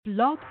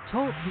Blog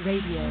Talk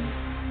Radio.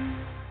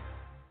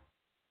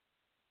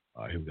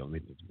 All right, here we go.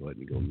 Make this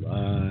button go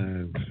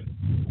live.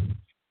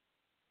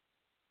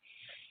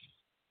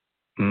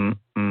 And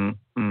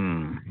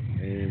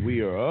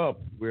we are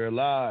up. We're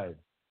live.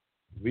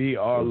 We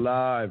are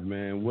live,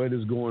 man. What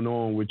is going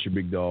on with you,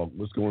 big dog?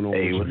 What's going on?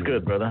 Hey, with what's you,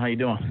 good, brother? How you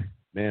doing?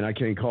 Man, I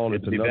can't call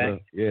it another.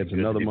 Yeah, it's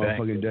another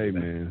motherfucking day,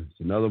 man. It's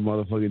another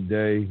motherfucking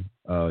day.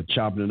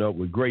 Chopping it up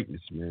with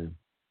greatness, man.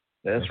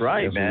 That's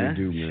right, that's man. What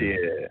we do, man.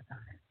 Shit.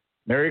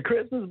 Merry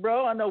Christmas,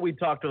 bro. I know we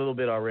talked a little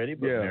bit already,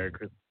 but Yeah. Merry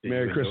Christmas.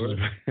 Merry Christmas.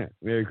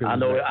 Merry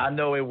Christmas. I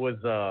know it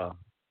was a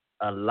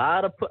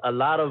lot of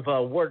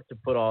work to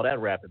put all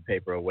that wrapping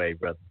paper away,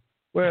 brother.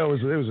 Well,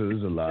 it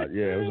was a lot.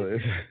 Yeah,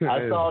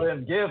 I saw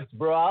them gifts,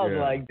 bro. I was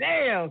like,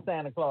 damn,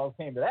 Santa Claus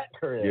came to that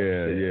crib.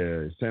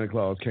 Yeah. Santa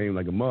Claus came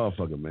like a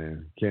motherfucker,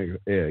 man. He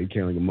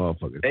came like a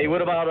motherfucker. Hey,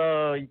 what about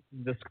the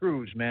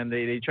Scrooge, man?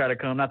 They try to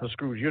come, not the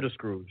Scrooge, you're the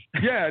Scrooge.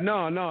 Yeah,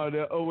 no.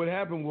 What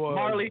happened was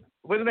Marley.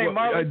 What's his name,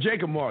 Marley?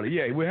 Jacob Marley.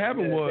 Yeah, what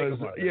happened was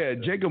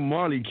Jacob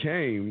Marley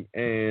came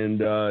and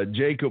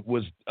Jacob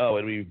was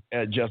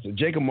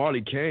Jacob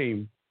Marley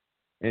came.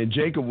 And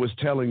Jacob was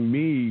telling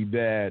me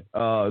that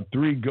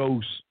 3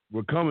 ghosts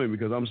were coming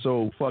because I'm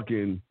so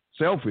fucking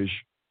selfish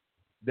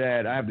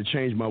that I have to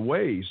change my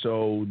ways.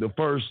 So the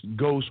first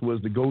ghost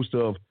was the ghost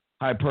of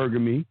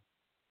hypergamy.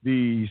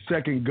 The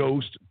second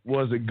ghost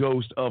was a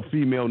ghost of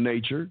female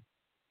nature.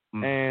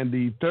 And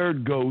the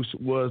third ghost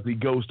was the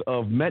ghost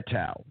of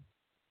metal.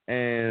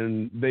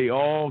 And they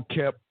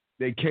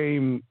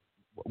came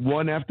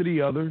one after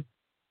the other,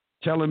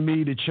 telling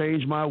me to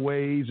change my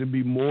ways and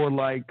be more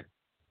like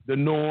the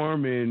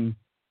norm and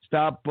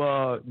stop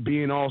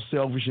being all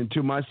selfish and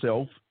to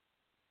myself.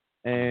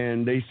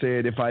 And they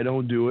said if I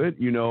don't do it,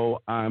 they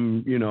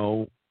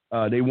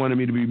wanted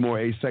me to be more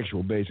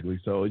asexual, basically.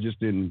 So it just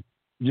didn't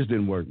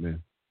work,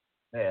 man.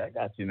 Yeah, I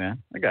got you,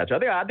 man. I got you.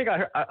 I think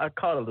I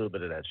caught a little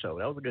bit of that show.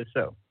 That was a good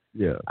show.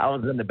 Yeah, I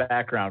was in the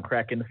background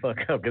cracking the fuck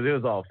up because it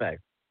was all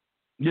facts.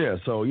 Yeah,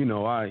 so it's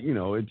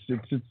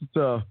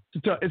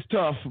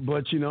tough,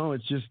 but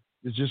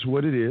it's just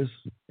what it is,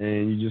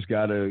 and you just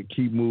gotta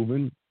keep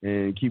moving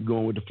and keep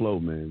going with the flow,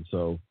 man.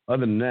 So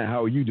other than that,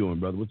 how are you doing,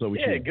 brother? What's up with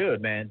you? Yeah, good,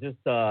 man. Just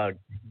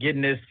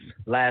getting this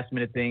last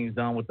minute things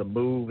done with the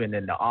move and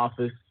then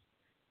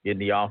getting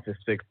the office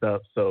fixed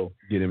up. So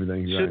get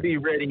everything should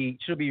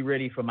right. be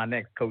ready for my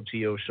next Coach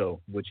EO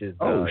show, which is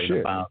in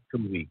about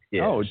 2 weeks.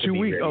 Yeah. Oh, 2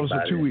 weeks. Oh, so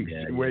 2 weeks.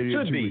 Yeah.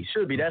 Should be.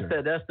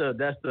 Okay. That's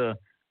the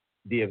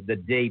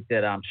date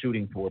that I'm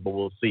shooting for, but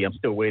we'll see. I'm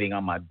still waiting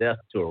on my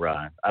desk to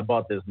arrive. I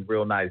bought this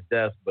real nice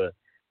desk, but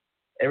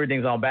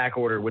everything's on back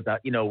order with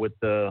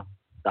the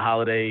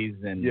holidays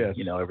and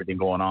everything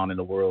going on in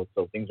the world.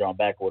 So things are on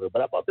back order.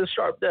 But I bought this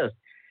sharp desk.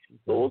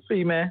 So we'll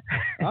see, man.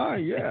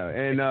 Yeah.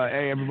 And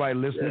hey, everybody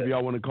listening, if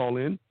y'all want to call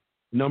in,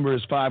 number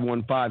is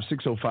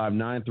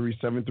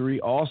 515-605-9373.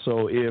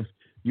 Also, if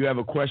you have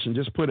a question,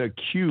 just put a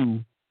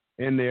Q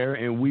in there,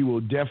 and we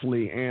will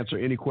definitely answer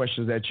any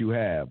questions that you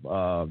have.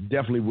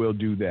 Definitely will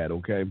do that,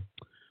 okay?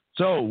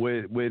 So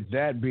with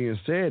that being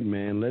said,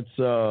 man, let's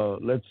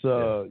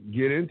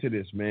get into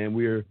this, man.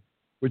 We're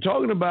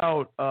talking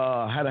about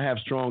how to have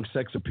strong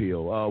sex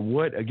appeal.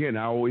 What again?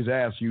 I always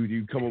ask you.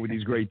 You come up with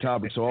these great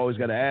topics, so I always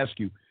got to ask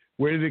you,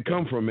 where did it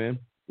come from, man?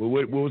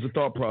 What was the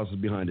thought process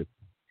behind it?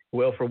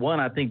 Well, for one,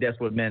 I think that's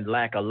what men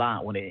lack a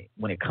lot when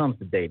it comes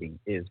to dating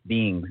is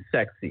being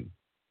sexy.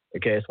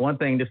 Okay, it's one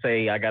thing to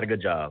say I got a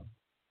good job.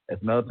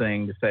 It's another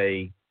thing to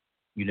say,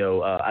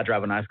 I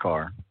drive a nice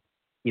car,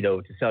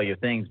 to sell your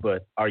things.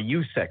 But are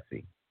you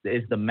sexy?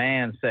 Is the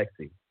man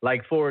sexy?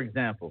 Like, for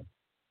example,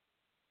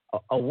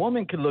 a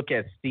woman could look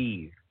at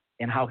Steve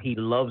and how he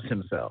loves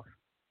himself.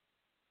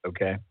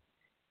 Okay.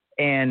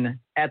 And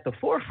at the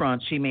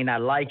forefront, she may not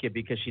like it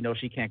because she knows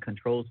she can't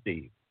control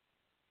Steve.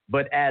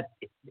 But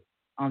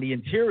on the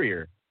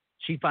interior,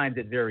 she finds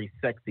it very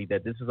sexy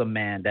that this is a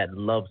man that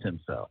loves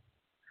himself.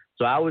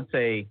 So I would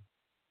say,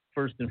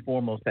 first and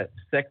foremost, that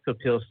sex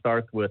appeal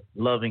starts with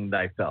loving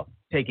thyself,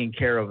 taking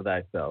care of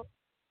thyself,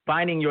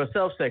 finding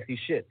yourself sexy.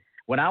 Shit.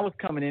 When I was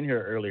coming in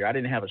here earlier, I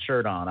didn't have a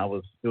shirt on. I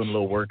was doing a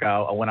little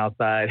workout. I went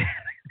outside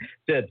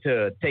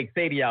to take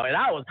Sadie out, and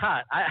I was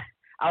hot.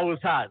 I was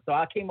hot. So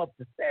I came up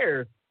the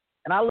stairs,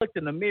 and I looked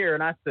in the mirror,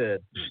 and I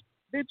said,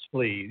 bitch,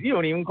 please, you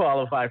don't even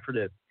qualify for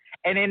this.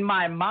 And in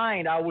my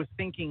mind, I was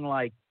thinking,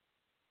 like,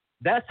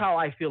 that's how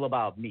I feel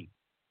about me.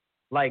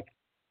 Like,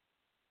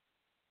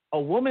 a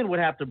woman would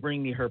have to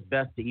bring me her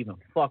best to even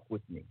fuck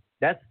with me.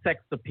 That's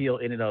sex appeal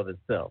in and of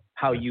itself.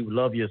 How you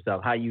love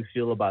yourself, how you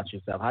feel about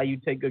yourself, how you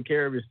take good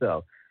care of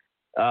yourself.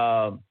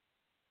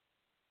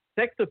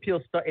 Sex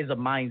appeal is a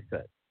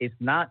mindset. It's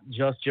not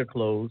just your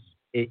clothes.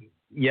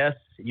 Yes,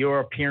 your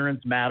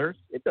appearance matters.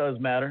 It does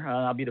matter.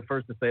 I'll be the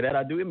first to say that.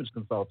 I do image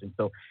consulting.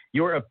 So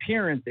your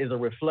appearance is a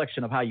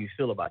reflection of how you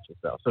feel about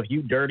yourself. So if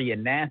you dirty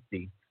and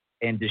nasty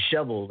and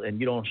disheveled and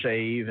you don't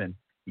shave and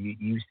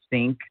you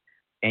stink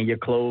and your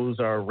clothes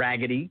are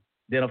raggedy,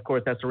 then of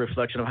course that's a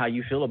reflection of how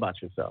you feel about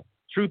yourself.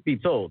 Truth be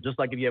told, just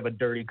like if you have a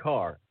dirty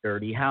car,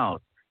 dirty house,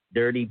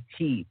 dirty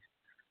teeth,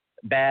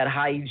 bad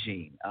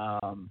hygiene,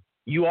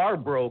 you are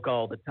broke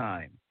all the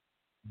time.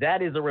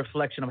 That is a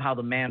reflection of how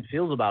the man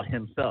feels about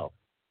himself.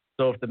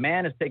 So if the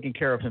man is taking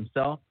care of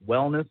himself,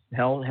 wellness,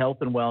 health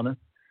and wellness,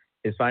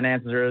 his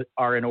finances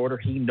are in order,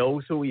 he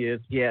knows who he is,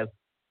 he has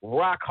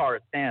rock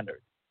hard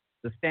standards.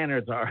 The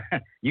standards are,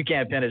 you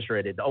can't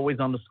penetrate it, always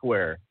on the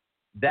square.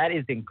 That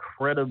is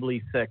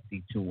incredibly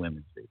sexy to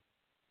women, Steve.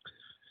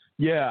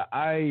 Yeah,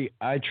 I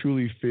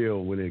truly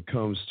feel when it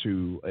comes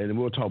to, and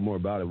we'll talk more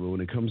about it, but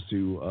when it comes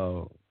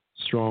to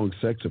strong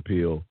sex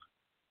appeal,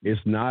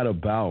 it's not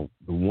about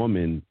the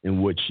woman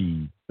and what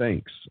she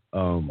thinks.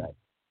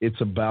 It's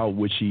about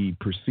what she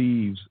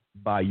perceives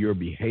by your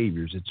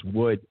behaviors. It's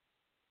what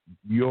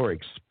you're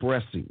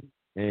expressing.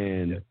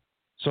 And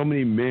so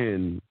many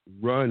men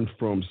run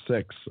from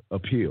sex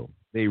appeal.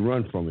 They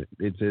run from it.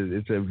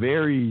 It's a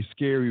very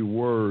scary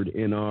word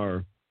in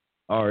our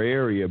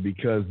area,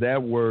 because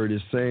that word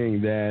is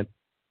saying that,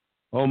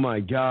 oh my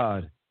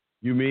God,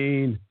 you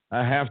mean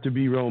I have to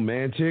be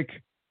romantic?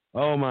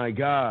 Oh my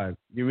God,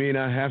 you mean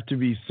I have to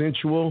be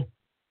sensual?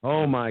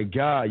 Oh my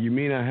God, you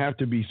mean I have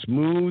to be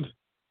smooth?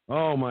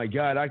 Oh my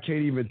God, I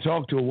can't even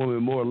talk to a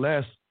woman, more or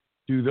less,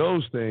 do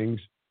those things.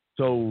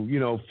 So,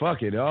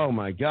 fuck it. Oh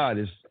my God,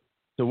 it's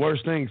the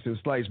worst thing since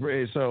sliced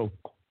bread. So,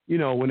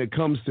 when it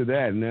comes to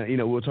that,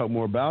 and, we'll talk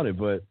more about it,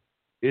 but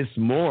it's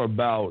more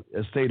about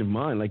a state of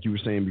mind, like you were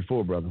saying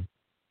before, brother.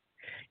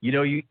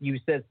 You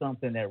said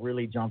something that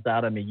really jumped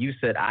out at me. You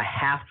said, I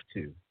have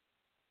to.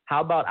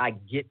 How about I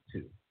get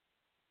to?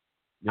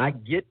 Yeah. I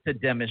get to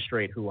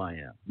demonstrate who I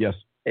am. Yes.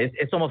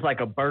 It's almost like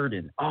a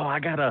burden. Oh, I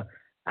gotta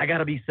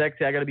be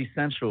sexy. I gotta be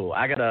sensual.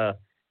 I gotta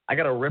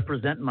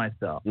represent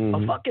myself.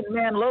 Mm-hmm. A fucking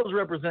man loves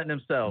representing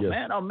himself. Yes.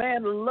 Man, a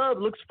man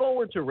looks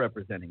forward to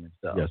representing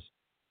himself. Yes.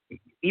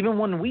 Even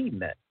when we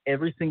met,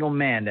 every single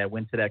man that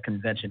went to that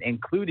convention,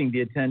 including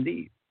the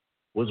attendees,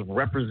 was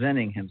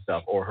representing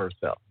himself or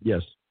herself.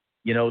 Yes.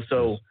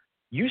 So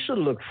you should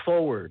look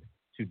forward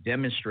to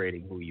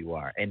demonstrating who you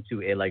are and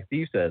to, like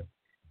Steve says,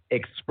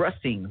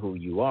 expressing who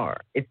you are.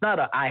 It's not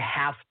I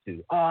have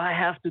to. Oh, I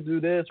have to do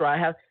this,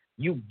 or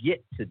you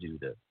get to do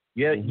this.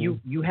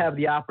 You have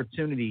the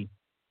opportunity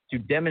to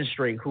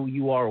demonstrate who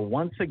you are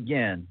once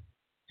again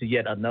to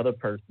yet another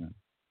person.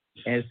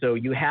 And so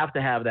you have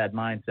to have that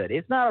mindset.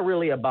 It's not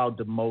really about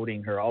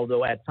demoting her,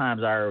 although at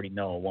times I already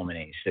know a woman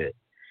ain't shit.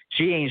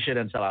 She ain't shit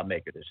until I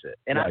make her the shit.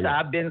 And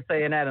I've been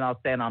saying that, and I'll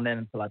stand on that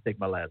until I take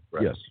my last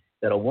breath. Yes.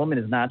 That a woman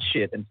is not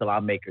shit until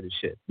I make her the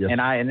shit. Yes.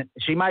 And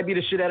she might be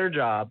the shit at her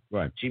job.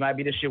 Right. She might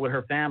be the shit with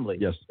her family.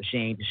 Yes. But she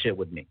ain't the shit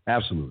with me.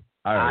 Absolutely.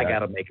 I got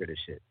to make her the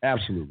shit.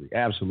 Absolutely.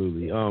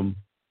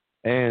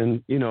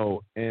 And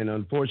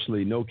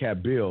unfortunately, No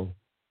Cap Bill,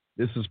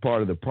 this is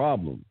part of the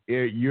problem.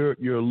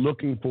 You're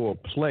looking for a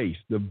place.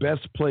 The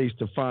best place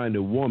to find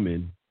a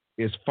woman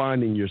is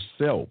finding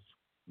yourself.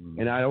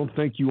 And I don't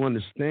think you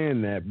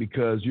understand that,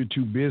 because you're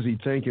too busy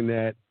thinking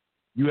that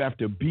you have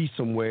to be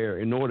somewhere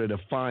in order to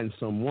find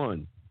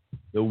someone.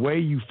 The way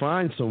you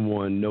find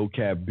someone, No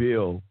Cap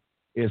Bill,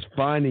 is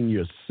finding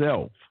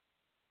yourself.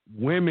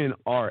 Women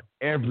are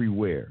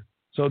everywhere.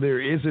 So there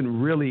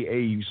isn't really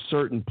a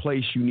certain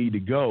place you need to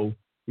go,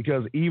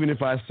 because even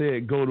if I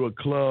said go to a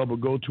club or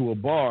go to a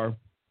bar,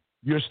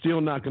 you're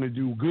still not going to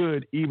do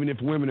good, even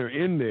if women are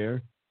in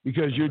there,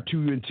 because you're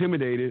too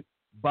intimidated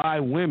by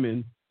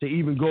women to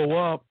even go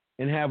up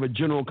and have a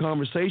general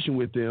conversation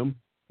with them,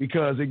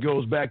 because it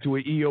goes back to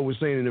what EO was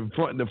saying in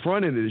the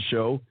front end of the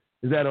show,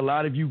 is that a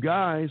lot of you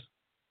guys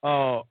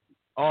are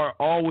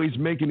always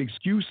making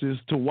excuses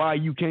to why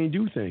you can't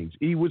do things.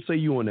 E, what say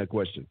you on that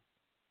question?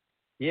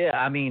 Yeah,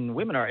 I mean,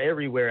 women are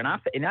everywhere. And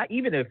I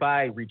even if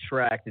I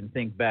retract and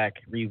think back,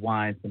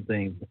 rewind some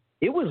things,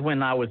 it was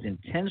when I was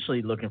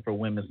intentionally looking for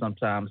women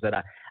sometimes that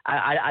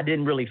I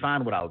didn't really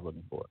find what I was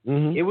looking for.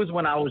 Mm-hmm. It was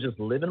when I was just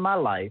living my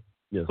life,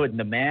 yes, putting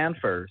the man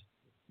first,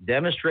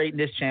 demonstrating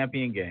this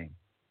champion game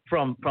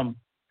from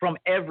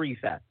every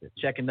facet,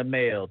 checking the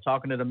mail,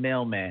 talking to the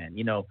mailman,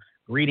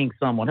 greeting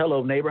someone.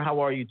 Hello, neighbor. How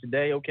are you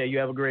today? Okay, you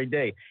have a great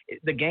day.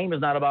 The game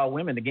is not about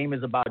women. The game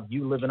is about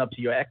you living up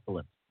to your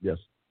excellence. Yes.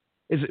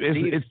 It's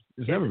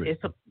everything.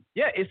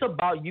 It's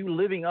about you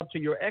living up to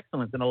your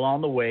excellence. And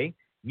along the way,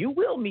 you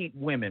will meet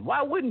women.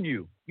 Why wouldn't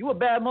you? You a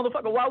bad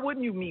motherfucker. Why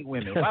wouldn't you meet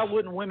women? Why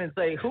wouldn't women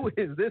say, who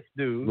is this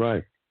dude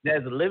right,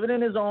 that's living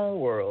in his own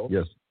world,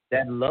 yes,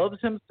 that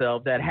loves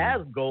himself, that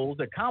has goals,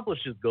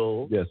 accomplishes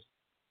goals? Yes.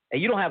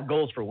 And you don't have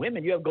goals for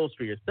women. You have goals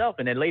for yourself.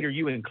 And then later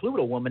you include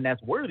a woman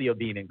that's worthy of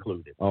being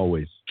included.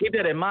 Always. Keep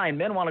that in mind.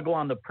 Men want to go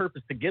on the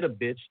purpose to get a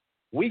bitch.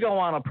 We go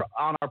on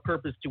our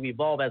purpose to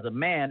evolve as a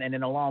man. And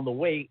then along the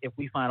way, if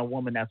we find a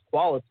woman that's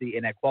quality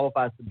and that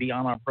qualifies to be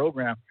on our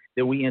program,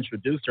 then we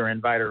introduce her,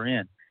 invite her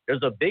in.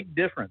 There's a big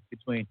difference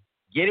between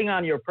getting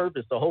on your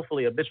purpose, so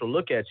hopefully a bitch will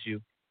look at you,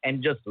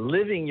 and just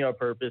living your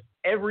purpose,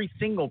 every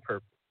single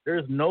purpose.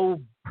 There's no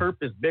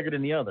purpose bigger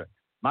than the other.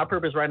 My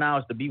purpose right now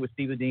is to be with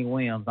Stephen Dean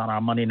Williams on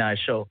our Monday night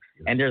show.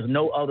 And there's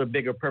no other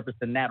bigger purpose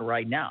than that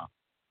right now.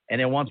 And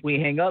then once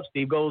we hang up,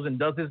 Steve goes and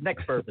does his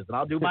next purpose, and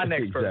I'll do my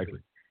next exactly.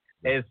 purpose.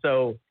 And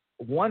so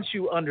once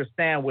you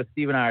understand what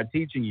Steve and I are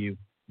teaching you,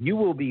 you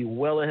will be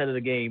well ahead of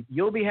the game.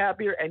 You'll be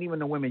happier, and even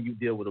the women you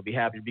deal with will be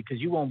happier because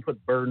you won't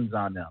put burdens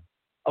on them.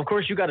 Of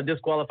course, you got to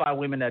disqualify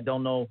women that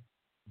don't know,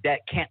 that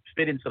can't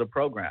fit into the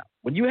program.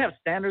 When you have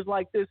standards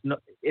like this, no,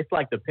 it's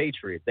like the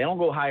Patriots. They don't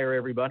go hire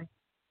everybody.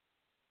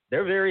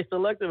 They're very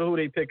selective of who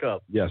they pick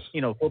up. Yes.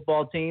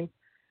 Football teams.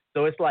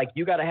 So it's like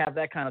you got to have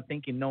that kind of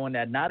thinking, knowing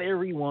that not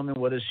every woman,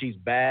 whether she's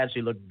bad,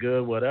 she looks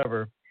good,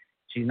 whatever,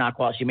 she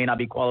may not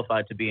be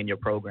qualified to be in your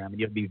program. And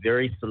you have to be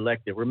very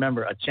selective.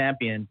 Remember, a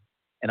champion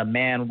and a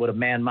man with a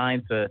man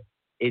mindset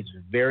is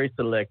very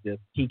selective.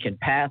 He can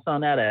pass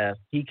on that ass.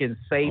 He can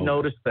say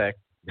no to sex.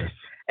 Yes.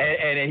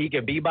 And he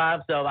can be by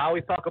himself. I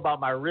always talk about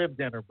my rib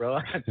dinner, bro.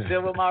 I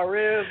sit with my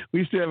ribs.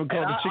 We still haven't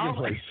called the chicken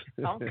place.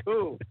 I'm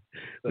cool.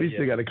 We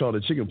still got to call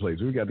the chicken place.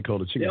 We got to call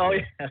the chicken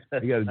place. Yeah.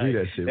 We got to do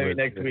that shit. Maybe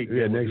next week.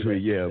 Yeah, next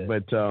week. Yeah.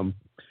 But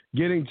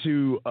getting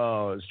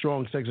to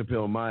strong sex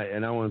appeal,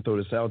 and I want to throw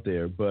this out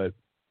there, but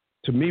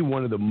to me,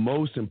 one of the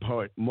most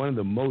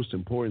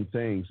important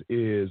things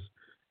is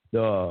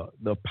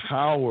the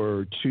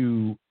power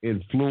to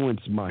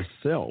influence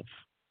myself,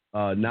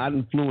 not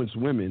influence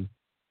women,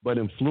 but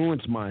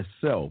influence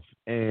myself.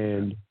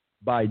 And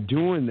by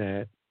doing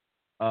that,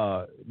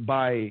 for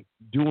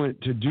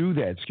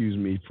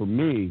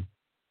me,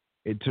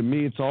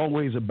 it's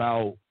always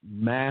about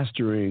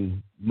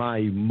mastering my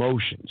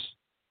emotions.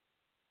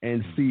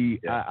 And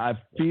I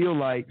feel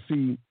like,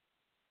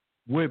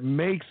 what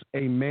makes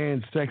a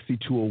man sexy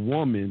to a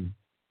woman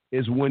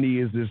is when he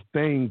is this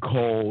thing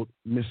called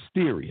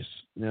mysterious.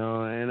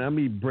 And let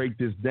me break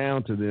this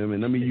down to them,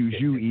 and let me use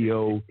you,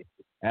 EO,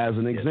 as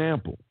an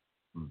example.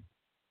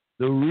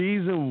 The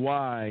reason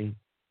why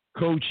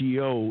Coach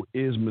EO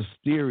is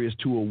mysterious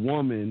to a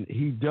woman,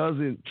 he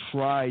doesn't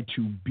try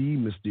to be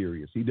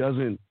mysterious. He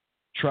doesn't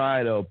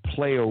try to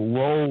play a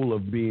role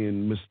of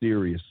being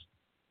mysterious.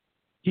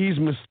 He's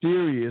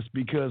mysterious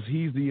because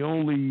he's the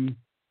only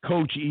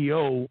Coach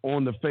EO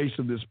on the face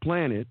of this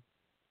planet,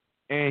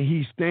 and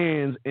he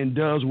stands and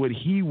does what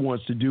he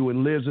wants to do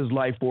and lives his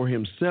life for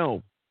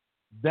himself.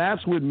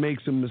 That's what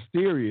makes him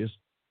mysterious,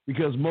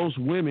 because most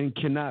women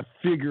cannot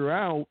figure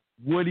out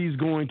what he's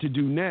going to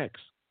do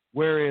next.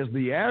 Whereas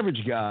the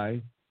average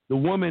guy, the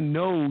woman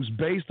knows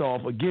based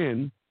off,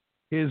 again,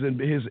 his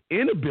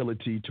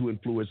inability to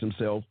influence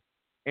himself,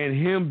 and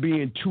him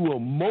being too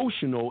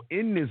emotional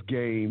in this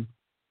game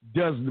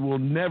will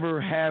never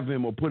have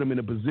him or put him in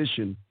a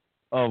position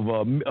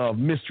of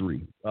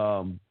mystery.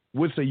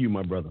 What say you,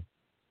 my brother?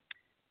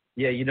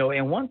 Yeah,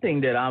 and one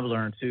thing that I've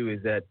learned too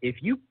is that if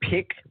you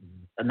pick,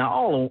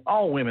 now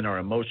all women are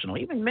emotional,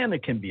 even men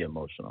that can be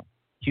emotional.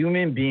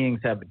 Human beings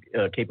have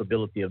a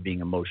capability of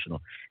being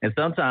emotional. And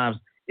sometimes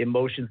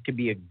emotions can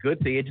be a good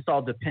thing. It just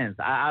all depends.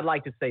 I'd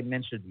like to say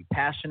men should be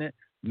passionate.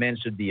 Men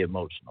should be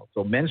emotional.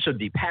 So men should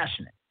be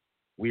passionate.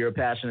 We are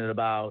passionate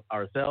about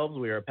ourselves.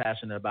 We are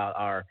passionate about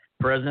our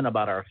present,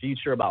 about our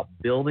future, about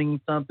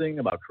building something,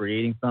 about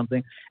creating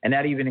something. And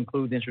that even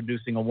includes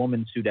introducing a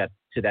woman to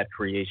that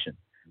creation.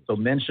 So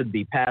men should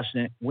be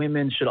passionate.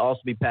 Women should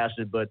also be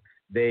passionate, but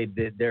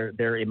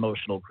they're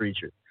emotional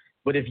creatures.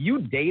 But if you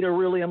date a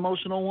really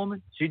emotional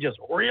woman, she's just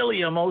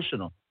really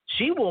emotional.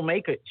 She will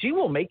make you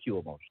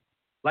emotional.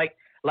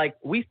 Like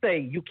we say,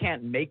 you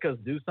can't make us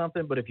do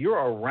something, but if you're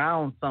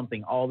around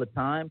something all the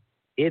time,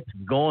 it's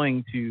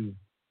going to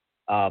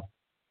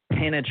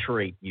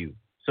penetrate you.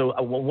 So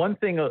one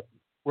thing, a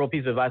real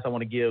piece of advice I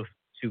want to give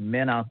to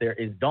men out there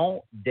is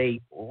don't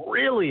date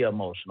really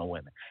emotional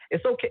women.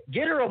 It's okay.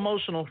 Get her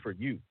emotional for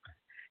you.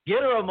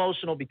 Get her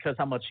emotional because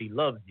how much she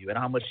loves you and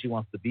how much she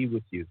wants to be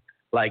with you.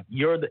 Like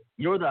you're the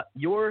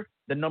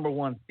number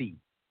one seed.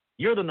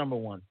 You're the number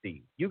one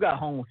seed. You got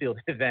home field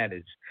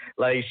advantage.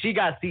 Like she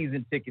got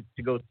season tickets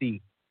to go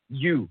see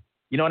you.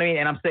 You know what I mean?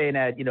 And I'm saying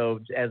that,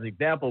 as an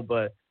example,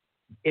 but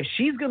if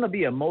she's going to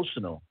be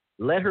emotional,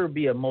 let her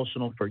be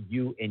emotional for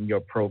you in your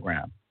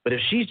program. But if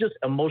she's just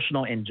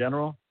emotional in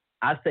general,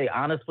 I say,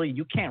 honestly,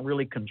 you can't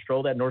really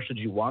control that, nor should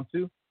you want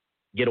to.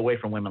 Get away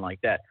from women like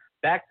that.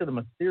 Back to the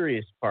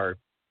mysterious part.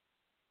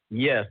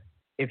 Yes,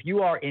 if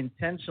you are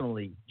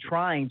intentionally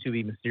trying to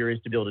be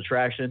mysterious to build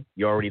attraction,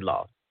 you already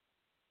lost.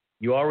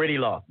 You already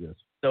lost. Yes.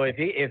 So if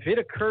it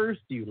occurs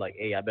to you like,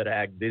 hey, I better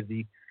act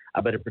busy,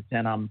 I better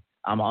pretend I'm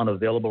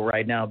unavailable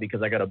right now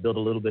because I got to build a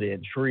little bit of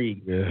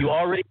intrigue. Yeah. You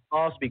already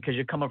lost because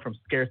you're coming from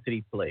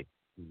scarcity place.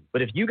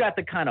 But if you got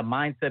the kind of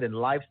mindset and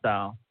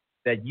lifestyle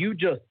that you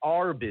just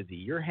are busy,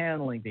 you're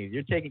handling things,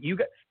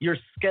 you're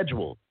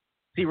scheduled.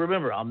 See,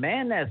 remember, a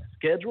man that's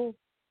scheduled,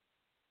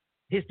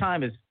 his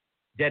time is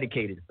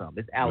dedicated to something.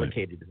 It's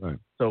allocated to something. Right.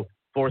 So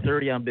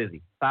 4:30, I'm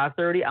busy.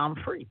 5:30, I'm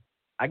free.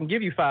 I can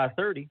give you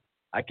 5:30.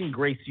 I can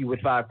grace you with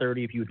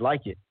 5:30 if you'd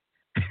like it.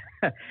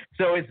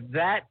 So it's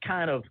that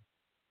kind of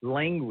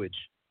language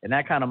and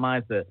that kind of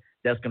mindset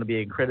that's going to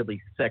be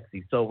incredibly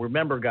sexy. So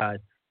remember, guys,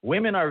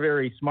 women are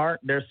very smart.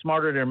 They're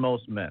smarter than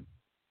most men.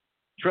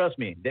 Trust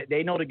me,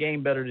 they know the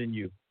game better than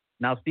you.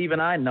 Now, Steve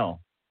and I know,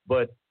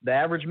 but the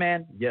average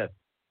man, yes.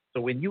 So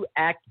when you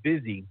act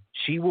busy,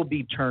 she will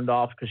be turned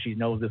off because she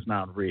knows it's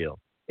not real.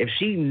 If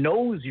she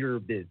knows you're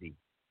busy,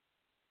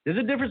 there's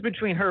a difference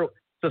between her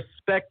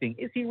suspecting,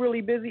 is he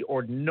really busy,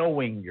 or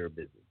knowing you're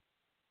busy?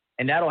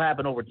 And that'll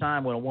happen over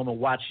time when a woman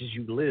watches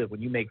you live,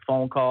 when you make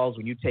phone calls,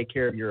 when you take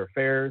care of your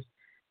affairs.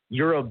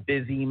 You're a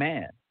busy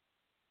man.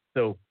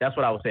 So that's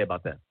what I would say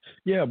about that.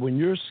 Yeah, when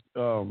you're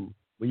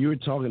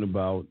talking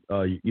about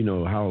how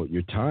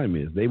your time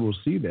is, they will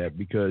see that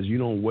because you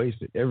don't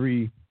waste it.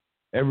 Every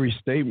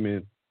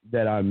statement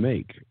that I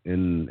make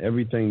and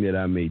everything that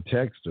I may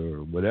text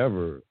or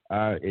whatever,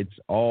 it's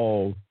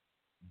all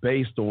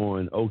based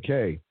on,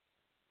 okay,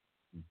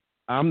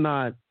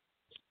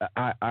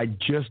 I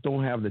just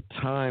don't have the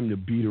time to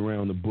beat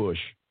around the bush.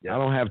 Yeah. I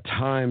don't have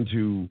time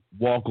to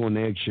walk on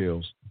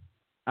eggshells.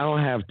 I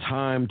don't have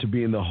time to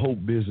be in the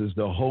hope business,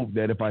 the hope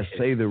that if I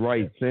say the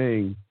right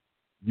thing,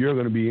 you're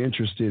going to be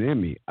interested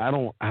in me. I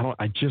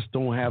just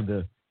don't have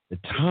the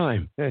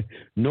time,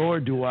 nor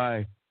do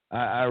I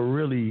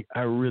really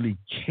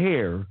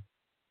care,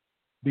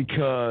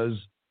 because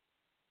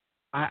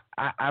I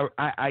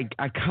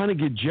kind of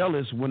get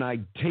jealous when I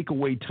take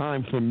away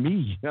time from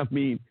me. I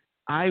mean,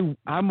 I'm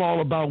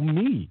all about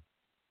me,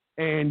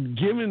 and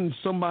giving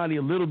somebody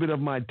a little bit of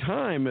my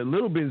time, a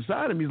little bit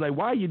inside of me is like,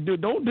 why don't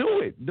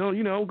do it?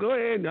 Don't, go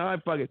ahead. All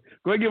right, fuck it.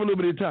 Go ahead, give a little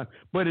bit of time.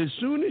 But as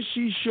soon as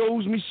she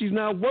shows me she's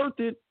not worth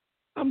it,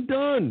 I'm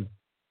done.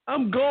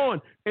 I'm gone.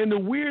 And the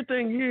weird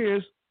thing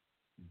is,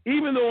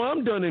 even though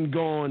I'm done and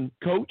gone,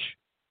 Coach,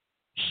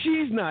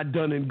 she's not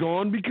done and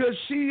gone, because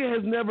she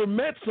has never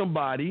met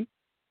somebody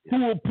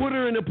who will put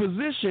her in a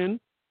position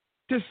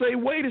to say,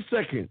 wait a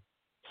second,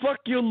 fuck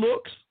your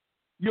looks,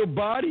 your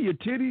body, your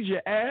titties,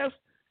 your ass,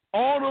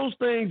 all those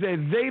things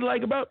that they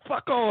like about,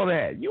 fuck all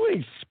that. You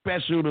ain't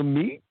special to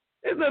me.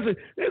 There's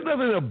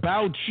nothing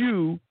about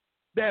you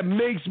that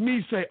makes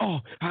me say, oh,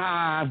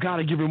 I've got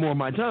to give her more of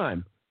my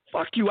time.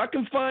 Fuck you. I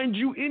can find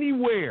you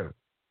anywhere,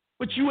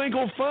 but you ain't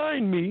going to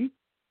find me,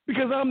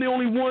 because I'm the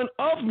only one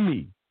of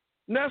me.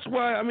 And that's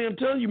why, I'm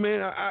telling you,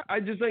 man, I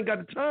just ain't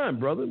got the time,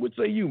 brother. What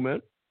say you,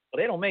 man?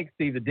 Well, they don't make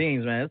Steve the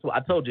Deans, man. That's what I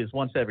told you, it's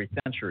once every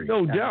century.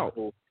 No doubt.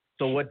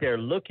 So what they're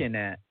looking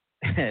at,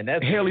 and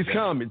that's Haley's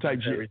Comet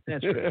type shit.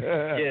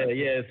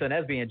 Yeah. So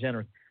that's being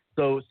generous.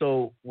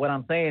 So what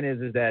I'm saying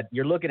is that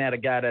you're looking at a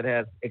guy that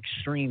has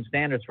extreme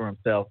standards for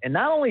himself, and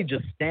not only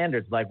just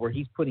standards, like where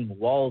he's putting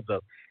walls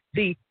up.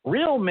 See,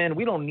 real men,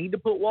 we don't need to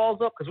put walls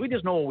up because we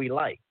just know what we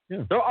like.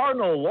 Yeah. There are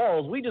no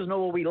walls. We just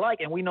know what we like,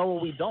 and we know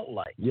what we don't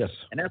like. Yes.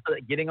 And that's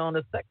getting on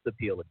the sex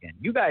appeal again.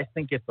 You guys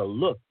think it's a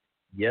look.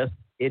 Yes,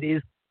 it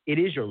is. It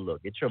is your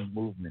look. It's your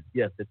movement.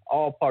 Yes, it's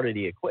all part of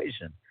the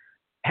equation.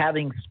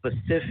 Having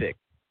specific,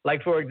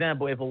 like, for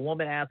example, if a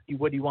woman asks you,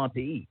 what do you want to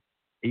eat?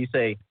 And you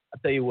say,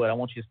 I'll tell you what, I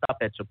want you to stop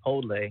at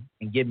Chipotle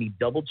and give me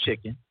double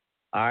chicken,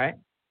 all right,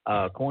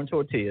 corn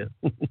tortillas.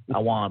 I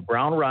want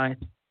brown rice,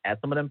 add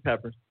some of them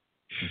peppers,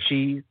 some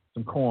cheese,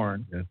 some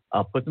corn,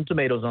 put some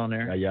tomatoes on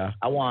there. Yeah.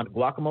 I want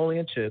guacamole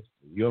and chips,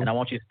 and I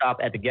want you to stop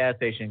at the gas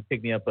station and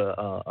pick me up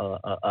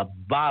a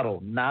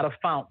bottle, not a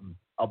fountain,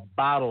 a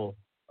bottle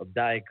of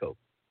Diet Coke.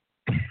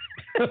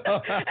 and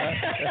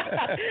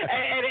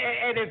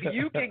if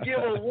you can give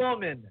a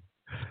woman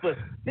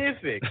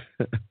specifics,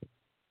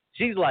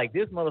 she's like,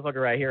 this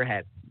motherfucker right here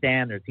has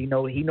standards. He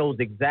knows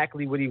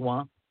exactly what he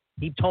wants.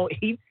 He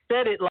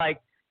said it like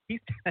he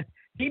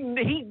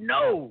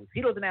knows.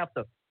 He doesn't have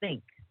to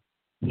think.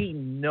 He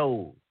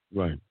knows.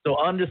 Right. So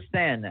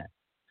understand that.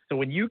 So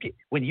when you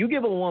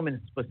give a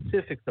woman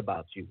specifics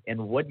about you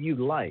and what you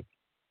like,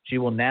 she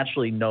will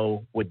naturally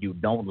know what you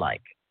don't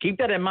like. Keep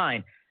that in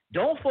mind.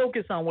 Don't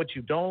focus on what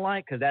you don't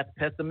like, because that's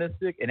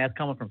pessimistic and that's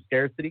coming from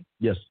scarcity.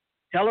 Yes.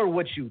 Tell her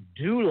what you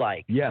do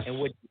like, yes, and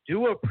what you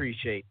do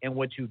appreciate and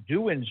what you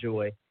do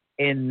enjoy.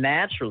 And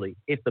naturally,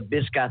 if the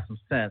bitch got some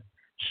sense,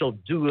 she'll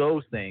do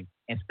those things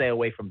and stay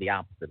away from the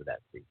opposite of that.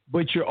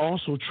 But you're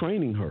also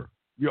training her.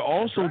 You're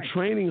also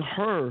training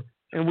her.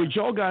 And what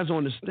y'all guys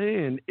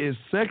understand is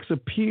sex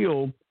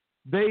appeal,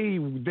 they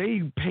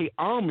pay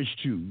homage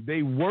to,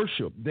 they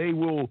worship, they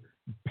will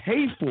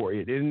pay for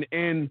it.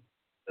 And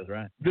that's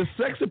right. The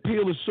sex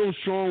appeal is so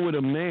strong with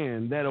a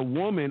man that a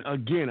woman,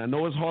 again, I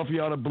know it's hard for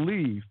y'all to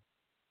believe,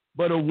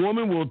 but a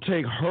woman will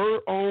take her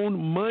own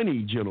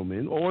money,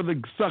 gentlemen, or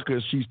the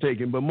suckers she's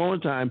taking, but more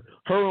of the time,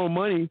 her own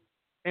money,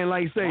 and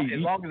like say, as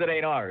long as it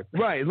ain't ours.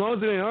 Right, as long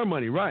as it ain't our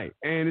money, right.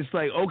 And it's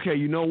like, okay,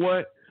 you know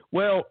what?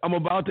 Well, I'm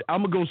going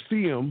to go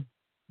see him,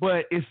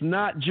 but it's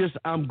not just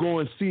I'm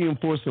going to see him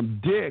for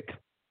some dick.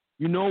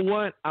 You know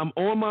what? I'm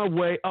on my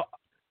way. Oh,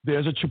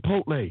 there's a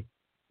Chipotle.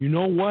 You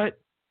know what?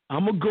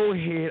 I'm going to go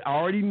ahead. I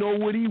already know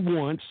what he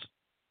wants.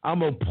 I'm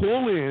going to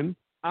pull in.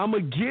 I'm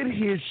going to get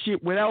his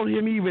shit without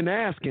him even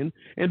asking.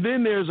 And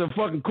then there's a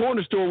fucking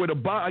corner store with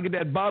I get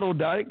that bottle of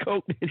Diet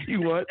Coke that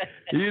you want.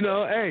 You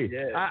know, hey,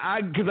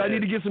 because I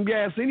need to get some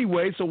gas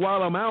anyway. So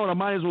while I'm out, I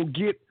might as well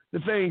get the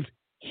things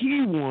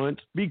he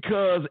wants,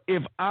 because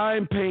if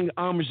I'm paying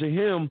homage to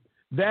him,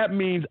 that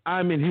means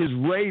I'm in his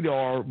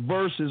radar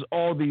versus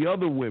all the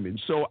other women.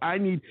 So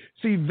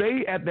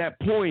they at that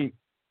point,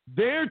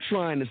 they're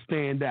trying to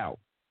stand out.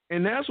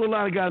 And that's what a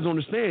lot of guys don't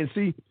understand.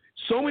 See,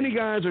 so many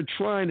guys are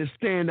trying to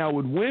stand out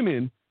with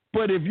women,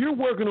 but if you're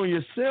working on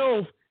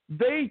yourself,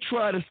 they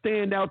try to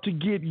stand out to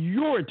get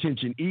your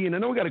attention, E. And I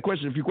know we got a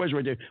few questions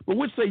right there, but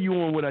what say you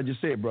on what I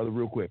just said, brother,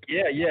 real quick?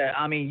 Yeah.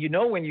 I mean,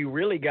 when you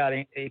really got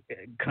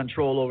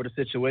control over the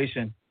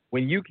situation,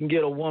 when you can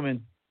get a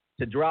woman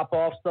to drop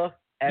off stuff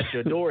at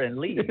your door and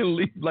leave.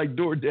 Leave like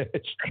DoorDash.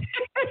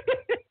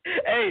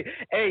 Hey,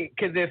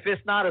 because if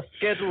it's not a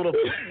scheduled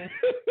appointment,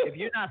 if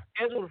you're not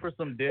scheduled for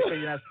some dick or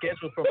you're not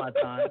scheduled for my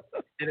time,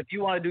 then if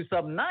you want to do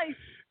something nice,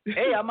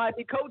 hey, I might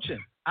be coaching.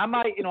 I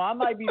might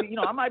be busy.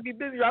 I might be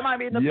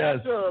in the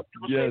bathtub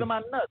shaving my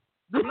nuts.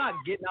 I'm not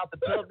getting out the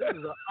tub.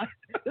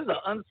 This is an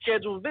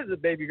unscheduled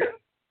visit, baby girl.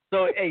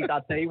 So, hey,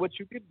 I'll tell you what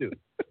you could do.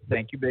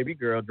 Thank you, baby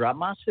girl. Drop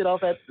my shit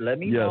off let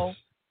me know.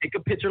 Take a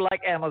picture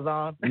like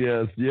Amazon.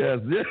 Yes.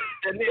 And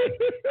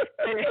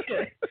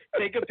then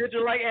take a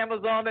picture like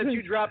Amazon that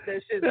you dropped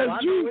that shit. That's so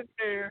I know it's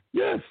there.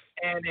 Yes.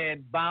 And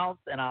then bounce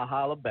and I'll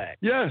holler back.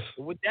 Yes.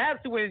 That's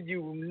when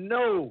you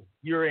know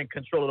you're in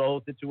control of the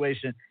whole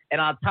situation.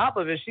 And on top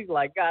of it, she's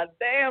like, God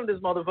damn, this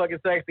motherfucking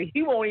sexy.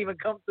 He won't even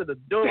come to the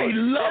door. They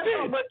love it.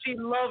 How much he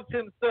loves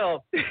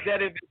himself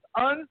that if it's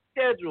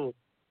unscheduled,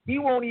 he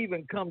won't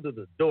even come to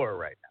the door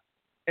right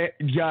now.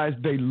 Guys,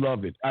 they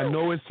love it. I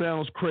know it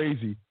sounds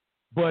crazy,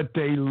 but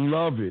they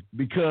love it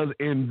because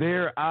in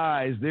their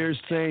eyes, they're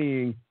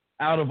saying,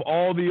 out of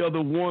all the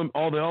other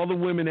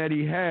women that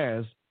he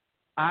has,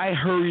 I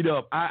hurried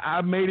up.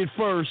 I made it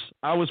first.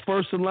 I was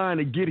first in line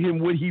to get him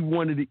what he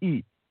wanted to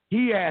eat.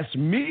 He asked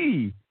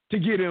me to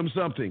get him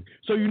something.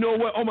 So you know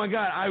what? Oh my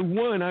God, I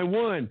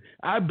won.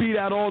 I beat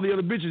out all the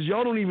other bitches.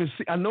 Y'all don't even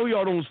see. I know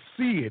y'all don't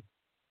see it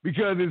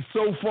because it's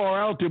so far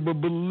out there,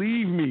 but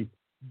believe me,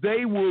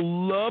 they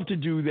will love to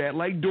do that,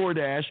 like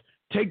DoorDash.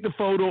 Take the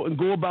photo and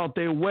go about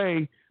their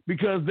way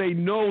because they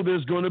know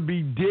there's going to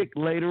be dick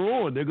later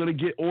on. They're going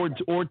to get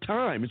or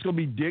time. It's going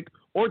to be dick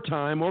or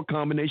time or a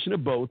combination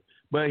of both.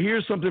 But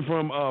here's something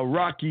from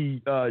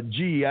Rocky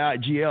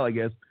GL, I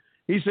guess.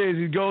 He says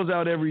he goes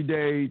out every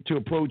day to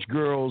approach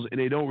girls and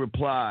they don't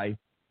reply,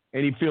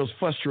 and he feels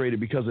frustrated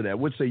because of that.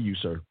 What say you,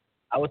 sir?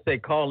 I would say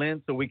call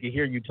in so we can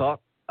hear you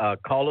talk.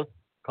 Call us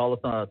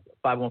on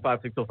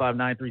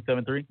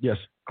 515-605-9373. Yes.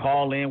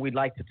 Call in. We'd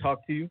like to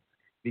talk to you.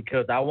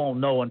 Because I won't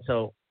know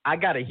until I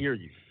got to hear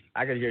you.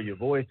 I got to hear your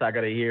voice. I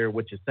got to hear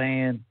what you're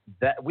saying.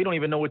 That we don't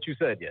even know what you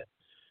said yet.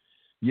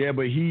 Yeah,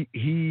 but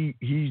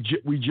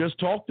we just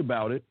talked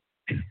about it.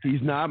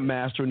 He's not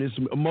mastering his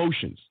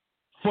emotions.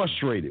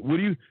 Frustrated.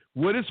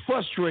 What is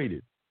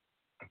frustrated?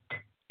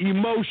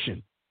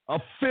 Emotion. A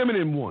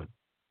feminine one.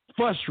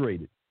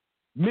 Frustrated.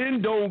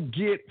 Men don't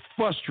get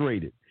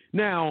frustrated.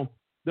 Now,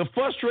 the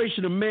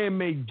frustration a man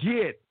may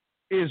get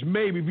is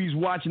maybe if he's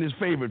watching his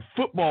favorite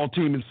football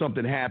team and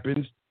something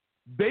happens,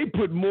 they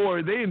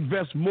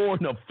invest more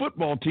in a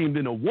football team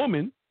than a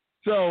woman.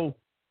 So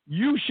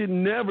you've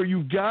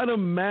got to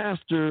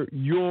master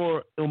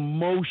your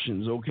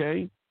emotions,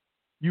 okay?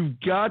 You've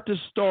got to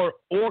start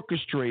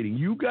orchestrating.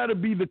 You got to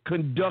be the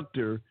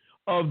conductor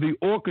of the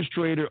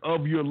orchestrator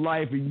of your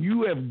life, and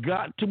you have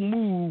got to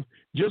move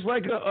just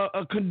like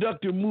a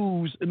conductor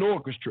moves an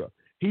orchestra.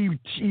 He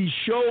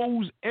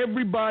shows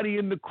everybody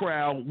in the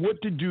crowd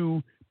what to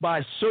do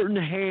by certain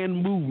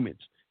hand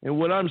movements. And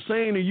what I'm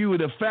saying to you,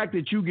 the fact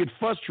that you get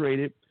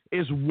frustrated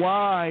is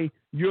why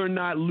you're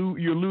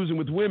losing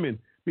with women.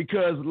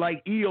 Because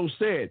like EO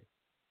said,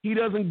 he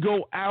doesn't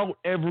go out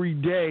every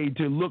day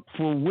to look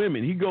for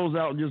women. He goes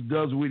out and just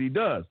does what he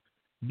does.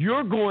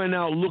 You're going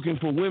out looking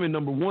for women,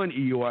 number one,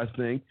 EO, I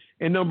think.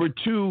 And number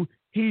two,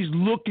 he's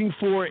looking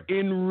for an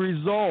end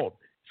result.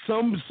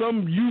 Some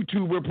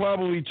YouTuber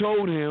probably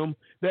told him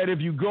that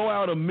if you go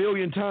out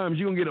 1,000,000 times,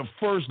 you're going to get a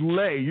first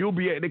lay.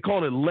 They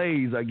call it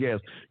lays, I guess.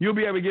 You'll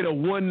be able to get a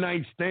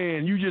one-night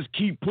stand. You just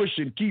keep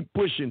pushing.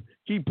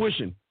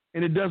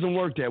 And it doesn't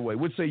work that way.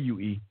 What say you,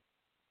 E?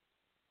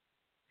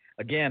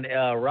 Again,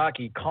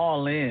 Rocky,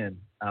 call in.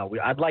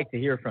 I'd like to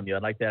hear from you.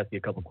 I'd like to ask you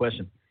a couple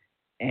questions.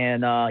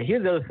 And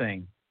here's the other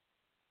thing.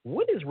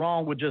 What is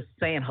wrong with just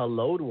saying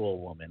hello to a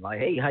woman? Like,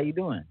 hey, how you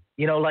doing?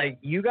 Like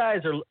you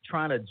guys are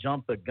trying to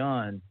jump the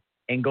gun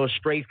and go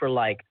straight for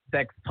like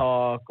sex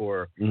talk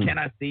or can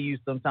I see you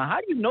sometime? How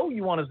do you know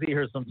you want to see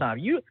her sometime?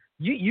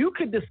 You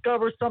could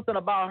discover something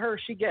about her.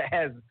 She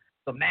has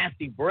some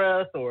nasty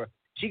breath or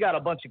she got a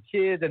bunch of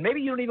kids and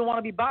maybe you don't even want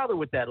to be bothered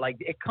with that. Like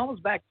it comes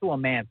back to a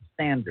man's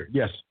standard.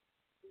 Yes.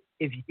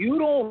 If you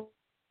don't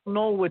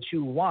know what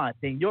you want,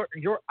 then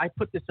I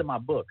put this in my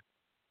book.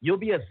 You'll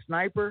be a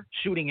sniper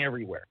shooting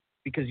everywhere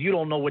because you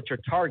don't know what your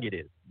target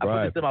is. I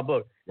put this in my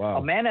book. Wow.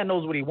 A man that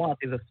knows what he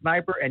wants is a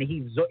sniper, and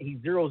he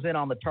zeroes in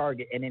on the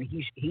target, and then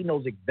he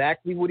knows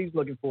exactly what he's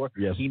looking for.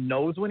 Yes. He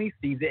knows when he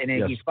sees it, and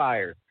then he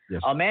fires.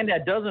 Yes. A man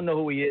that doesn't know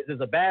who he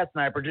is a bad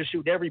sniper, just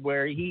shooting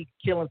everywhere. He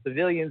killing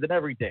civilians and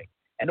everything.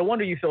 And no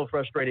wonder you feel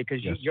frustrated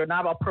because you're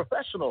not a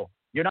professional.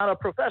 You're not a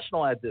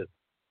professional at this.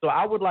 So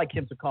I would like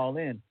him to call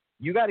in.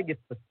 You got to get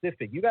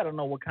specific. You got to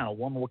know what kind of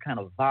woman, what kind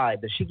of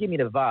vibe. Does she give me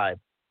the vibe?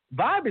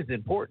 Vibe is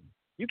important.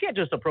 You can't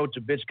just approach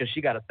a bitch because she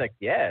got a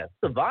sexy ass.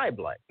 It's a vibe,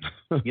 like,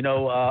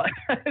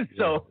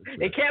 so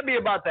it can't be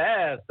about the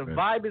ass. The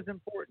vibe is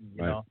important,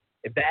 you know.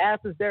 If the ass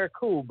is there,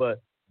 cool,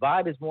 but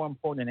Vibe is more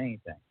important than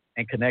anything,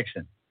 and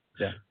connection.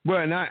 Yeah. Well,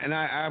 and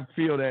I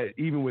feel that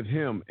even with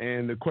him,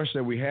 and the question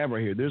that we have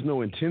right here, there's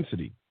no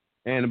intensity.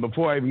 And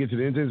before I even get to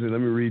the intensity,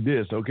 let me read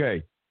this.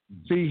 Okay.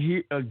 See,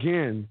 here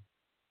again,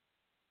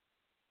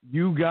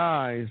 you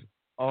guys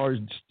are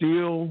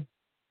still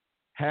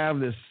have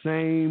the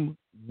same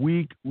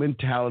weak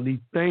mentality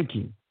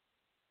thinking.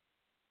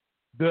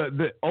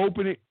 The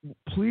opening,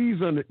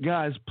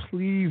 guys,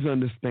 please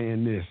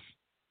understand this.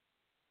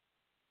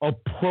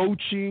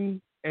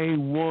 Approaching a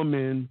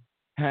woman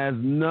has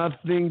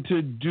nothing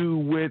to do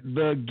with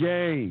the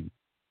game.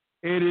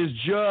 It is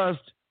just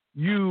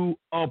you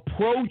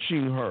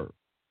approaching her.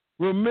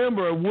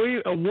 Remember, a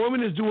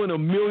woman is doing a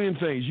million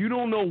things. You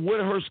don't know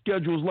what her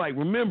schedule is like.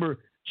 Remember,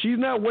 she's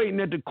not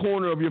waiting at the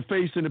corner of your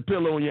face in the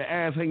pillow and your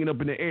ass hanging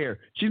up in the air.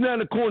 She's not in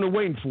the corner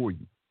waiting for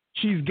you.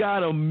 She's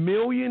got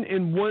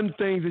 1,000,001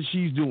 things that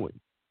she's doing.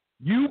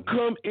 You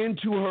come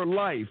into her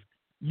life.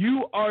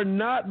 You are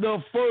not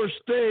the first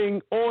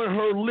thing on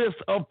her list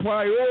of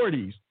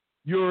priorities.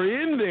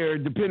 You're in there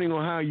depending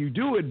on how you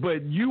do it,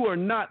 but you are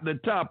not the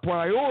top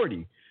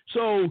priority.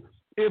 So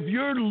if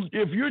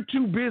you're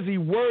too busy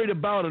worried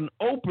about an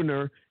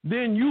opener,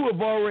 then you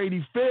have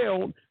already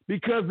failed,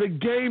 because the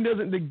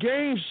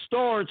game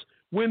starts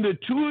when the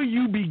two of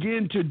you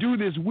begin to do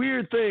this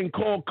weird thing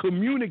called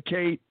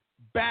communicate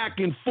back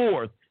and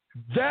forth.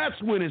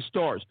 That's when it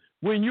starts.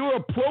 When you're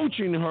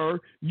approaching her,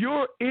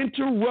 you're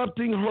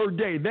interrupting her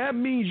day. That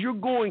means you're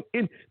going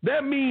in.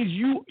 That means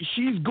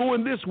she's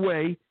going this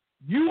way.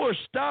 You are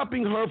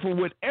stopping her from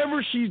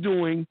whatever she's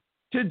doing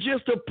to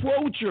just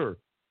approach her.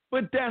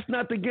 But that's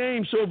not the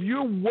game. So if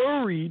you're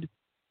worried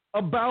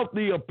about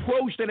the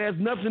approach that has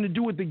nothing to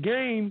do with the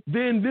game,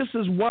 then this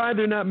is why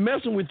they're not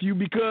messing with you,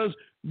 because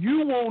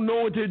you won't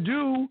know what to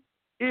do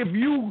if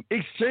you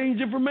exchange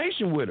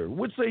information with her.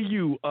 What say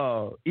you,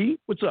 E?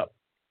 What's up?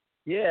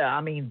 Yeah, I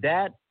mean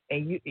that,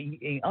 and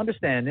you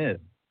understand this.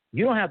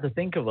 You don't have to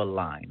think of a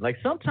line. Like,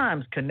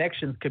 sometimes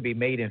connections could be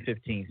made in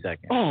 15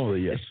 seconds. Oh,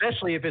 yes.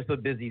 Especially if it's a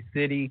busy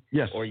city,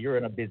 yes, or you're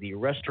in a busy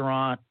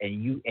restaurant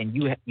and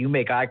you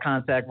make eye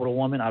contact with a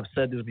woman. I've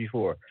said this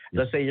before. Yes.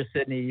 Let's say you're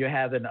sitting there, you're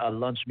having a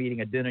lunch meeting,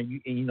 a dinner.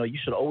 You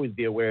should always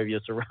be aware of your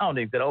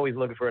surroundings and always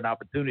looking for an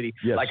opportunity.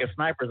 Yes. Like a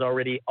sniper's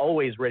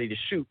always ready to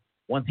shoot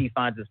once he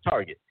finds his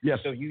target. Yes.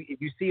 So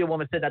if you see a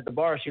woman sitting at the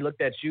bar, she looked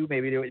at you,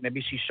 maybe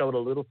she showed a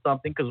little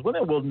something, because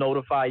women will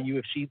notify you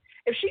if she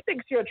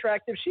thinks you're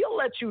attractive. She'll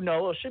let you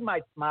know, or she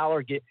might smile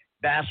or get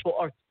bashful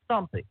or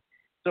something.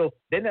 So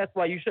then that's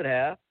why you should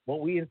have what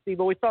we and Steve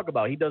always talk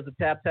about. He does the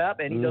tap tap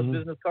and he does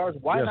business cards.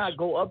 Why yes. not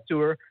go up to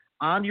her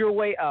on your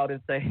way out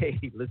and say, hey,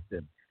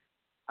 listen,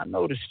 I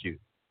noticed you.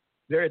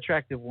 Very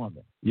attractive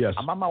woman. Yes.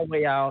 I'm on my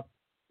way out.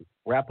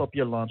 Wrap up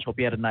your lunch. Hope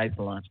you had a nice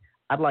lunch.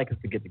 I'd like us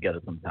to get together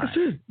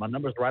sometime. My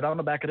number's right on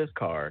the back of this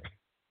card.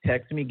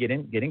 Text me, get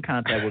in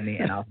contact with me,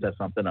 and I'll set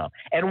something up.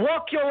 And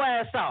walk your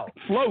ass out.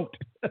 Float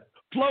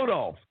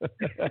off.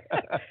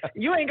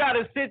 You ain't got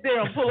to sit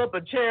there and pull up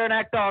a chair and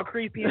act all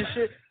creepy and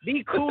shit.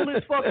 Be cool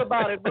as fuck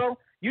about it, bro.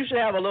 You should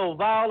have a little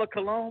vial of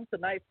cologne.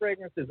 Tonight's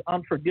fragrance is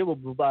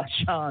Unforgivable by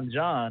Sean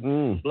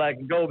John. Black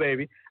and Go,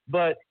 baby.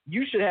 But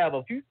you should have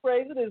a few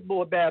sprays of this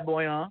bad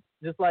boy on.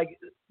 Just like,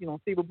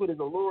 Steve will put his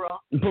allure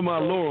on. Put my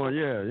allure on,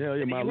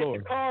 yeah, my allure. You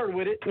hit the card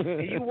with it,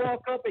 and you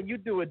walk up and you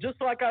do it just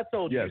like I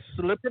told you. Yes.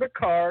 You slip her the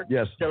card,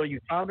 yes. Tell her you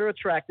found her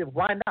attractive.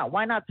 Why not?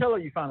 Why not tell her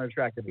you found her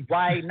attractive?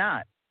 Why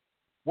not?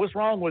 What's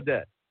wrong with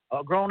that?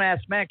 A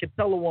grown-ass man can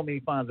tell a woman he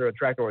finds her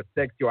attractive or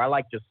sexy, or I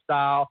like your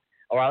style,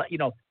 or,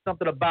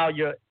 something about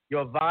your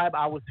vibe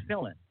I was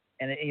feeling.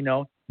 And,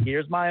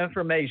 here's my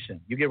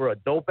information. You give her a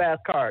dope-ass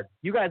card.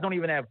 You guys don't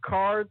even have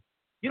cards.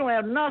 You don't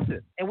have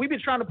nothing. And we've been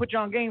trying to put you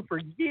on game for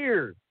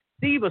years.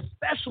 Steve,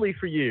 especially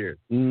for years.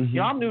 Mm-hmm.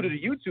 I'm new to the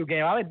YouTube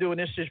game. I've been doing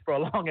this shit for a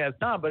long ass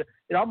time, but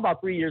I'm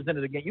about 3 years into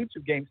the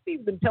YouTube game.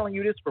 Steve's been telling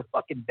you this for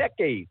fucking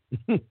decades.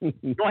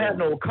 You don't have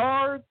no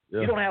cards.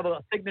 Yeah. You don't have a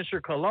signature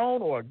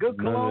cologne or a good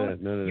cologne.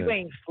 None of you that.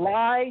 Ain't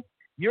fly.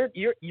 You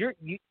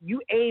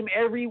aim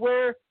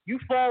everywhere. You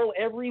follow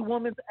every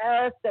woman's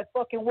ass that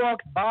fucking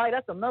walks by.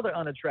 That's another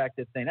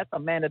unattractive thing. That's a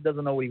man that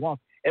doesn't know what he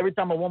wants. Every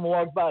time a woman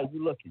walks by,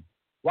 you looking.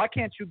 Why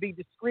can't you be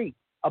discreet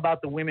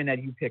about the women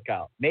that you pick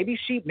out? Maybe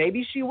she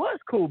was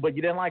cool, but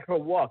you didn't like her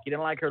walk. You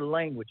didn't like her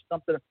language.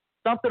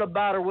 Something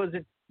about her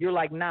wasn't. You're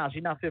like, nah,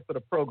 she's not fit for the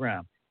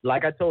program.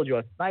 Like I told you,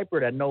 a sniper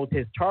that knows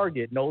his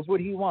target, knows what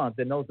he wants,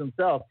 and knows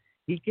himself,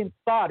 he can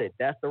spot it.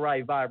 That's the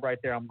right vibe right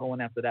there. I'm going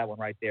after that one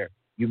right there.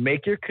 You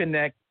make your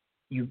connect.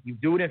 You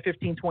do it in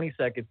 15, 20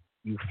 seconds.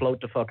 You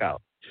float the fuck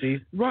out. See?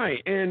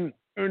 Right. And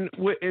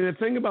the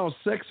thing about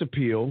sex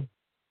appeal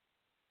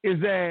is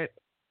that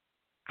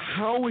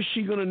how is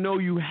she going to know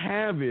you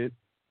have it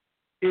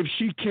if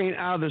she can't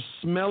either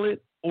smell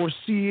it or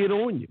see it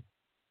on you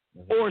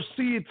or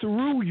see it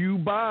through you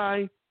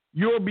by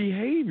your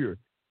behavior?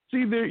 See,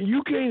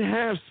 you can't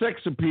have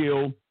sex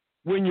appeal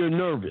when you're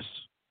nervous.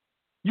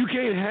 You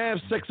can't have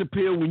sex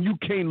appeal when you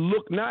can't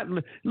look.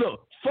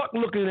 Fuck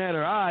looking at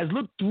her eyes.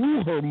 Look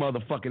through her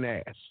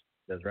motherfucking ass.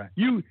 That's right.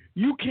 You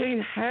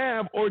can't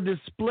have or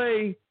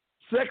display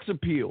sex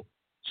appeal.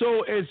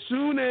 So as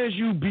soon as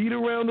you beat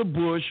around the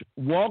bush,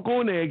 walk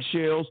on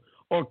eggshells,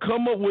 or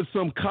come up with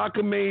some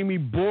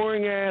cockamamie,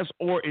 boring ass,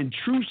 or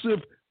intrusive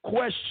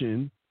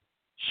question,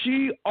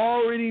 she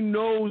already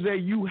knows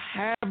that you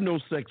have no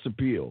sex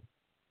appeal.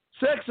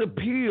 Sex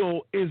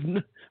appeal is,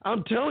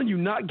 I'm telling you,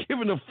 not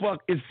giving a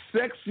fuck is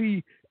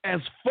sexy as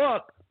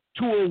fuck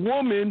to a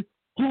woman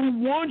who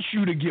wants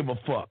you to give a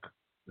fuck.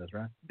 That's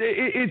right.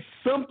 It's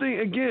something,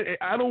 again,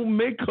 I don't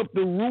make up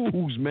the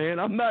rules, man.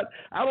 I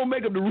don't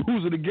make up the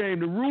rules of the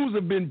game. The rules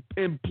have been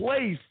in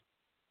place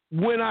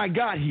when I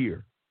got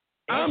here.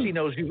 And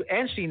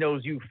she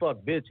knows you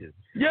fuck bitches.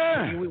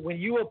 Yeah. When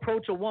you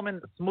approach a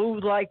woman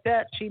smooth like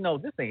that, she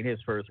knows this ain't his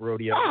first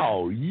rodeo.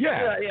 Oh,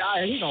 yeah.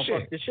 He gonna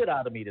fuck the shit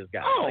out of me, this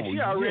guy. Oh, she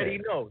already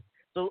knows.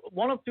 So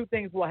one of two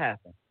things will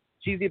happen.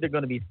 She's either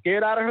going to be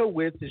scared out of her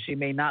wits and she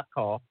may not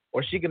call,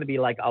 or she's going to be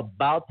like,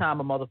 about time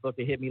a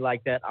motherfucker hit me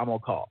like that, I'm going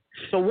to call.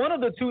 So one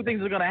of the two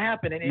things are going to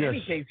happen. And in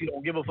any case, you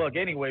don't give a fuck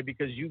anyway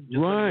because you just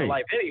live your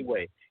life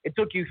anyway. It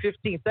took you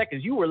 15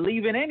 seconds. You were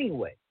leaving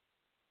anyway.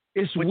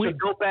 It's with your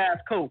dope-ass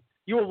coat.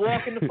 You were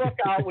walking the fuck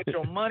out with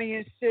your money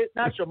and shit.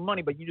 Not your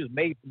money, but you just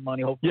made some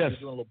money. Hopefully you're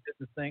doing a little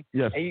business thing.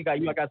 Yes. And you got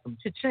some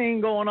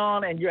cha-ching going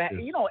on. And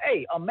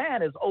hey, a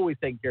man is always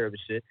taking care of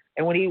his shit.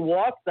 And when he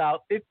walks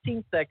out,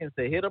 15 seconds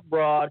to hit a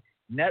broad,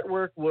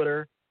 network with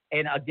her,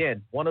 and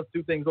again, one of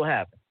two things will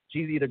happen.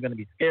 She's either going to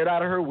be scared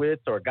out of her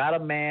wits or got a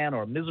man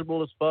or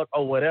miserable as fuck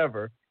or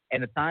whatever,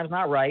 and the time's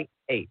not right.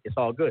 Hey, it's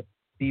all good.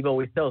 Steve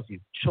always tells you,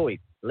 choice.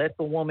 Let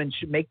the woman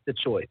make the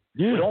choice.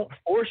 Yeah. Don't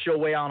force your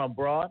way on a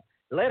broad.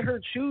 Let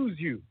her choose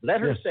you. Let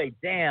her say,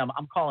 damn,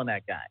 I'm calling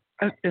that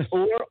guy.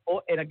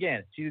 Or and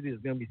again, she's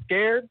going to be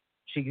scared.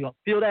 She's going to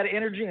feel that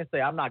energy and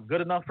say, I'm not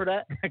good enough for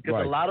that.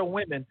 Because a lot of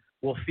women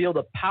will feel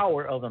the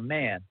power of a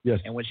man. Yes.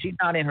 And when she's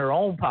not in her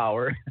own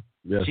power,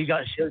 she's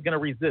going to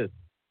resist.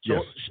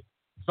 So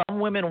some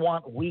women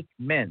want weak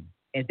men,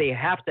 and they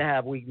have to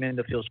have weak men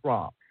to feel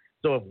strong.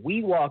 So if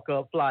we walk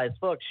up fly as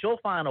fuck, she'll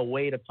find a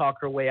way to talk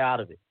her way out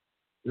of it.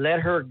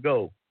 Let her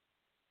go.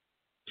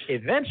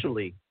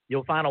 Eventually,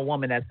 you'll find a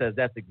woman that says,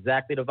 that's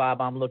exactly the vibe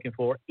I'm looking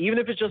for, even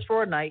if it's just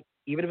for a night,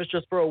 even if it's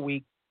just for a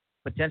week.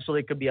 Potentially,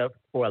 it could be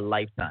for a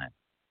lifetime.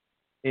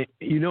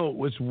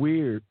 What's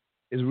weird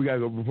is we got to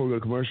go before we go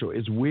to commercial.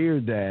 It's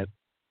weird that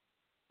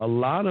a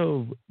lot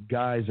of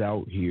guys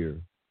out here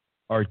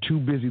are too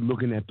busy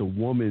looking at the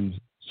woman's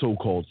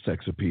so-called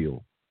sex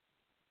appeal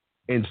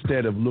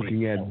instead of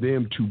looking at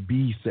them to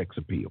be sex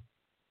appeal.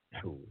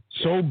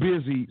 So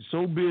busy,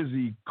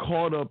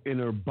 caught up in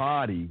her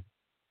body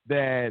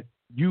that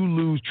you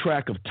lose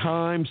track of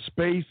time,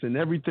 space, and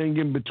everything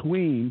in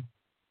between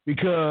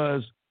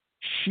because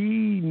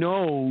she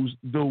knows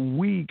the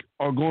weak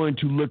are going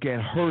to look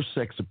at her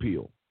sex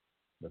appeal.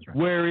 That's right.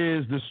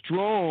 Whereas the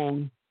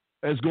strong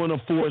is going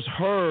to force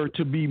her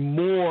to be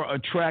more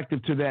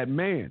attractive to that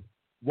man.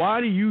 Why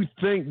do you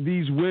think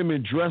these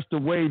women dress the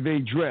way they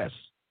dress?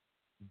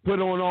 Put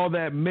on all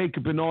that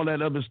makeup and all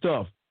that other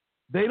stuff.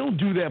 They don't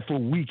do that for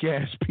weak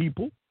ass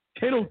people.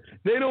 They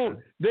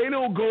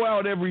don't go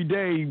out every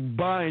day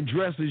buying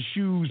dresses,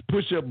 shoes,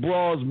 push-up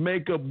bras,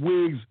 makeup,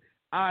 wigs,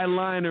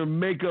 eyeliner,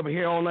 makeup,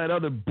 hair, all that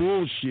other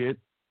bullshit.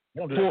 They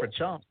don't do that for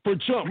chump. For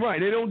chump,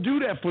 right. They don't do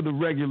that for the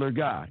regular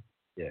guy.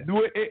 Yeah.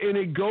 And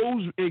it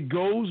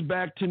goes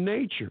back to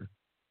nature.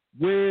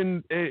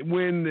 When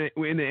in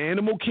the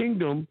animal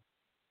kingdom,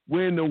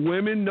 when the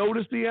women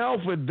notice the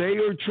alpha, they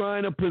are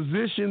trying to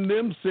position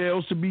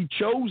themselves to be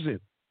chosen.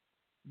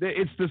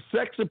 It's the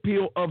sex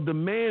appeal of the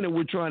man that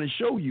we're trying to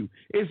show you.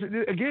 It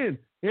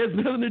has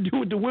nothing to do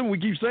with the women. We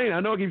keep saying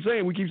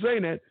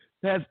that.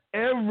 It has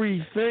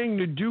everything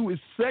to do with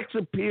sex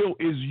appeal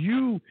is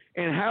you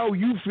and how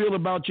you feel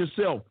about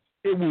yourself.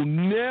 It will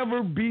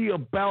never be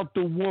about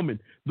the woman.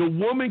 The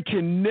woman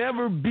can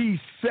never be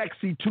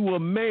sexy to a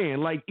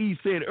man, like E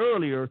said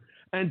earlier,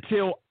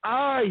 until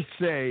I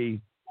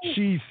say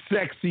she's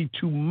sexy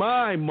to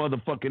my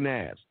motherfucking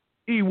ass.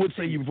 E, what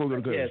say you before we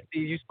go to coach? Yeah,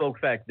 Steve, you spoke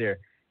fact there.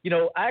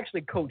 I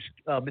actually coached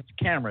Mr.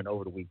 Cameron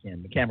over the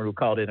weekend. Cameron, who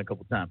called in a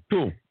couple times.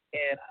 Cool.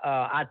 And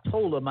I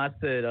told him, I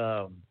said,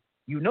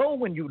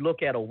 when you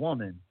look at a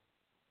woman,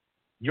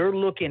 you're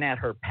looking at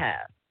her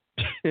past.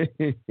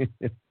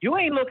 You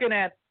ain't looking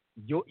at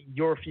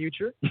your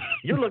future.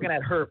 You're looking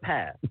at her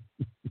past.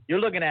 You're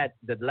looking at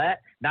the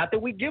last. Not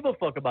that we give a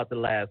fuck about the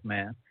last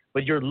man,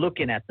 but you're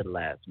looking at the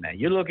last man.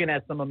 You're looking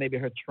at some of maybe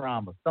her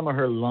trauma, some of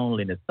her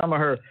loneliness, some of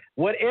her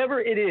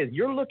whatever it is.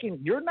 You're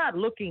not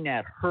looking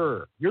at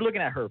her. You're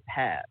looking at her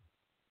past.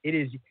 It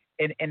is,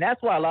 and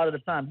that's why a lot of the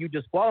time you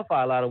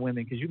disqualify a lot of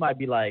women because you might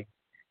be like,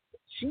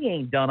 she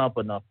ain't done up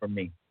enough for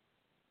me.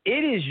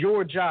 It is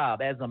your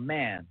job as a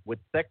man with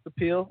sex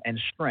appeal and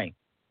strength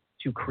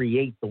to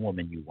create the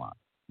woman you want.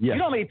 Yes. You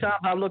know how many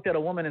times I looked at a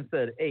woman and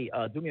said, hey,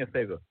 do me a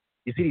favor.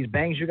 You see these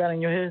bangs you got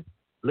in your head?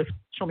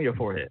 Show me your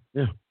forehead.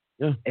 Yeah.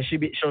 Yeah. And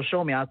she'll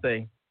show me. I'll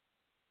say,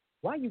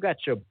 why you got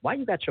your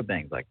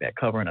bangs like that,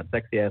 covering a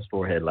sexy ass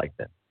forehead like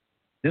that?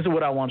 This is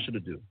what I want you to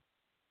do.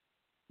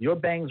 Your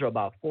bangs are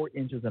about 4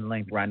 inches in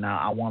length right now.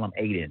 I want them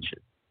 8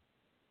 inches.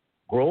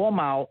 Grow them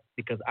out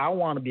because I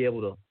want to be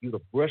able to you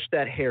to brush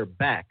that hair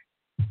back,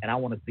 and I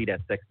want to see that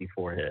sexy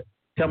forehead.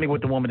 Tell me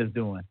what the woman is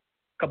doing.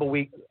 A couple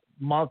weeks,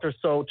 month or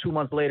so, 2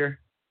 months later,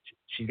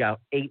 she got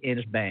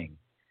 8-inch bangs.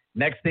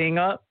 Next thing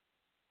up,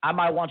 I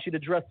might want you to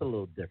dress a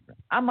little different.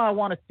 I might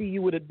want to see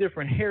you with a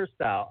different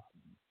hairstyle,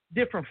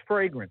 different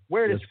fragrance.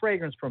 Wear this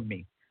fragrance from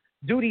me.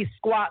 Do these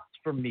squats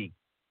for me.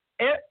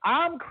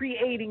 I'm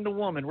creating the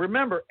woman.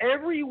 Remember,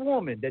 every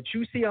woman that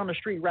you see on the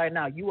street right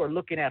now, you are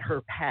looking at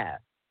her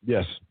past.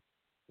 Yes.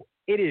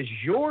 It is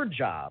your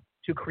job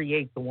to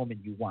create the woman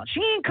you want. She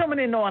ain't coming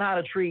in knowing how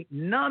to treat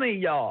none of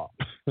y'all.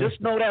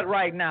 Just know that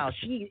right now.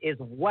 She is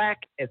whack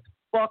as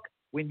fuck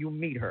when you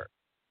meet her.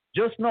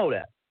 Just know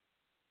that.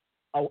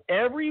 Oh,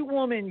 every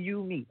woman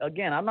you meet,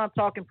 again, I'm not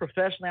talking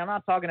professionally. I'm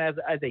not talking as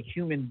a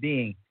human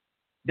being.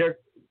 They're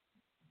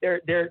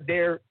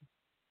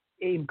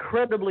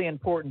incredibly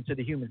important to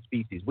the human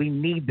species. We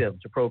need them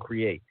to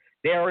procreate.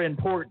 They are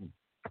important.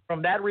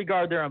 From that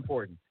regard, they're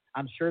important.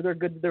 I'm sure they're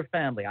good to their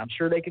family. I'm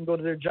sure they can go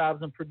to their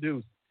jobs and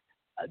produce.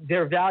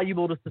 They're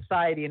valuable to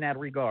society in that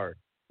regard.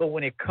 But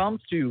when it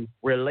comes to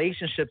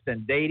relationships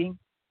and dating,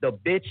 the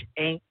bitch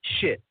ain't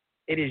shit.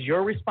 It is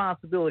your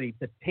responsibility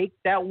to take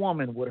that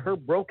woman with her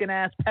broken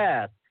ass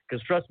past,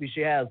 because trust me, she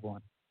has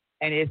one.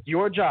 And it's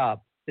your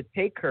job to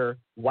take her,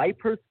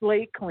 wipe her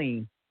slate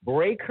clean,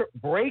 break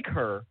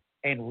her,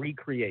 and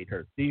recreate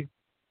her. Steve?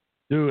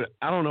 Dude,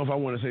 I don't know if I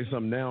want to say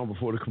something now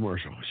before the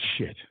commercial.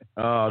 Shit.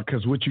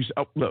 Because what you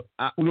look,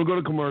 we're going to go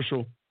to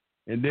commercial,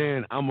 and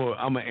then I'm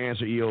gonna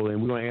answer EO,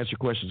 and we're going to answer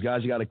questions.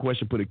 Guys, you got a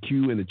question, put a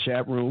Q in the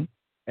chat room.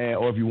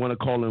 Or if you want to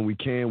call in, we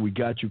can. We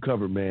got you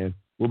covered, man.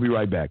 We'll be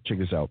right back. Check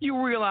this out.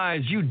 You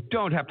realize you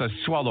don't have to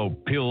swallow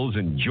pills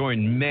and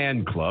join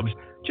man clubs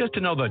just to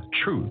know the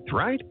truth,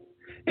 right?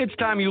 It's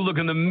time you look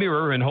in the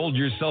mirror and hold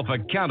yourself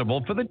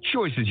accountable for the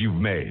choices you've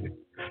made.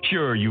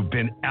 Sure, you've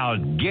been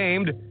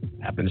outgamed.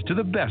 Happens to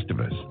the best of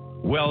us.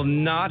 Well,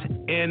 not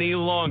any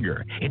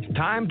longer. It's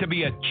time to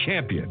be a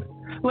champion.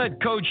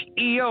 Let Coach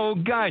EO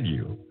guide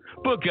you.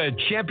 Book a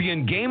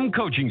champion game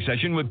coaching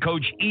session with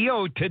Coach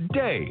EO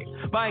today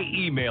by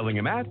emailing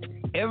him at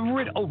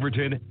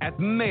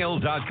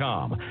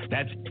everettoverton@mail.com.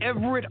 That's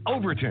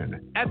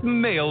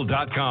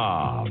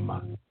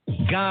everettoverton@mail.com.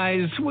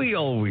 Guys, we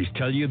always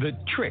tell you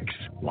that tricks,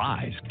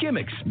 lies,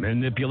 gimmicks,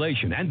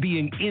 manipulation, and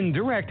being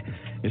indirect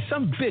is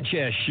some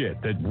bitch-ass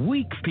shit that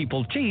weak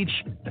people teach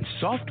and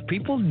soft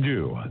people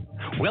do.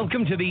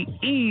 Welcome to the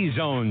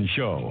E-Zone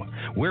Show,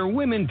 where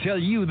women tell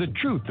you the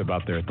truth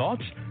about their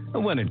thoughts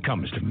when it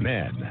comes to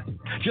men.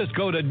 Just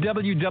go to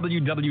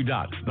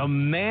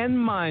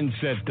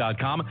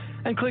www.themanmindset.com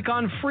and click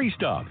on free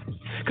stuff.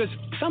 Because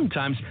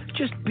sometimes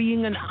just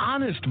being an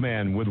honest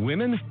man with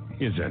women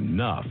is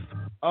enough.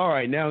 All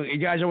right, now,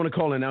 guys, I want to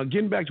call in. Now,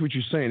 getting back to what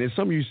you're saying, and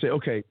some of you say,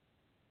 okay,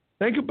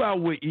 think about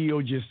what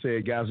EO just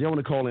said, guys. You want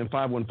to call in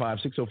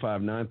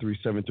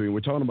 515-605-9373. We're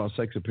talking about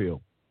sex appeal.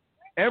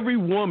 Every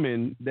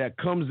woman that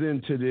comes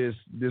into this,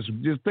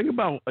 just think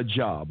about a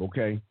job,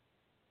 okay?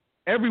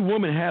 Every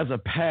woman has a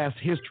past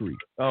history,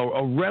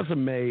 a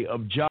resume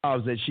of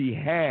jobs that she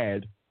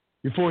had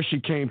before she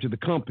came to the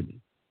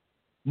company.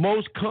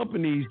 Most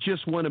companies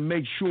just want to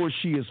make sure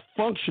she is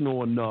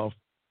functional enough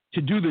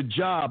to do the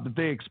job that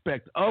they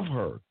expect of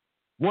her.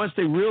 Once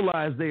they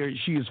realize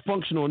she is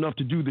functional enough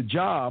to do the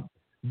job,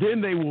 then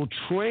they will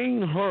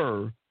train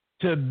her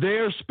to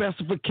their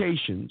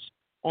specifications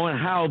on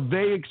how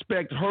they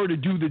expect her to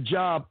do the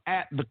job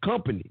at the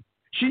company.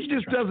 She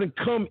just doesn't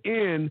come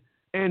in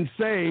and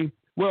say,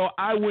 well,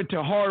 I went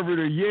to Harvard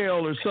or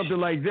Yale or something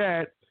like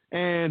that,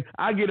 and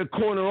I get a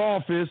corner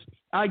office,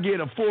 I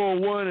get a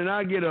 401, and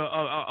I get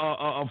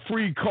a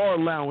free car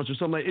allowance or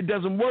something like that. It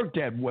doesn't work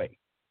that way.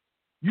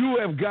 You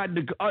have got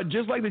to,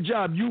 just like the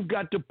job, you've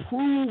got to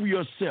prove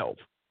yourself.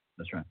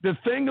 That's right. The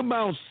thing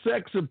about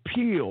sex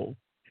appeal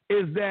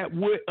is that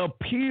what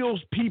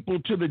appeals people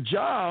to the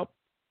job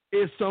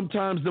is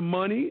sometimes the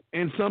money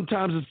and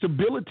sometimes the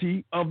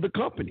stability of the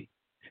company.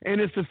 And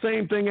it's the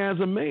same thing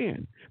as a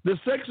man. The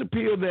sex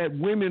appeal that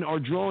women are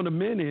drawn to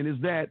men in is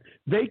that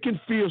they can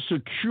feel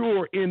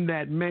secure in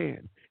that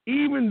man.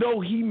 Even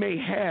though he may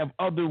have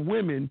other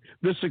women,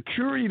 the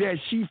security that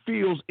she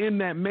feels in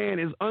that man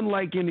is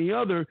unlike any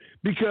other,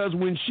 because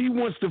when she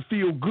wants to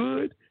feel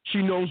good,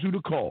 she knows who to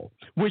call.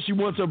 When she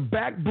wants her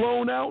back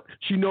blown out,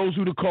 she knows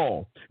who to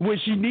call. When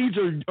she needs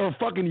her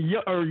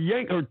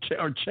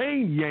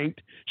chain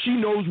yanked, she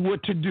knows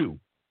what to do.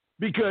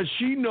 Because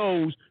she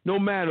knows no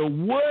matter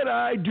what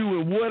I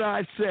do and what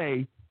I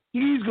say,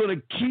 he's going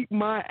to keep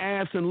my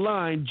ass in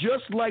line,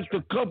 just like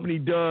the company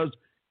does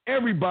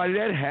everybody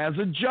that has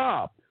a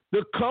job.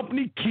 The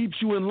company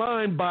keeps you in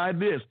line by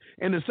this.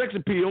 And the sex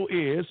appeal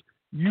is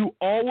you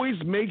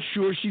always make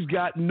sure she's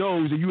got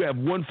knows that you have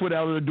 1 foot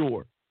out of the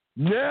door.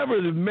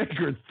 Never to make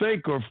her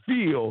think or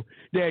feel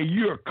that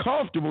you're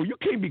comfortable. You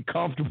can't be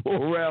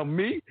comfortable around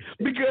me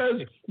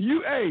because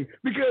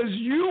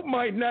you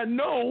might not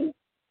know.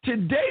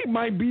 Today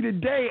might be the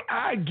day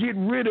I get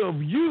rid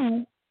of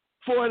you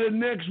for the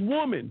next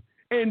woman.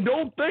 And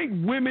don't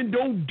think women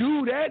don't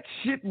do that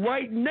shit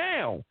right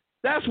now.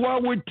 That's why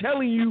we're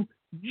telling you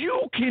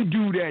can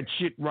do that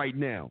shit right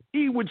now.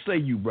 He would say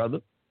you, brother.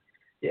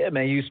 Yeah,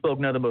 man, you spoke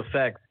nothing but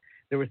facts.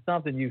 There was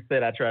something you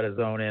said, I try to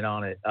zone in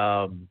on it,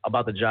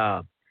 about the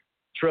job.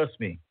 Trust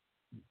me,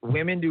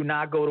 women do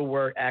not go to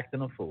work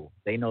acting a fool.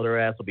 They know their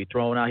ass will be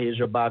thrown out. Here's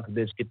your box,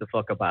 bitch. Get the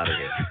fuck up out of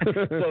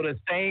here. So the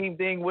same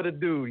thing with a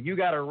dude. You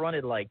got to run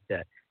it like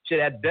that. Shit,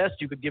 at best,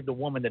 you could give the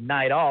woman the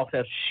night off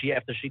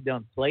after she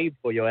done slaved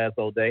for your ass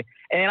all day.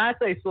 And I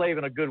say slave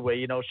in a good way.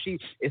 You know, she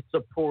is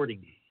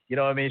supporting you. You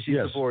know what I mean? She's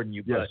supporting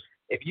you. But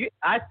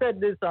I said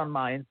this on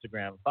my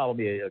Instagram. Follow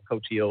me at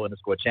Coach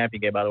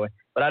EO_champion game, by the way.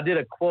 But I did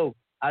a quote.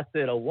 I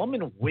said, a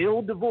woman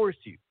will divorce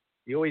you.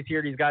 You always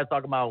hear these guys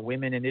talking about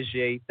women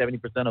initiate 70%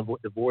 of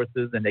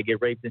divorces and they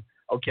get raped.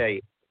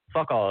 Okay,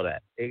 fuck all of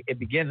that. It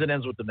begins and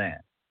ends with the man.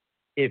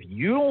 If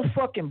you don't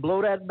fucking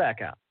blow that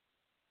back out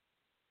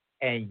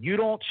and you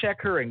don't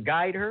check her and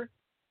guide her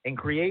and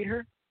create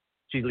her,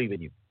 she's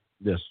leaving you.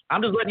 Yes.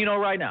 I'm just letting you know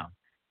right now.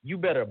 You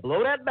better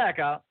blow that back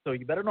out. So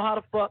you better know how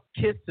to fuck,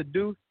 kiss,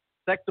 seduce,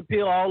 sex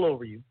appeal all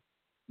over you.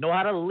 Know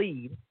how to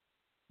lead.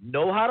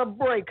 Know how to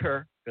break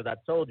her. Because I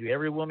told you,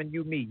 every woman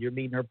you meet, you're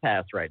meeting her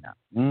past right now.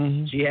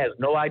 Mm-hmm. She has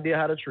no idea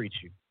how to treat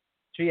you.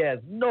 She has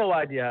no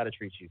idea how to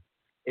treat you.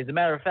 As a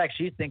matter of fact,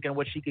 she's thinking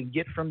what she can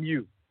get from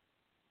you.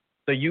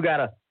 So you got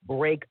to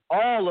break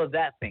all of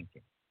that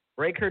thinking.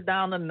 Break her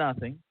down to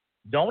nothing.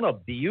 Don't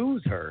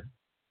abuse her.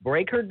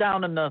 Break her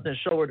down to nothing.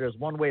 Show her there's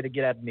one way to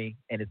get at me,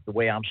 and it's the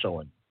way I'm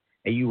showing you.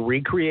 And you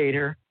recreate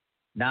her.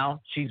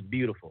 Now she's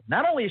beautiful.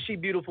 Not only is she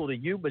beautiful to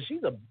you, but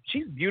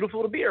she's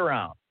beautiful to be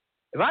around.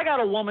 If I got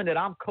a woman that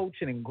I'm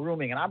coaching and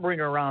grooming and I bring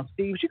her around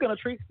Steve, she's going to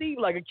treat Steve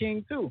like a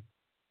king too,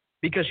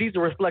 because she's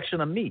a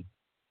reflection of me.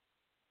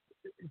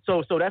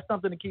 So that's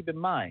something to keep in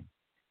mind.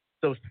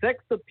 So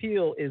sex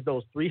appeal is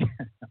those three.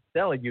 I'm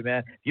telling you,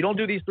 man, if you don't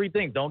do these three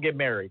things, don't get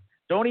married.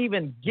 Don't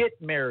even get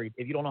married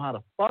if you don't know how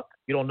to fuck,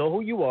 you don't know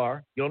who you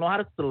are, you don't know how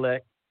to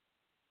select.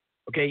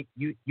 Okay,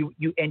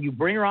 you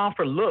bring her on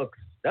for looks.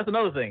 That's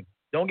another thing.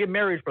 Don't get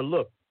married for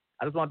looks.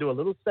 I just want to do a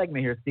little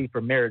segment here, Steve,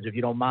 for marriage, if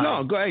you don't mind.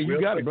 No, go ahead. You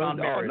got it,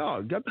 brother.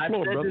 No, got the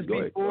floor, brother. I've said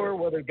this before,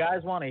 whether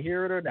guys want to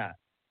hear it or not.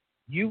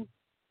 You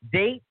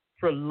date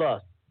for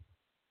lust,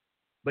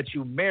 but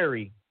you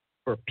marry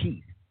for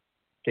peace.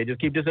 Okay,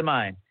 just keep this in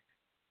mind.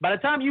 By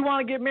the time you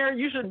want to get married,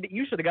 you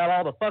should have got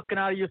all the fucking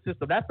out of your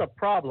system. That's a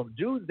problem.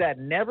 Dudes that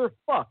never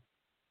fuck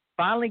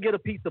finally get a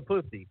piece of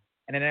pussy,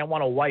 and then they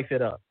want to wife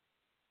it up.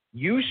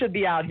 You should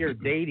be out here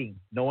dating,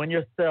 knowing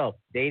yourself,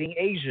 dating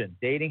Asian,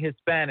 dating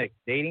Hispanic,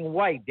 dating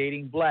white,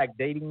 dating black,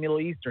 dating Middle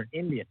Eastern,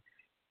 Indian.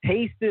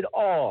 Taste it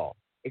all.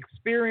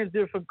 Experience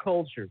different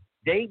cultures.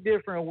 Date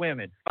different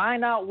women.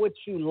 Find out what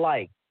you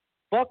like.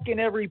 Fuck in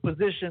every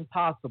position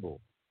possible.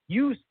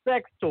 Use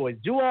sex toys.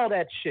 Do all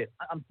that shit.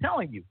 I'm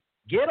telling you,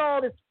 get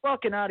all this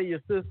fucking out of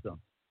your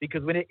system.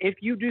 Because if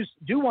you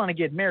do want to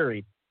get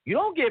married, you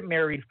don't get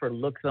married for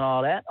looks and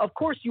all that. Of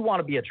course, you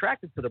want to be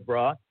attracted to the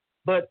broad,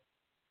 but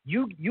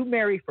you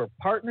marry for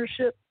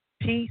partnership,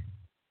 peace,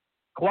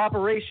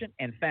 cooperation,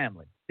 and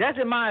family. That's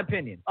in my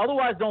opinion.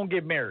 Otherwise, don't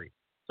get married.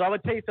 So I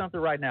would tell you something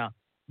right now.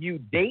 You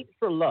date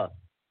for lust.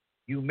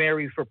 You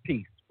marry for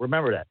peace.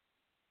 Remember that.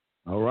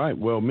 All right.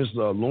 Well, Miss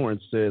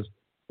Lawrence says,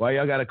 why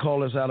y'all got to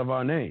call us out of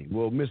our name?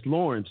 Well, Miss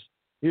Lawrence,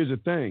 here's the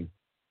thing.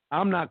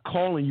 I'm not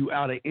calling you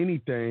out of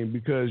anything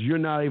because you're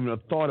not even a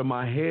thought in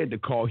my head to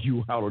call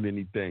you out on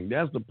anything.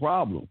 That's the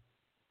problem.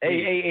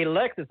 Hey,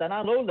 Lexus, and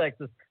I know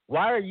Lexus,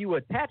 why are you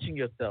attaching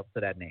yourself to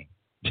that name?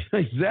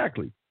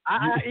 Exactly.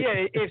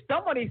 If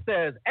somebody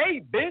says,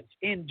 hey, bitch,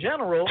 in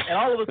general, and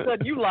all of a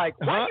sudden you like,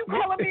 why you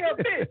calling me a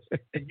bitch?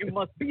 Then you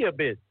must be a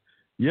bitch.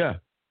 Yeah.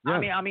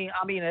 I mean,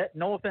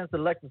 no offense to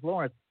Lexus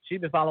Lawrence.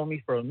 She's been following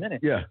me for a minute.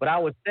 Yeah. But I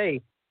would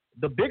say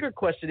the bigger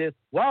question is,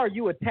 why are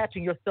you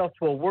attaching yourself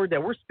to a word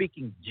that we're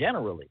speaking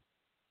generally?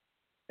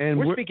 And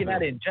we're speaking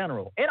that in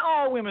general. And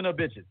all women are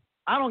bitches.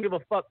 I don't give a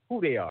fuck who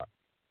they are.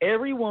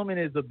 Every woman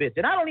is a bitch.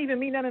 And I don't even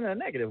mean that in a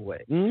negative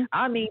way. Mm-hmm.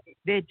 I mean,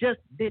 they're just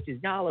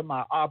bitches. Y'all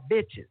are our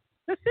bitches.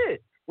 That's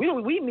it.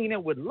 We mean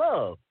it with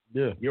love.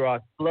 Yeah. You're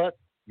our slut.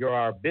 You're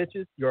our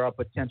bitches. You're our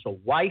potential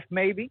wife,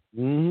 maybe.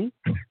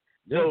 Mm-hmm.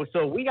 Yeah.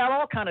 So we got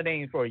all kind of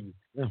names for you.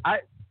 Yeah.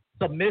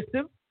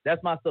 Submissive.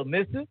 That's my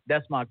submissive.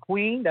 That's my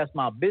queen. That's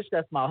my bitch.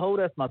 That's my hoe.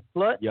 That's my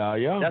slut.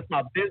 Yeah. That's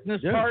my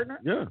business partner.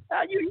 Yeah.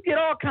 You get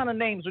all kind of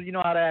names when you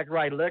know how to act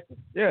right, Lexus.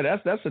 Yeah,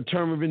 that's a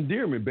term of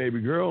endearment,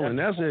 baby girl. And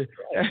that's it.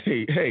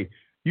 Hey,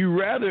 you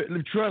rather,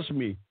 trust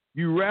me,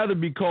 you rather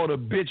be called a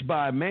bitch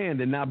by a man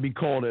than not be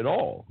called at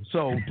all.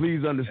 So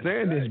please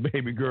understand this,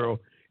 baby girl.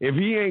 If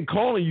he ain't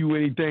calling you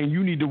anything,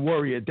 you need to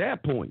worry at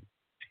that point.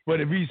 But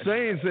if he's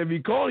saying, if he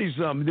calls you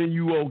something, then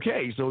you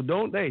okay. So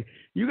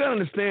you got to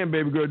understand,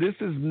 baby girl, this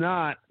is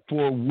not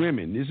for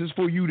women. This is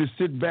for you to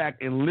sit back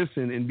and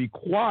listen and be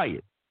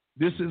quiet.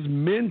 This is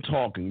men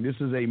talking. This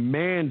is a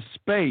man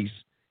space,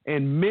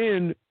 and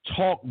men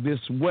talk this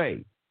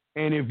way.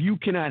 And if you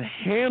cannot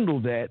handle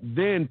that,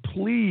 then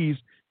please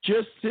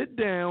just sit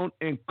down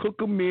and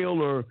cook a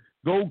meal or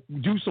go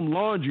do some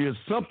laundry or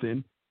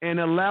something and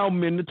allow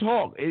men to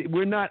talk.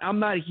 I'm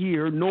not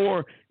here,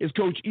 nor is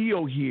Coach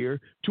EO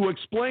here to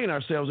explain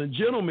ourselves. And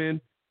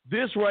gentlemen,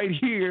 this right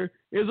here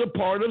is a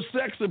part of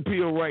sex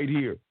appeal right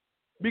here,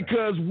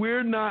 because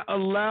we're not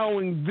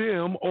allowing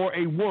them, or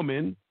a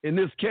woman in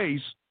this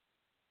case,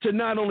 to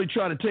not only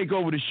try to take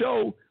over the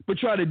show, but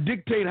try to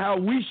dictate how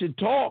we should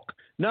talk,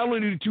 not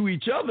only to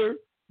each other,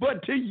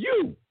 but to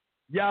you.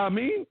 Yeah, I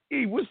mean,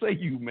 what say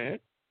you, man?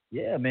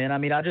 Yeah, man. I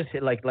mean, I just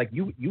hit like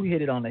you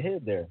hit it on the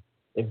head there.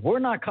 If we're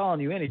not calling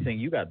you anything,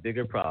 you got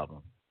bigger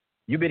problems.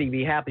 You better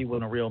be happy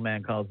when a real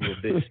man calls you a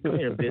bitch. Come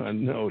here, bitch. I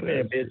know Come that.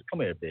 here, bitch. Come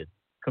here, bitch.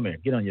 Come here.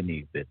 Get on your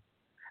knees, bitch.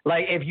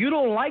 Like, if you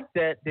don't like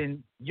that,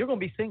 then you're gonna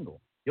be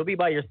single. You'll be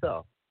by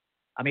yourself.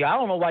 I mean, I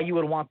don't know why you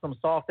would want some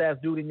soft ass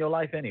dude in your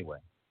life anyway.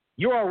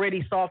 You're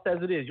already soft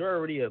as it is. You're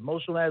already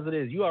emotional as it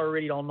is. You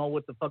already don't know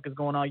what the fuck is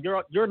going on.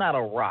 You're not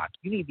a rock.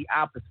 You need the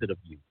opposite of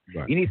you.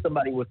 Right. You need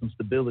somebody with some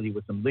stability,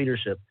 with some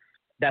leadership.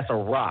 That's a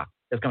rock.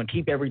 That's gonna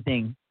keep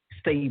everything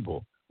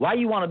stable. Why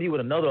you want to be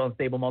with another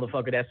unstable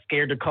motherfucker that's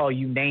scared to call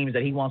you names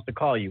that he wants to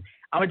call you?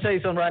 I'm going to tell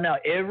you something right now.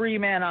 Every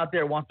man out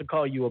there wants to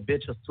call you a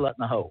bitch, a slut,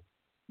 and a hoe.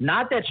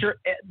 Not that you're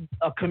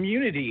a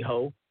community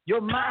hoe.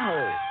 You're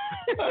my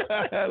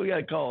hoe. We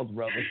got calls,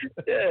 brother.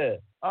 Yeah.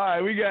 All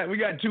right, we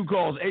got 2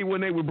 calls.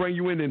 818 will bring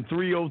you in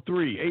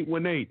 303.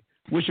 818.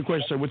 What's your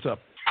question, sir? What's up?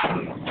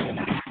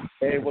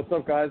 Hey, what's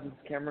up, guys? It's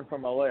Cameron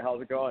from LA.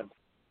 How's it going?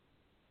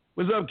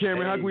 What's up,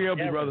 Cameron? How can we help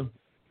you, brother?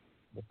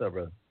 What's up,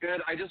 brother? Good.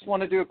 I just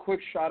want to do a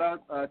quick shout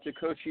out to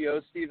Coach EO,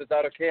 Steve. Is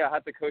that okay? I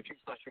had the coaching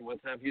session with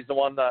him.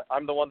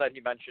 I'm the one that he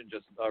mentioned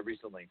just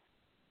recently.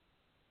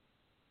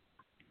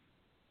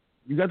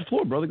 You got the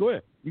floor, brother. Go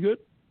ahead. You good?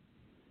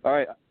 All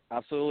right.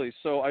 Absolutely.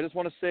 So I just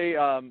want to say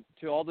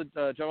to all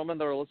the gentlemen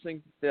that are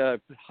listening,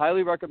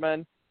 highly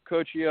recommend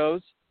Coach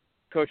EO's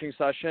coaching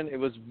session. It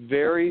was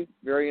very,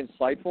 very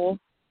insightful.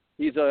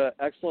 He's an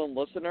excellent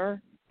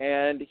listener,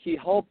 and he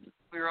helped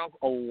clear up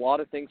a lot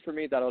of things for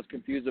me that I was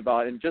confused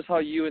about. And just how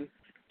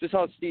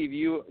Steve,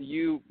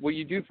 what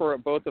you do for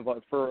both of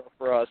us, for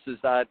us, is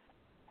that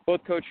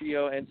both Coach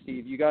EO and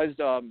Steve, you guys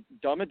dumb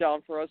it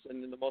down for us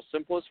in the most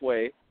simplest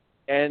way.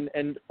 And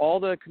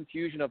all the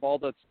confusion of all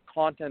the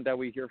content that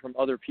we hear from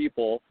other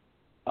people,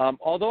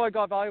 although I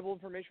got valuable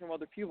information from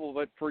other people,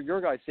 but for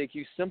your guys' sake,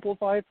 you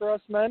simplify it for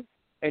us men,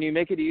 and you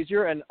make it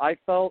easier. And I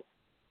felt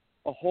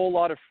a whole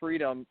lot of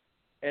freedom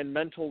and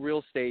mental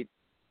real estate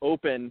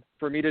open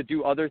for me to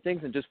do other things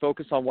and just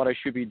focus on what I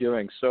should be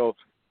doing. So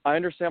I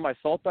understand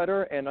myself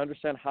better and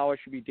understand how I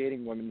should be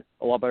dating women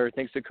a lot better,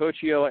 thanks to Coach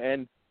EO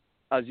and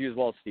as you as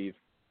well, Steve.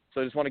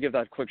 So I just want to give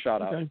that quick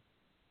shout out.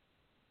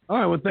 All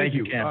right, well, thank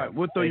you. Ken. All right,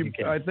 we'll throw you.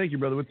 All right, thank you,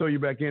 brother. We'll throw you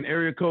back in.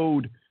 Area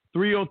code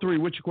 303.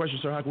 What's your question,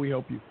 sir? How can we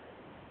help you?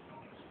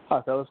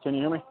 Hi, fellas. Can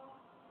you hear me?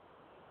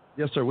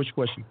 Yes, sir. What's your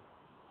question?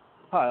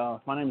 Hi,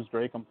 my name is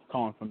Drake. I'm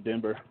calling from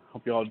Denver.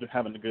 Hope you all are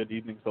having a good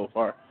evening so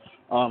far.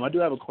 I do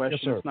have a question.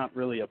 Yes, sir. It's not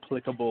really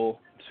applicable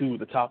to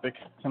the topic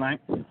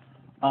tonight.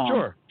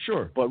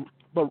 Sure. But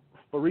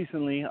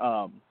recently,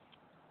 I'll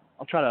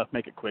try to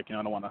make it quick. I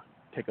don't want to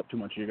take up too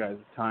much of your guys'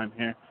 time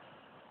here.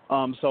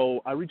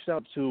 So I reached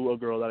out to a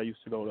girl that I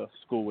used to go to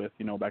school with,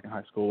 back in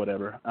high school,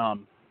 whatever.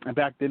 And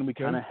back then we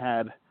kind of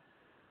had,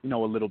 a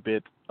little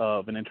bit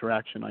of an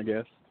interaction, I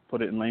guess,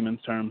 put it in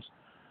layman's terms.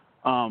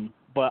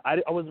 But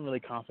I wasn't really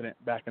confident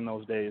back in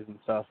those days and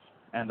stuff.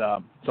 And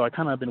so I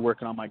kind of been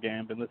working on my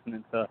game, been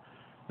listening to,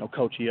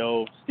 Coach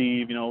EO,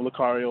 Steve,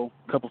 Lucario,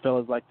 a couple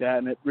fellas like that.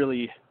 And it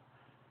really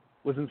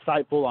was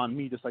insightful on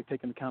me just,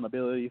 taking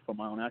accountability for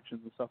my own actions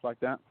and stuff like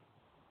that.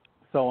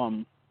 So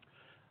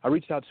I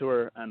reached out to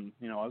her and,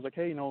 I was like,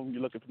 hey,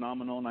 you're looking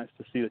phenomenal. Nice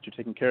to see that you're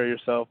taking care of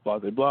yourself, blah,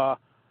 blah, blah.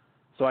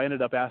 So I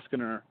ended up asking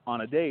her on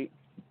a date,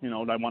 I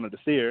wanted to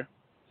see her.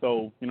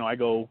 So, I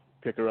go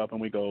pick her up and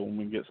we go and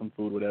we get some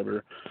food,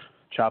 whatever,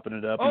 chopping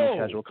it up,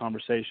 casual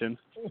conversation.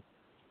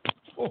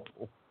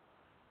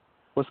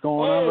 What's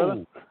going on,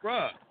 brother?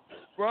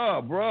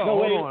 Bro. No,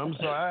 hold wait. on. I'm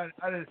sorry.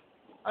 I didn't.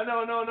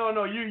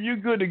 No. You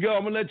good to go.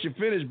 I'm gonna let you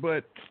finish,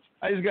 but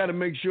I just got to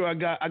make sure I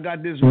got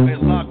this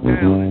locked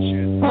down and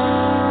shit.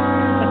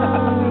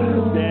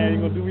 Damn, you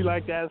gonna do me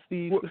like that,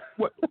 Steve?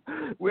 Wait,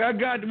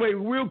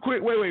 real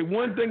quick. Wait.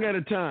 One thing at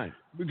a time,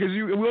 because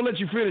we'll let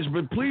you finish,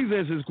 but please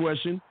answer this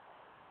question.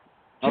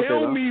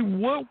 Tell me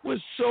what was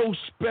so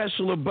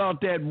special about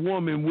that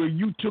woman where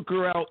you took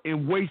her out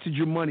and wasted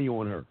your money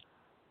on her?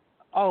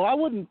 Oh, I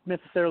wouldn't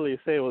necessarily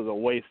say it was a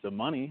waste of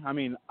money. I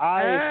mean,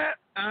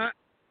 how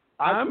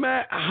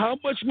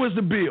much was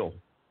the bill?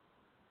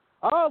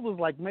 Oh, it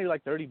was maybe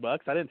 $30.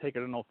 I didn't take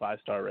her to no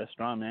 5-star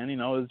restaurant, man. It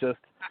was just,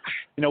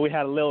 we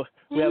had a little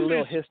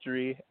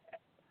history,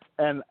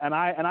 and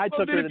I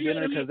took her to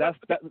dinner because that's.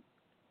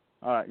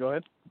 All right, go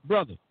ahead,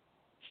 brother.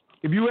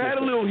 If you had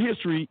a little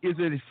history, is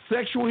it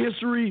sexual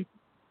history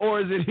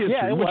or is it history?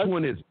 Yeah, Which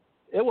one is it?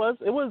 It was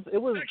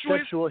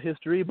sexual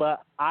history,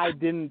 but I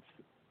didn't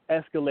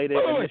escalate it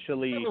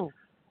initially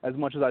as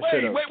much as I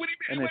should have. Wait.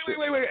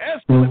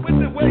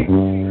 Escalate. Wait.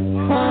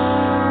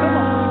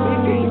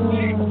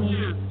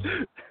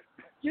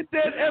 Get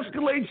that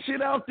escalate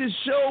shit out this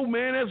show,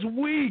 man. That's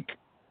weak.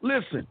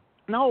 Listen,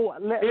 No,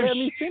 let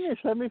me finish.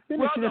 Let me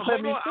finish. Well, Just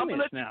let me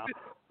finish now.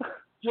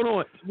 Hold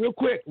on, real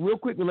quick. We'll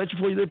let you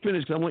before you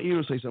finish, because I want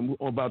you to say something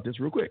about this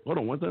real quick. Hold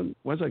on, one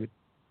second.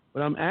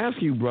 What I'm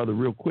asking you, brother,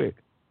 real quick,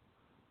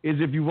 is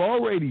if you've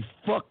already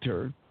fucked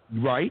her,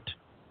 right?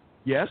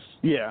 Yes?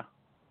 Yeah.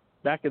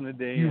 Back in the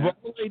day. You've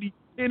already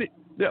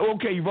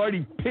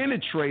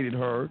penetrated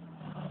her.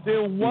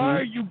 Then why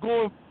are you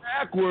going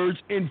backwards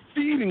and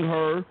feeding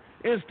her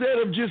instead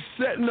of just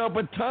setting up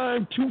a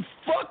time to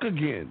fuck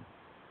again?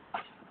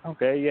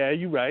 Okay, yeah,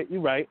 you're right.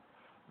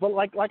 But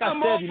like I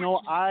said, you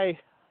know, I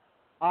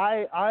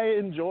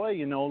enjoy,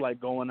 you know, like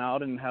going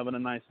out and having a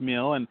nice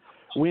meal, and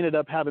we ended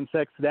up having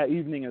sex that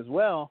evening as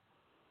well.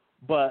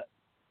 But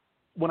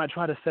when I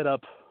try to set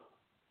up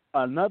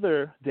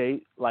another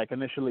date, like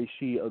initially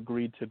she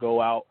agreed to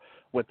go out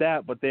with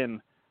that, but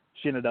then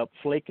she ended up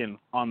flaking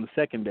on the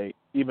second date,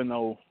 even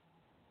though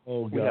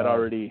we had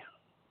already,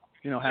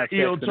 you know, had sex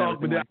and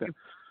everything like that.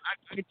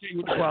 I can tell you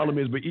what the problem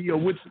is, but EO,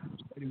 what's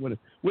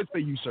for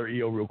you, sir?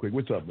 EO, real quick.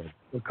 What's up, man?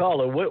 Well,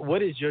 caller,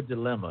 what is your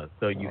dilemma?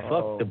 So you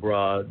fucked the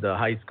broad, the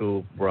high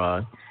school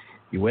broad.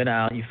 You went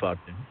out, you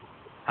fucked him.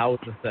 How was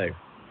the sex?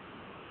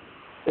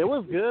 It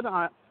was good.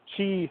 I'm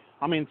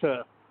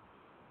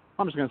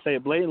just gonna say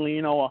it blatantly.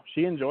 You know,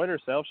 she enjoyed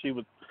herself. She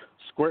was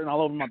squirting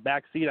all over my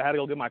back seat. I had to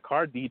go get my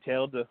car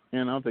detailed to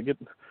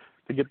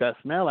get that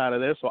smell out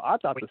of there. So I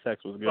thought the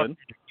sex was good.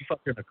 You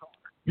fucked her in the car.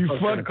 You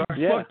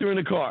fucked her in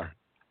the car.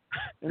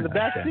 In the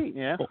back seat,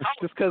 yeah.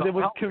 Just because it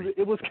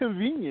was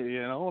convenient.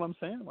 You know what I'm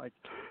saying? Like,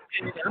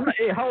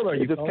 hey, how old are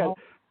you?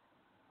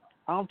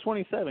 I'm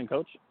 27,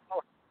 Coach.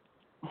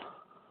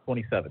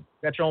 27.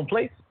 Got your own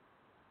place?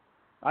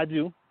 I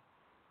do.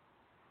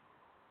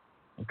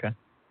 Okay.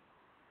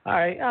 All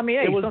right. I mean,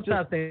 hey,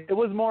 it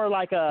was more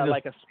like a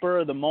spur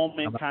of the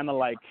moment kind of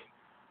like.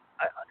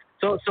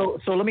 So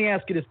let me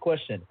ask you this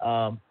question.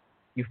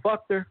 You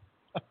fucked her.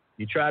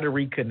 You tried to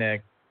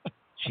reconnect.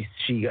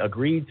 She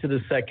agreed to the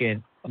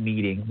second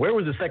meeting. Where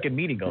was the second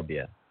meeting gonna be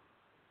at?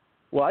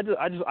 Well,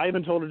 I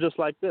even told her just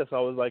like this. I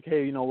was like,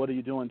 hey, you know, what are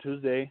you doing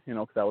Tuesday? You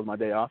know, because that was my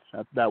day off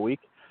that week.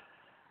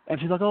 And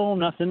she's like, oh,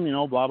 nothing. You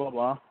know, blah blah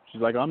blah.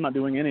 She's like, I'm not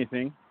doing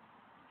anything.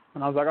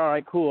 And I was like, all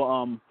right,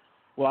 cool.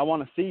 Well, I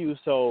want to see you,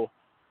 so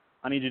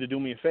I need you to do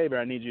me a favor.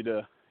 I need you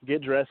to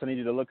get dressed. I need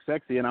you to look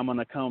sexy, and I'm going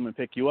to come and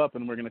pick you up,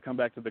 and we're going to come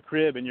back to the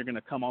crib, and you're going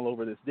to come all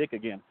over this dick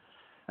again.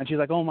 And she's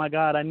like, oh, my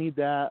God, I need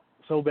that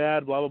so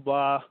bad, blah, blah,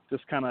 blah,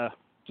 just kind of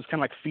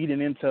like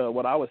feeding into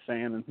what I was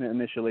saying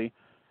initially.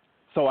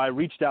 So I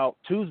reached out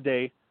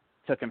Tuesday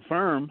to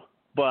confirm,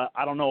 but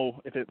I don't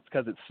know if it's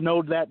because it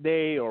snowed that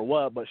day or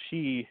what, but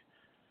she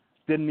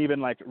didn't even,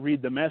 like,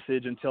 read the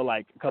message until,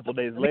 like, a couple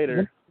days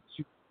later.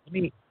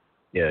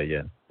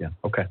 Yeah.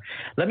 Okay.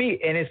 Let me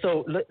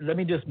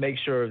just make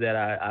sure that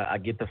I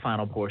get the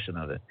final portion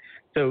of it.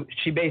 So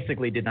she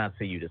basically did not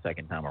see you the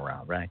second time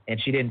around, right?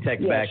 And she didn't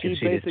text back. She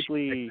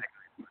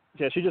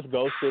just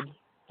ghosted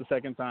the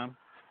second time.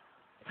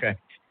 Okay.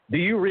 Do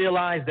you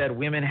realize that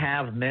women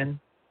have men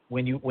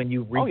when you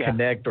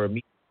reconnect or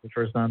meet the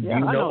first time? Yeah,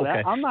 you I know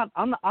that. Okay.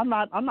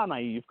 I'm not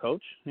naive,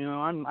 Coach. You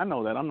know, I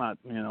know that. I'm not,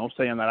 you know,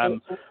 saying that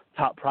I'm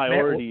top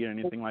priority or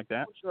anything like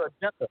that. What's your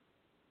agenda?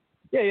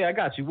 Yeah, I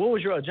got you. What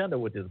was your agenda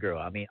with this girl?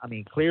 I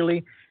mean,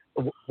 clearly,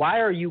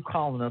 why are you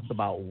calling us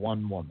about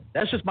one woman?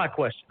 That's just my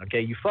question. Okay,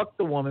 you fucked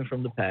the woman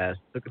from the past,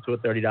 took her to a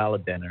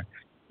 $30 dinner.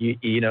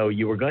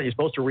 You're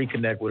supposed to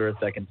reconnect with her a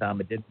second time.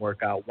 It didn't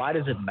work out. Why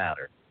does it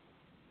matter?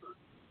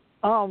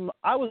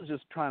 I was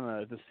just trying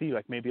to see,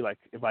 like, maybe, like,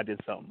 if I did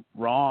something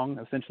wrong,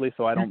 essentially,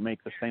 so I don't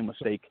make the same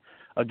mistake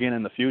again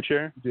in the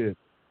future. Yeah.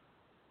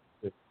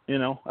 You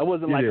know, I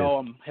wasn't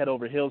I'm head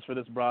over heels for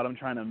this broad. I'm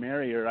trying to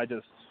marry her.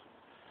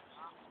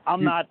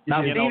 I'm not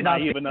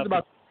naive enough.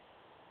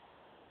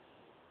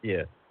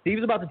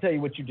 Steve's about to tell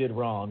you what you did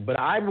wrong, but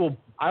I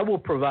will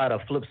provide a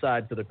flip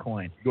side to the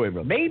coin. Go ahead,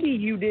 brother. Maybe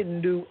you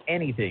didn't do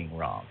anything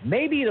wrong.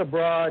 Maybe the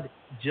broad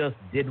just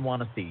didn't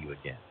want to see you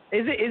again.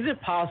 Is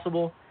it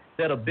possible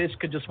that a bitch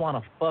could just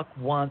want to fuck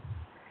once,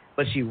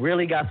 but she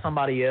really got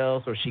somebody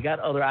else, or she got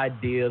other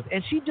ideas,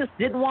 and she just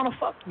didn't want to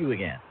fuck you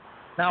again?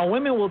 Now,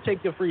 women will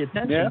take your free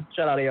attention. Yeah.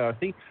 Shout out ARC.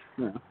 Yeah.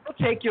 They'll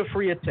take your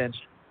free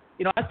attention.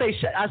 You know, I say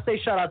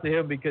shout out to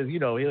him because, you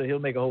know, he'll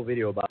make a whole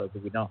video about it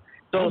because we know.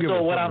 So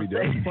what I'm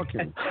saying,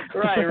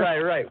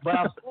 right. But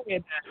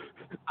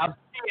I'm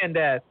saying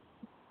that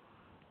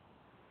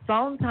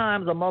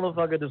sometimes a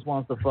motherfucker just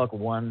wants to fuck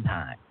one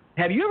time.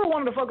 Have you ever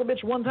wanted to fuck a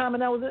bitch one time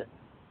and that was it?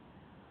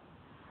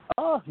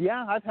 Oh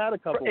yeah, I've had a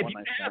couple one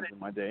night stands in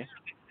my day.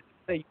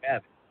 Say you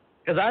haven't,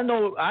 because I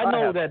know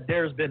that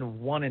there's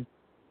been one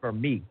for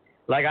me.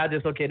 Like, that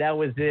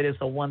was it. It's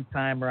a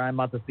one-timer. I'm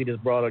about to see this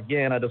broad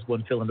again. I just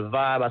wasn't feeling the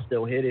vibe. I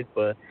still hit it,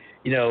 but,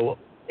 you know,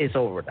 it's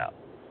over now.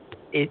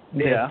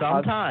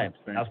 Sometimes.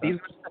 Now,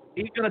 Steve's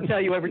going to tell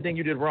you everything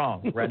you did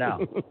wrong right now.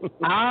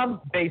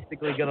 I'm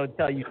basically going to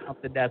tell you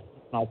something that's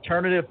an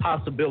alternative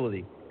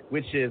possibility,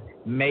 which is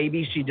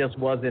maybe she just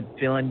wasn't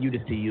feeling you to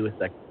see you a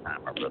second time.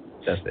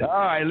 That's it. All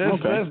right,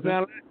 let's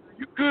now.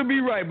 You could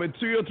be right, but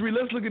 203,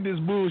 let's look at this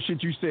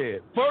bullshit you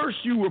said. First,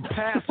 you were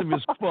passive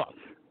as fuck.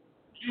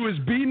 You was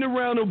beating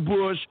around the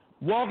bush,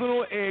 walking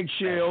on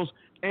eggshells,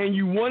 and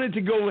you wanted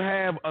to go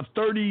have a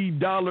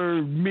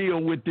 $30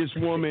 meal with this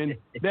woman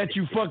that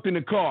you fucked in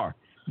the car.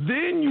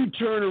 Then you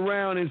turn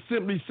around and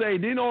simply say,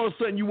 then all of a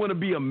sudden you want to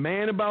be a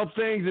man about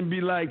things and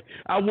be like,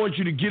 I want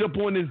you to get up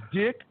on this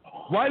dick.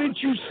 Why didn't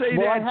you say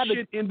that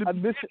shit in the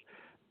beginning?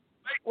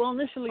 Well,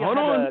 initially Hold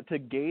I on. had to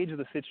gauge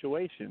the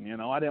situation. You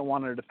know, I didn't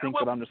want her to think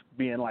that I'm just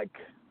being like.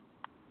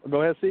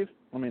 Go ahead, Steve.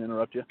 I mean,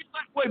 interrupt you.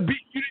 Wait,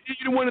 you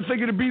didn't want to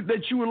think of the beat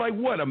that you were like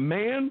what, a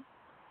man?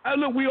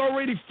 Look, we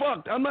already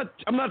fucked. I'm not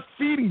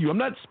feeding you. I'm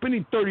not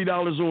spending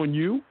 $30 on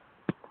you,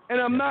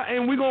 and I'm not.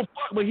 And we're gonna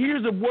fuck. But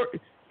here's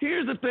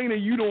the thing that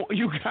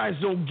you guys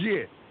don't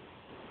get.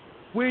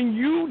 When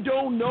you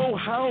don't know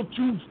how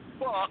to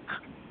fuck,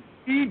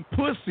 eat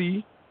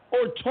pussy,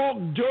 or talk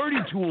dirty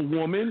to a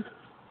woman,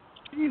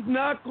 she's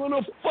not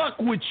gonna fuck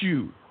with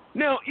you.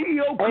 Now,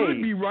 EO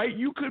could be right.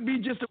 You could be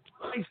just a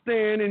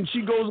bystander and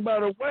she goes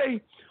about her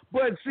way.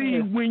 But see,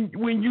 when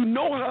you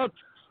know how to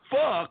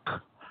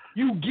fuck,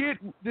 you get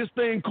this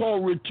thing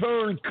called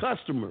return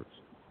customers.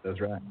 That's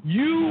right.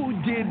 You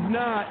did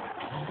not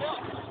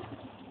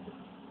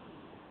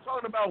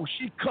talking about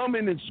she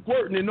coming and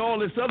squirting and all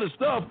this other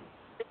stuff.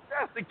 If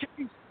that's the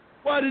case,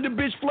 why did the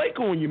bitch flake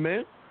on you,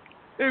 man?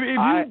 If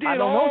you did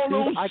all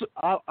those...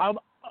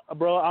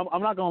 Bro,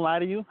 I'm not going to lie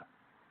to you.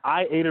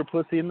 I ate her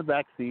pussy in the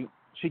backseat.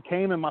 She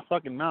came in my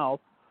fucking mouth.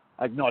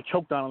 I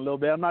choked on it a little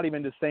bit. I'm not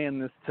even just saying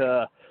this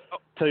to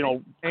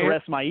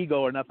caress my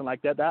ego or nothing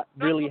like that. That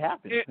really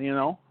happened.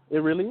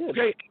 It really is.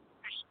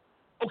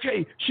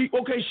 Okay. She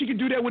could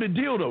do that with a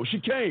dildo. She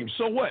came.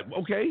 So what?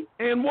 Okay.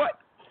 And what?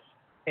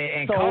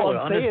 And so caller,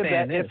 I'm saying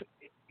understand that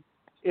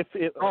this.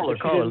 if caller,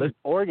 she didn't listen.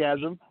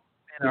 orgasm,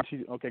 go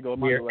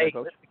ahead,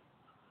 Coach.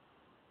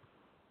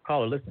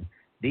 Caller, listen.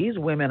 These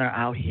women are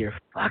out here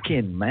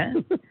fucking,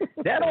 man.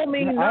 That don't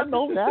mean I nothing.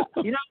 know that.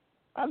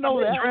 I know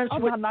that.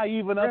 I'm with not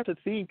naive enough to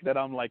think that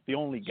I'm like the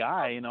only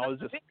guy.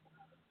 It's just.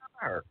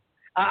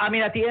 I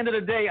mean, at the end of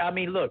the day, I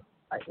mean, look.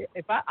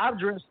 I've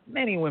dressed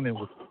many women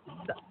with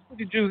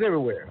Jews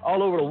everywhere,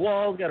 all over the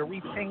walls. Got to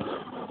repaint.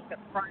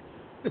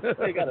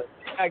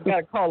 I got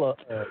to call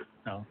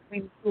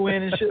clean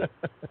in and shit. As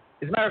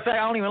a matter of fact,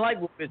 I don't even like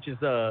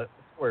bitches.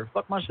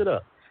 Fuck my shit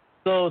up.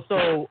 So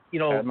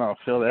No,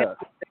 feel that.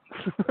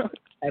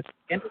 At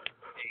the end of the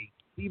day,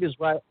 Steve is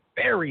right,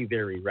 very,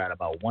 very right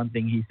about one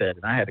thing he said,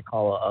 and I had to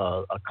call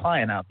a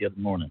client out the other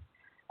morning.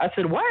 I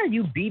said, why are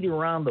you beating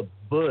around the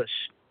bush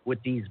with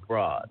these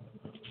broads?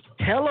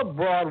 Tell a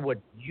broad what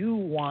you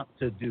want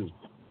to do.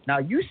 Now,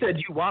 you said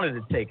you wanted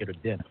to take her to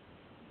dinner.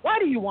 Why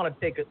did you want to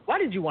take her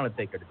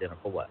to dinner?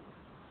 For what?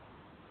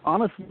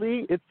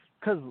 Honestly, it's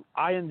because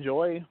I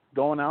enjoy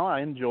going out.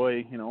 I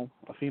enjoy,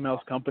 a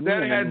female's company,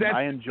 and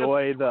I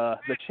enjoy the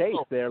chase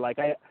there. Like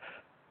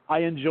I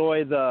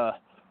enjoy the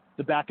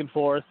back and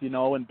forth,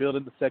 and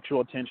building the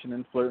sexual tension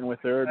and flirting with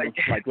her, and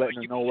like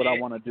letting her know what I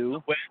want to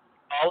do.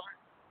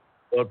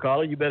 Well,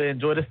 caller, you better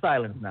enjoy the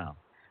silence now,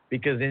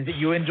 because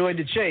you enjoyed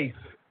the chase.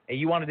 And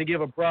you wanted to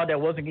give a broad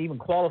that wasn't even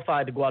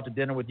qualified to go out to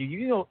dinner with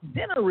you.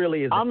 Dinner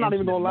really is. I'm not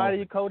even gonna lie to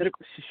you, Coach.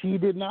 She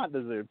did not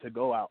deserve to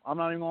go out. I'm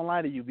not even gonna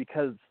lie to you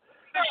because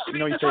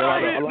you say a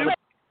lot of.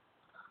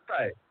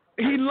 Right.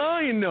 He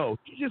lying though.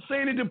 He's just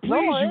saying it to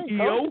please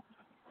you, EO.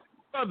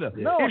 Brother,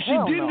 no, if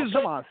she didn't deserve,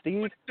 come on,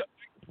 Steve.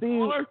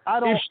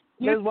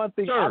 There's one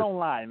thing. I don't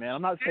lie, man.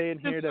 I'm not saying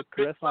here to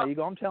caress my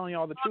ego. I'm telling you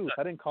all the truth.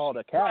 I didn't call it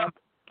a cap.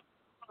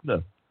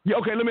 Yeah.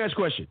 Okay. Let me ask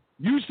you a question.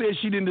 You said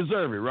she didn't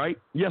deserve it, right?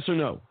 Yes or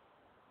no?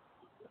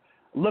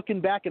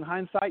 Looking back in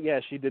hindsight,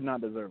 yes, she did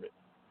not deserve it.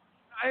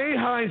 Ain't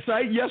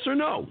hindsight, yes or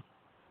no?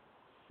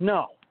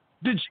 No.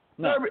 Did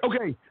she deserve it?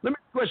 Okay, let me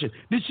ask you a question.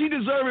 Did she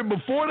deserve it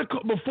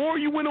before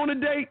you went on a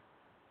date,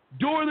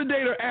 during the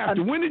date, or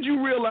after? When did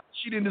you realize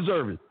she didn't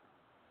deserve it?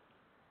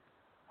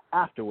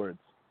 Afterwards.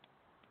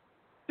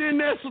 Then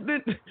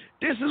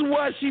this is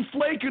why she's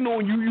flaking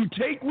on you. You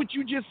take what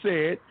you just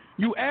said,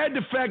 you add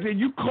the fact that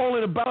you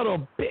calling about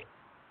a bit.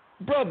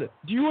 Brother,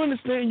 do you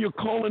understand you're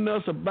calling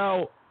us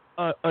about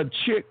a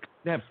chick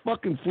that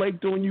fucking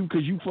flaked on you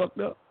because you fucked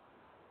up?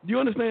 Do you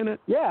understand that?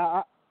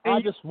 Yeah,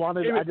 I just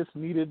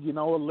needed,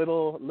 a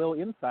little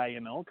insight,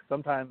 because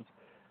sometimes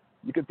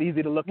it's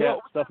easy to look at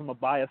stuff from a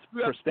biased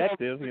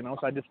perspective, so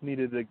I just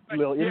needed a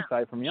little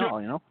insight from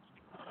y'all,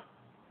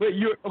 But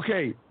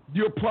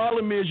your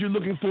problem is you're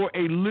looking for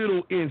a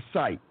little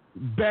insight.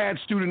 Bad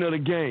student of the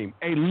game.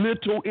 A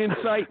little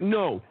insight?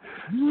 No.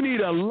 You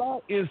need a lot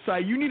of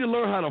insight. You need to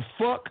learn how to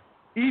fuck,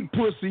 eat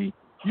pussy.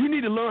 You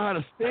need to learn how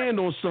to stand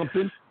on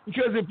something,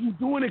 because if you're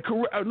doing it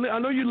correct, I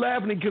know you're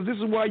laughing because this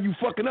is why you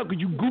fucking up, because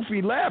you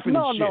goofy laughing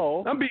and shit.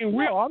 No, I'm being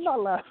real. No, I'm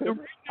not laughing.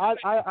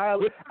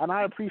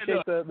 I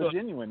appreciate the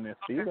genuineness,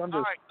 Steve. I'm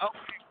just...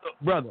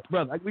 Brother,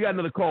 we got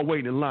another call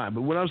waiting in line,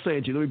 but what I'm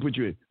saying to you, let me put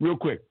you in real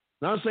quick.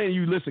 Now I'm saying to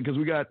you, listen, because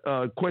we got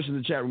questions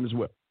in the chat room as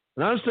well.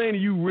 What I'm saying to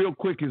you real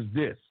quick is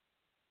this,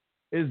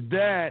 is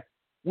that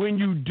when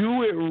you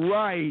do it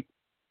right,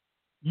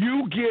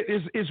 you get,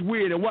 it's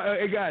weird. And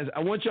hey guys,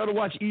 I want y'all to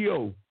watch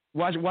EO.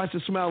 Watch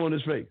the smile on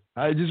his face.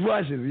 Just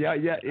watch it.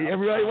 Yeah.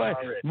 Everybody,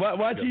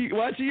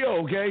 watch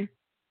EO, okay?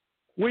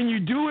 When you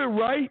do it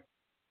right,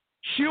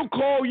 she'll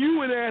call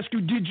you and ask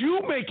you, did you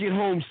make it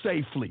home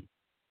safely?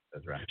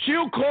 That's right.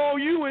 She'll call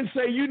you and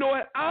say, you know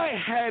what? I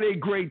had a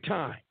great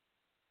time.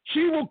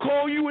 She will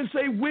call you and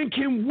say, when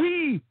can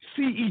we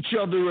see each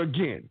other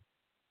again?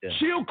 Yeah.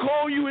 She'll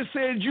call you and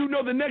say,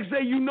 the next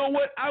day, you know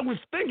what? I was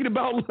thinking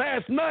about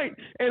last night,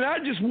 and I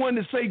just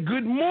wanted to say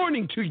good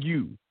morning to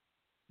you.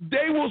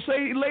 They will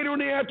say later in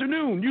the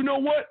afternoon, you know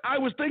what? I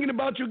was thinking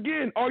about you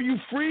again. Are you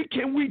free?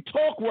 Can we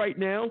talk right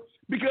now?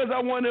 Because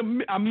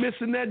I'm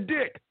missing that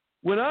dick.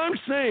 What I'm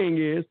saying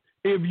is,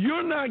 if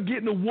you're not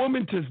getting a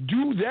woman to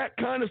do that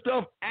kind of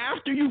stuff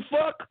after you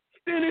fuck,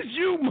 then it's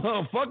you,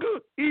 motherfucker.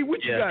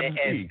 What you got to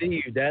see?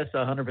 Steve, that's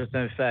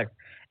 100% fact.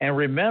 And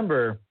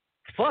remember,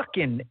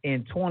 fucking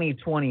in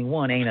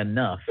 2021 ain't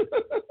enough.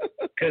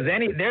 Because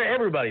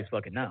everybody's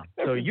fucking now.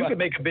 So you can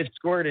make a bitch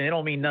squirt and it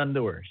don't mean nothing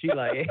to her. She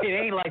like, it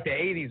ain't like the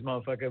 80s,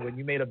 motherfucker, when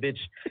you made a bitch,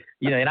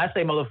 and I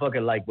say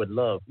motherfucker like with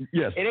love.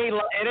 Yes. It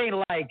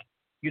ain't like,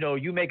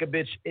 you make a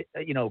bitch,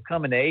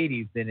 come in the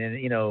 80s and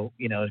then,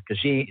 because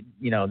she,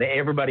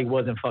 everybody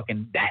wasn't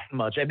fucking that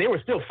much. And they were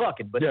still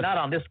fucking, but not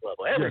on this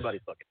level.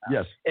 Everybody's fucking now.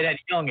 Yes. At a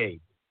young age.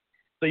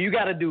 So you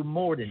got to do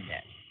more than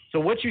that. So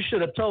what you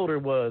should have told her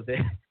was that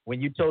when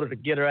you told her to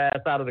get her ass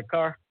out of the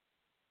car,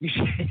 you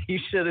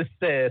should have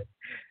said,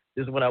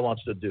 this is what I want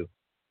you to do.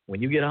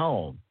 When you get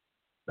home,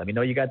 let me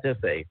know you got this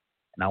safe,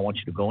 and I want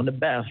you to go in the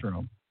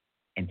bathroom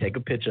and take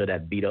a picture of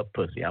that beat up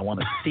pussy. I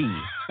want to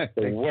see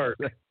the work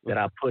that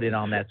I put in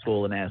on that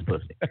swollen ass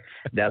pussy.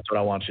 That's what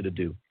I want you to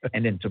do.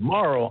 And then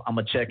tomorrow I'm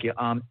gonna check you.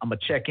 I'm gonna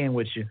check in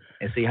with you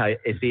and see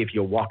if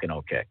you're walking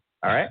okay.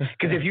 All right?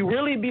 Because if you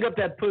really beat up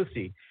that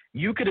pussy,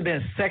 you could have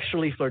been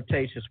sexually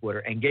flirtatious with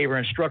her and gave her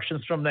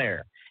instructions from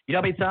there. You know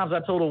how many times I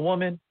told a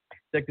woman,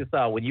 check this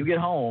out, when you get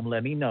home,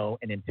 let me know,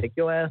 and then take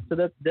your ass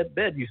to that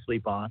bed you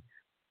sleep on,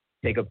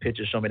 take a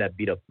picture, show me that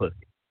beat up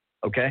pussy.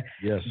 Okay?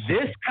 Yes.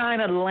 This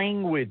kind of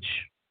language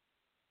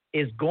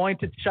is going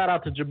to, shout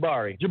out to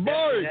Jabari.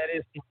 Jabari! That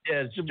is,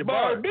 yes,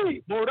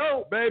 Jabari.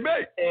 Bordeaux, baby.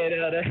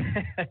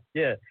 And,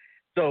 yeah.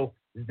 So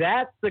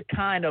that's the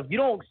kind of, you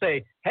don't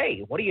say,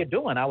 hey, what are you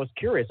doing? I was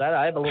curious.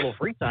 I have a little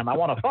free time. I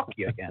want to fuck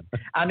you again.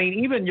 I mean,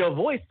 even your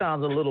voice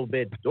sounds a little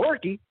bit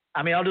dorky.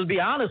 I mean, I'll just be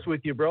honest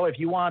with you, bro. If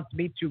you want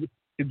me to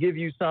give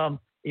you some,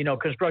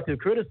 constructive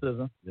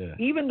criticism,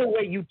 even the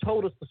way you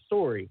told us the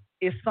story,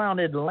 it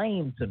sounded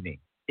lame to me.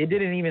 It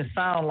didn't even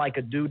sound like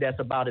a dude that's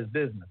about his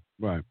business.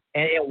 Right.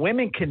 And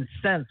women can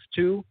sense,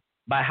 too,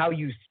 by how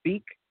you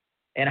speak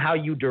and how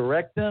you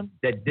direct them,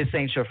 that this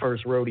ain't your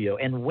first rodeo.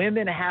 And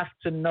women have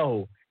to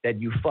know that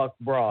you fuck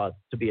broads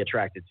to be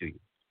attracted to you.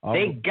 Oh.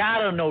 They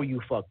gotta know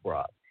you fuck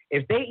broads.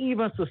 If they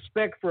even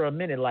suspect for a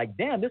minute, like,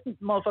 damn, this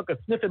motherfucker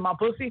sniffing my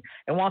pussy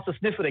and wants to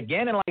sniff it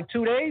again in like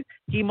 2 days,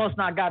 he must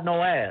not got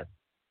no ass.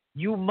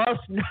 You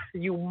must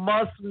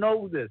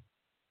know this,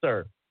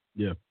 sir.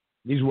 Yeah.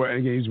 He's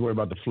worried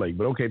about the flake.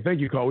 But okay, thank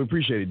you, Carl. We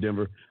appreciate it,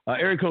 Denver.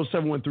 Area code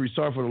 713.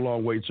 Sorry for the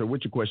long wait, sir.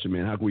 What's your question,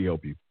 man? How can we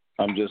help you?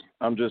 I'm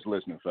just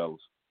listening, fellas.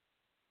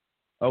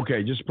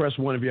 Okay, just press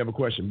 1 if you have a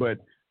question. But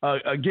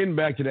getting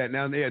back to that,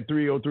 now they had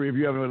 303. If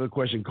you have another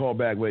question, call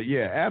back. But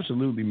yeah,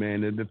 absolutely, man.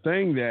 The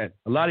thing that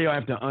a lot of y'all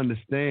have to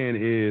understand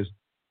is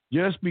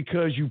just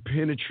because you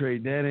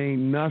penetrate, that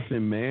ain't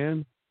nothing,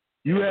 man.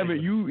 He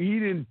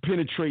didn't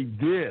penetrate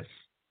this.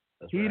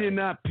 That's he right. did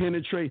not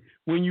penetrate.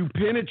 When you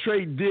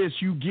penetrate this,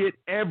 you get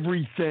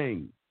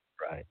everything.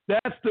 Right.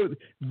 That's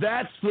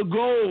the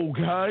goal,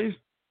 guys.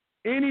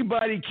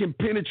 Anybody can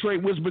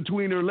penetrate what's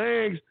between their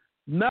legs.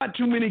 Not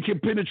too many can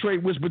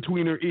penetrate what's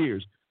between their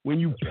ears. When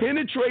you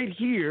penetrate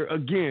here,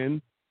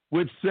 again,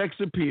 with sex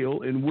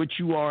appeal and what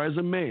you are as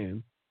a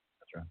man,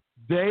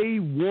 they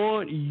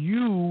want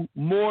you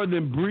more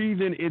than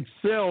breathing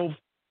itself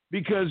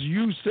because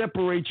you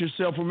separate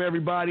yourself from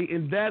everybody.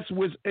 And that's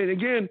what's, and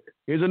again,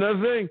 here's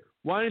another thing.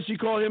 Why didn't she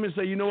call him and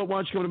say, you know what, why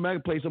don't you come to my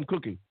place? I'm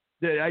cooking.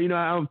 You had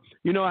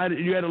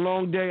a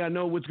long day. I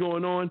know what's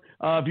going on.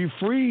 If you're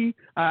free,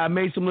 I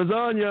made some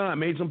lasagna. I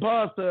made some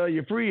pasta.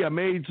 You're free. I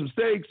made some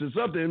steaks or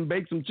something,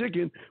 baked some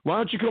chicken. Why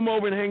don't you come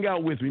over and hang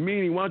out with me?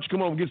 Meaning, why don't you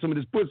come over and get some of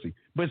this pussy?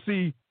 But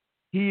see,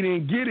 he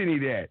didn't get any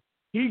of that.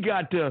 He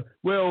got to,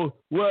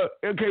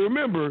 okay,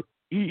 remember,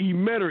 he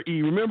met her,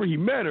 Remember, he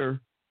met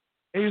her,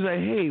 and he was like,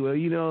 hey,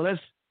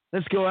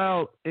 let's go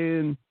out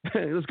and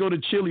let's go to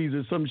Chili's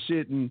or some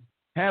shit and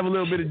have a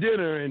little bit of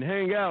dinner and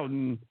hang out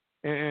and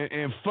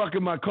fuck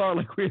in my car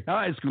like we're in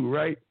high school,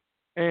 right?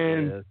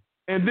 And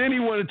then he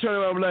wanted to turn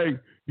around like,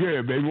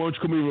 yeah, baby, why don't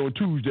you come here on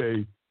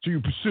Tuesday so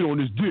you can sit on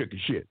this dick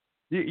and shit.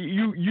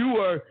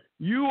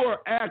 You are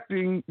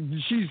acting,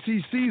 he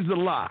sees the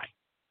lie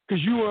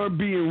because you are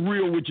being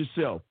real with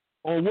yourself.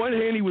 On one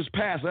hand, he was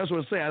passive. That's what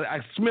I'm saying. I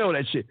smell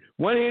that shit.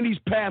 One hand, he's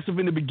passive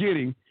in the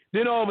beginning.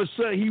 Then all of a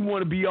sudden, he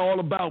want to be all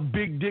about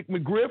Big Dick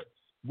McGriff.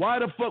 Why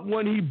the fuck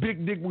wasn't he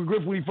Big Dick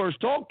McGriff when he first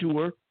talked to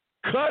her?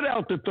 Cut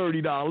out the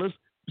 $30,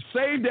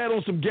 save that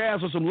on some gas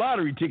or some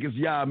lottery tickets,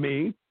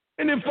 and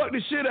then fuck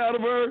the shit out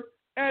of her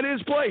at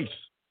his place.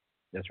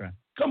 That's right.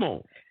 Come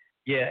on.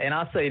 Yeah, and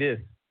I'll say this.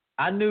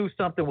 I knew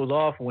something was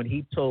off when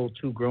he told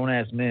two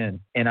grown-ass men,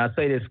 and I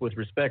say this with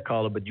respect,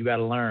 caller, but you got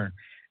to learn.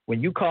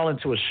 When you call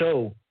into a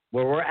show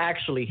where we're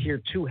actually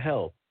here to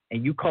help,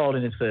 and you called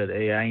in and said,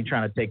 hey, I ain't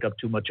trying to take up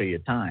too much of your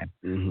time.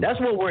 Mm-hmm. That's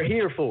what we're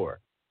here for.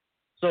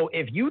 So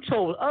if you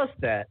told us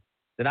that,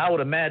 then I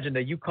would imagine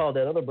that you called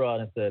that other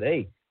broad and said,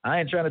 hey, I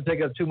ain't trying to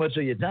take up too much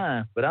of your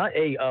time, but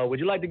would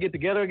you like to get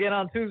together again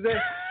on Tuesday?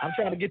 I'm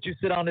trying to get you to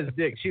sit on this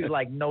dick. She was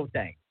like, no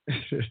thanks.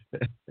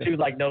 She was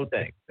like, no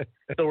thanks.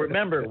 So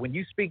remember, when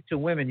you speak to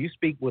women, you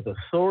speak with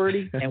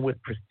authority and with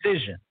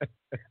precision.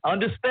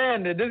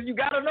 Understand that you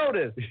got to know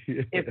this.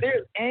 If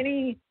there's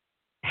any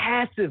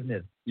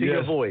passiveness to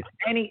your voice,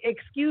 any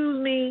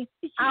excuse me,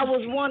 I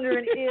was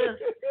wondering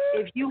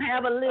if you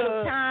have a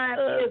little time,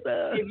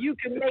 if you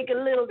can make a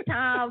little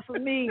time for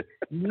me,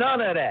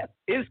 none of that.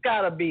 It's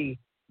got to be,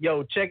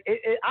 yo, check.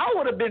 I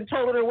would have been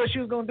told her what she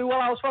was going to do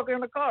while I was fucking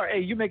in the car.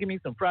 Hey, you making me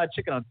some fried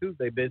chicken on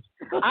Tuesday, bitch.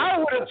 I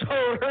would have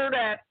told her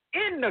that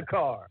in the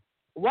car.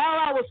 While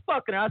I was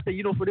fucking her, I said,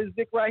 for this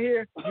dick right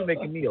here, you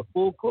making me a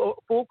full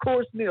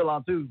course meal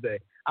on Tuesday.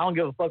 I don't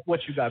give a fuck what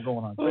you got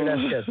going on. Say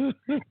that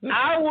shit.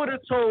 I would have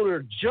told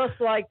her just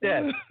like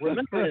that.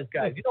 Remember this,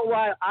 guys. You know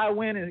why I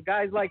win and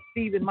guys like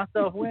Steve and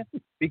myself win?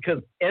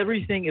 Because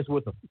everything is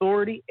with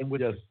authority and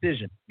with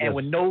precision and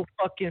with no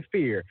fucking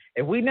fear.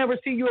 If we never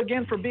see you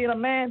again for being a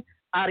man,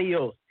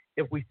 adios.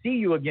 If we see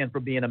you again for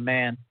being a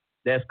man,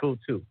 that's cool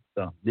too.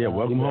 So yeah,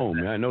 welcome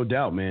home, man. No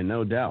doubt, man.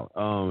 No doubt.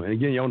 And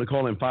again, you want to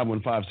call in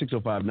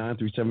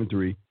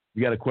 515-605-9373.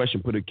 You got a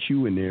question, put a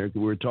Q in there.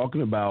 We're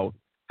talking about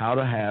how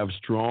to have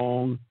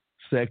strong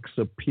sex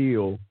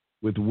appeal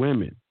with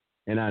women.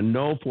 And I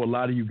know for a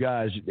lot of you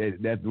guys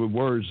that the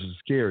words is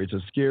scary. It's a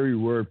scary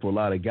word for a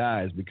lot of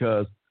guys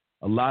because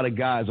a lot of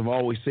guys, I've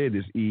always said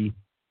this,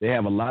 they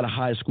have a lot of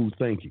high school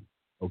thinking.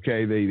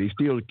 Okay, they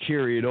still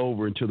carry it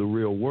over into the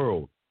real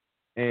world.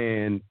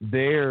 And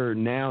they're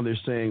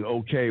saying,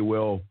 okay,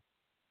 well,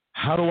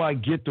 how do I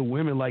get the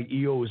women like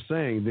EO is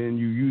saying? Then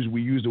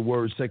we use the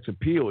word sex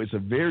appeal. It's a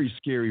very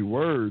scary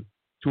word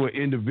to an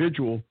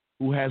individual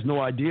who has no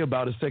idea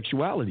about his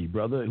sexuality,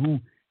 brother, who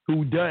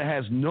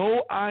has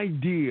no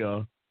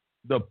idea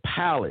the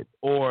palette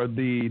or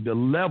the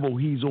level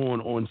he's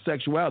on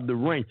sexuality, the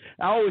range.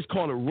 I always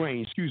call it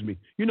range, excuse me.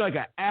 Like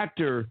an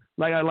actor,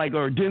 like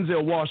or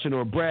Denzel Washington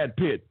or Brad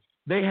Pitt,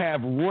 they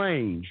have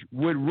range.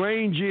 What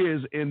range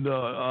is in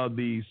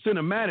the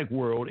cinematic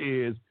world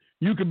is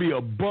you could be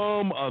a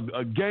bum,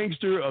 a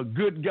gangster, a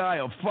good guy,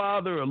 a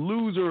father, a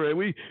loser.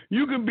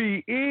 You can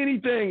be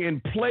anything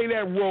and play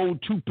that role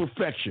to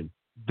perfection.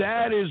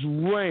 That is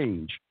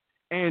range.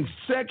 And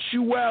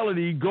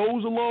sexuality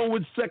goes along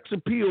with sex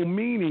appeal,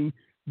 meaning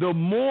the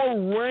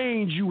more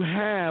range you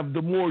have,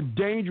 the more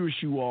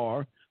dangerous you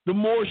are, the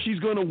more she's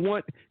going to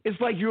want. It's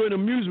like you're in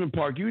an amusement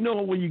park.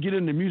 When you get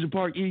in the amusement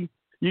park, you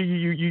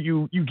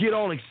get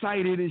all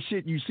excited and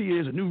shit. You see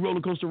there's a new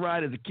roller coaster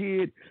ride as a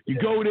kid. You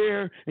go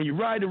there and you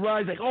ride the ride.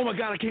 It's like, oh, my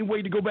God, I can't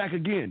wait to go back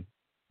again.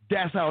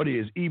 That's how it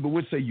is. But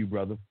what say you,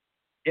 brother?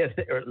 Yes,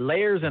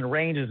 layers and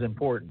range is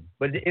important,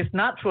 but it's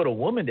not for the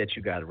woman that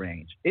you got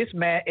range. It's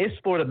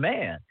for the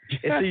man.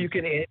 And so you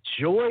can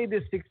enjoy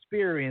this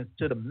experience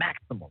to the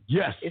maximum.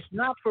 Yes. It's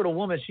not for the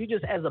woman. She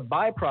just, as a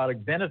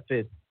byproduct,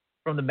 benefits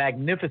from the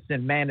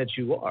magnificent man that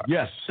you are.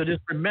 Yes. So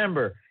just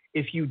remember,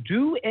 if you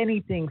do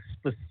anything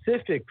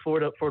specific for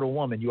the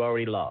woman, you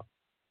already lost.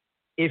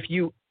 If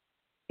you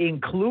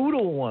include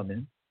a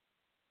woman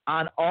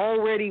on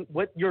already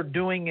what you're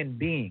doing and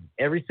being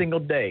every single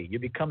day, you're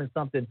becoming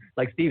something,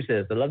 like Steve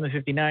says,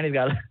 11:59,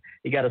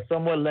 he got to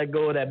somewhat let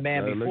go of that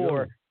man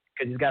before,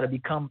 because he's got to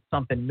become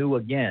something new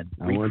again.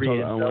 I want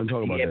to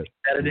talk about that.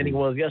 Better than he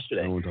was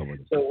yesterday. I want to talk about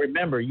that. So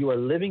remember, you are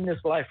living this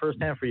life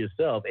firsthand for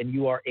yourself, and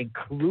you are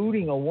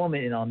including a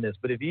woman in on this.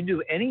 But if you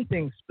do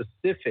anything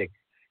specific,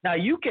 now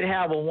you could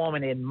have a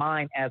woman in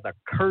mind as a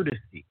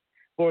courtesy.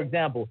 For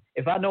example,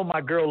 if I know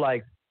my girl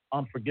likes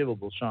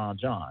Unforgivable Sean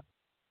John,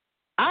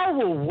 I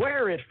will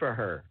wear it for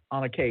her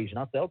on occasion.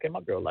 I'll say, okay,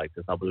 my girl likes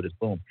this. I'll do this,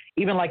 boom.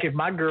 Even like if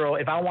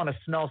I want to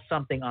smell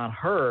something on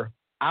her,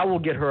 I will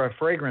get her a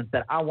fragrance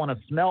that I want to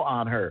smell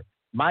on her.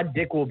 My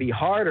dick will be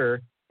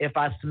harder if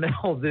I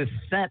smell this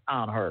scent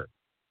on her.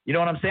 You know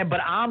what I'm saying? But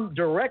I'm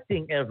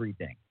directing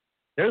everything.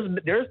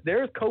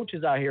 There's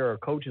coaches out here, or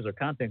coaches or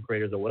content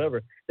creators or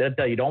whatever, that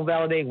tell you don't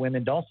validate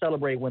women, don't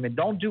celebrate women,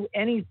 don't do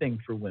anything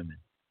for women.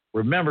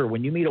 Remember,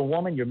 when you meet a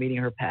woman, you're meeting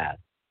her past.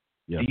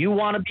 Yep. Do you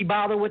want to be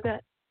bothered with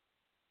that?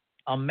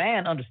 A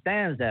man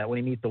understands that when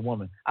he meets a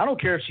woman. I don't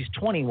care if she's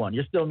 21.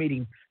 You're still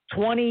meeting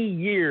 20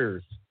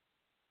 years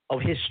of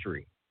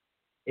history.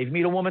 If you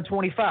meet a woman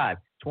 25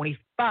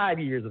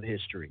 years of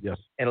history. Yes.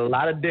 And a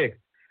lot of dicks.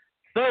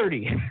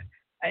 30.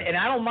 And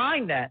I don't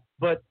mind that,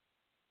 but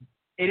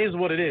it is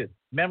what it is.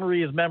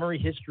 Memory is memory.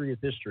 History is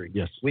history.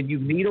 Yes. When you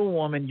meet a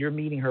woman, you're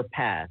meeting her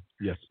past.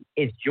 Yes.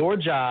 It's your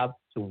job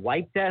to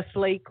wipe that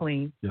slate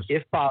clean,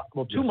 if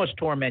possible. Too much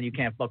torment, you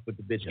can't fuck with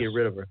the bitch. Get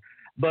rid of her.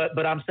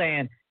 But I'm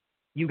saying,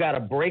 you got to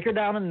break her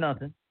down to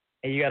nothing.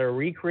 and you got to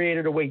recreate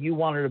her the way you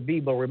want her to be.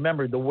 But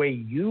remember, the way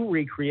you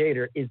recreate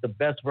her is the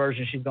best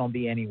version she's going to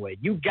be anyway.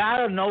 You got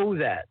to know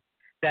that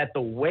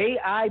the way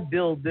I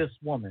build this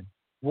woman,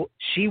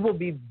 she will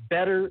be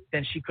better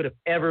than she could have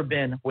ever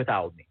been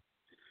without me.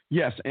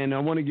 Yes, and I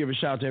want to give a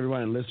shout out to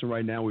everybody listening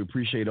right now. We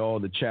appreciate all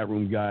the chat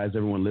room guys,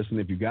 everyone listening.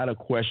 If you got a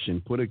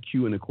question, put a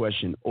Q in the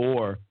question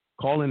or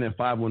call in at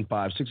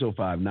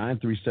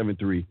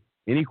 515-605-9373.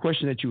 Any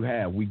question that you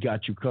have, we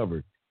got you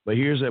covered. But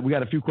we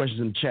got a few questions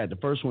in the chat. The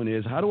first one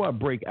is, how do I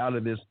break out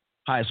of this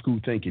high school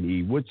thinking,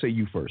 Eve? What say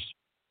you first?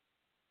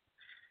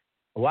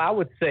 Well, I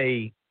would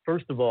say,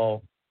 first of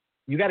all,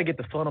 you got to get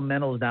the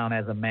fundamentals down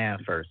as a man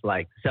first,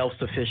 like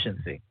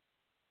self-sufficiency.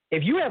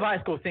 If you have high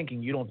school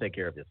thinking, you don't take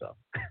care of yourself.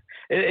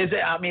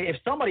 If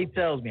somebody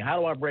tells me, how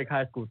do I break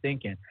high school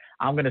thinking?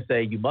 I'm going to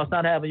say, you must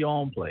not have your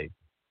own place.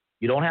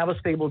 You don't have a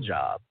stable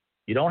job.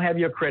 You don't have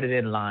your credit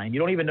in line. You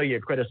don't even know your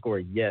credit score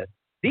yet.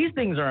 These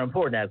things are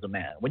important as a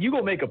man. When you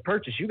go make a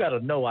purchase, you got to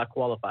know I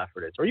qualify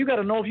for this, or you got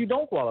to know if you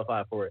don't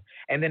qualify for it.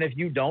 And then if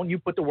you don't, you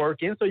put the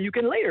work in so you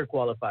can later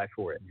qualify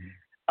for it.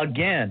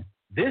 Again,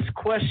 this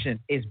question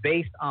is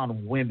based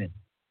on women.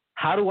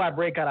 How do I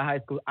break out of high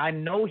school? I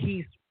know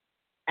he's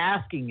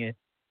asking it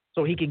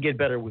so he can get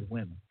better with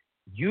women.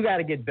 You got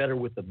to get better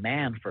with the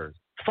man first.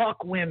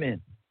 Fuck women.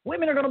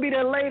 Women are going to be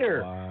there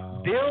later.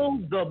 Wow.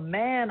 Build the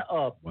man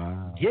up.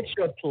 Wow. Get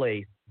your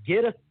place.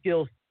 Get a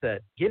skill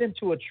set. Get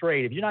into a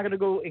trade. If you're not going to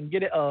go and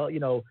get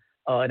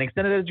an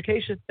extended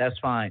education, that's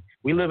fine.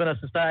 We live in a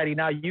society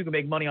now you can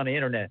make money on the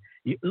internet.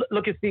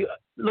 Look at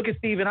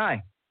Steve and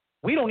I.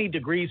 We don't need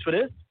degrees for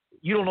this.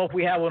 You don't know if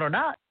we have one or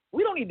not.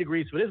 We don't need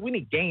degrees for this. We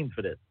need game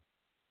for this.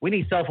 We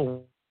need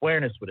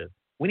self-awareness for this.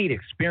 We need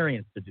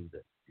experience to do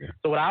this. Yeah.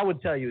 So what I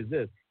would tell you is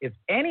this. If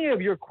any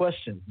of your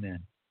questions, men,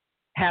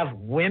 have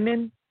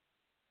women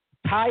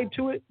tied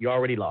to it, you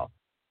already lost.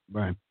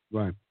 Right.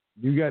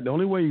 You got the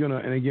only way you're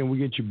gonna, and again, we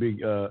get you big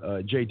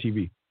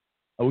JTV.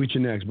 I'll reach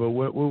you next. But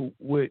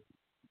what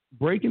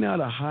breaking out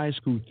of high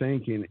school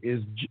thinking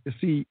is,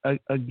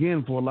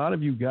 again, for a lot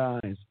of you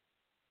guys,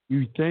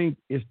 you think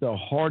it's the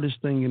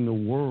hardest thing in the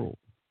world.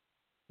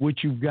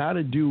 What you've got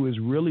to do is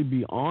really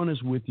be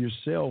honest with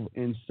yourself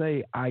and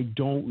say, I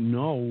don't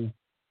know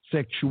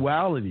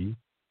sexuality,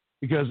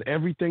 because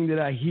everything that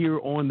I hear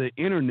on the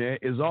internet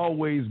is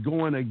always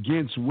going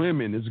against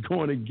women. It's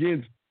going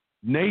against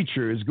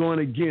nature. It's going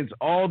against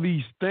all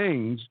these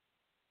things.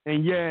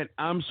 And yet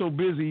I'm so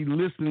busy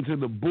listening to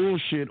the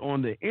bullshit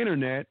on the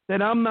internet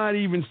that I'm not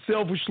even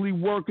selfishly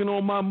working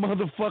on my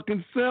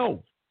motherfucking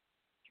self.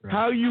 Right.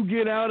 How you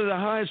get out of the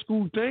high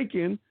school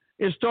thinking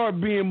and start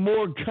being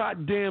more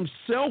goddamn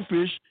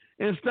selfish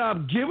and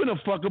stop giving a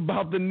fuck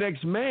about the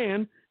next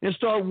man and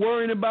start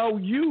worrying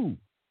about you.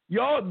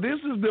 Y'all, this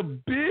is the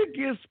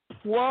biggest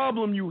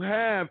problem you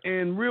have.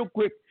 And real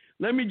quick,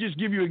 let me just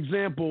give you an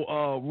example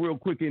real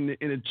quick in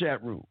the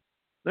chat room.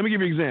 Let me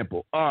give you an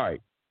example. All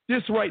right.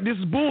 This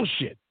is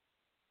bullshit.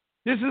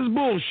 This is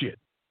bullshit.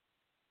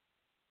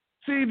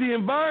 See, the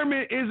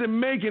environment isn't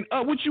making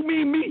up. What you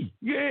mean me?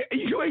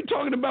 You ain't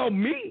talking about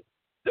me.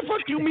 The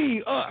fuck you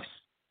mean us?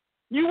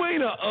 You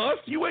ain't a us.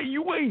 You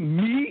ain't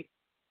me.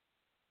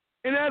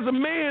 And as a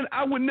man,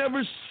 I would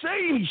never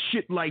say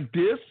shit like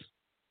this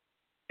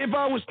if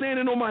I was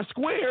standing on my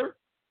square,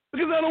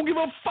 because I don't give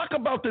a fuck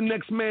about the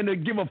next man to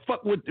give a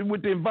fuck what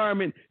the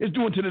environment is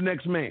doing to the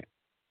next man.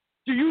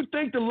 Do you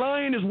think the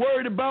lion is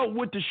worried about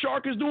what the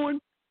shark is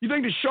doing? You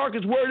think the shark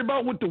is worried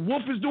about what the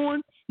wolf is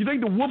doing? You think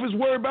the wolf is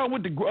worried about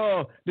what the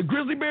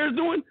grizzly bear is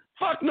doing?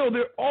 Fuck no,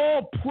 they're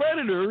all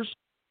predators,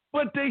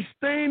 but they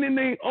staying in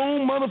their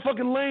own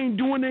motherfucking lane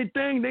doing their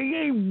thing. They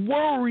ain't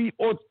worried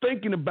or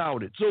thinking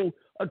about it. So,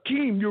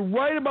 Akeem, you're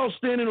right about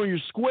standing on your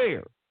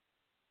square,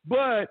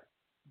 but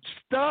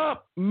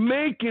stop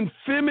making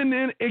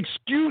feminine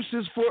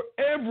excuses for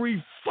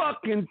every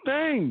fucking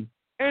thing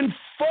and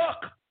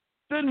fuck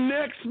the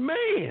next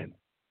man.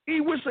 E,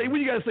 what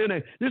you got to say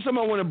that? There's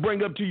something I want to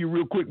bring up to you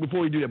real quick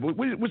before you do that. But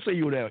what say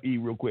you with that, E,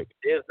 real quick?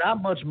 There's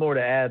not much more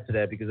to add to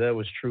that because that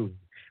was true.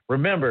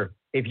 Remember,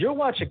 if you're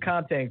watching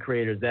content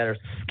creators that are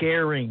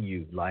scaring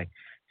you, like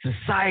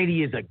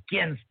society is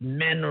against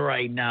men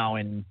right now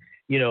and,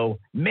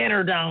 men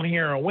are down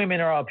here and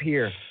women are up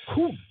here,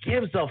 who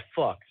gives a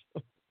fuck?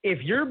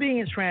 If you're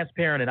being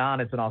transparent and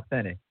honest and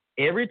authentic,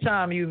 every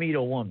time you meet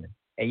a woman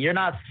and you're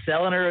not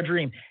selling her a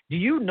dream, do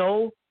you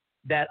know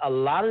that a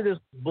lot of this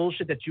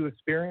bullshit that you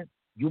experience,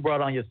 you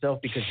brought on yourself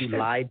because you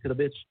lied to the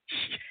bitch?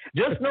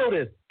 Just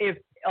notice, if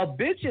a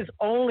bitch is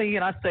only,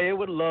 and I say it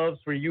with love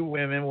for you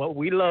women, well,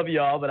 we love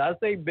y'all, but I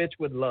say bitch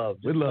with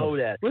love. Just know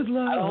that. With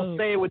love. I don't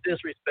say it with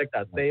disrespect.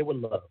 I say it with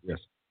love. Yes.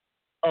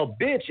 A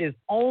bitch is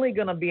only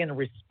going to be in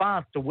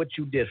response to what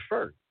you did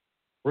first.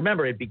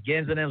 Remember, it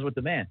begins and ends with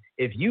the man.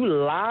 If you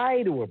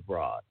lie to a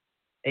broad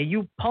and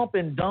you pump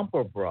and dump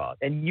a broad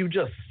and you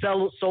just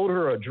sold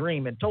her a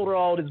dream and told her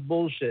all this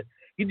bullshit,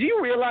 do you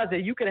realize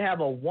that you could have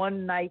a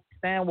one-night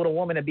stand with a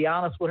woman and be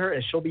honest with her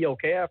and she'll be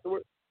okay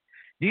afterwards?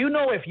 Do you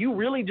know if you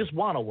really just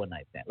want a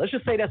one-night stand, let's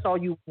just say that's all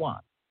you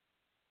want,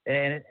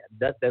 and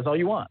that's all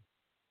you want,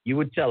 you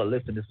would tell her,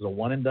 listen, this is a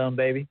one and done,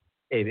 baby.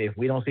 If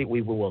we don't see,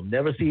 we will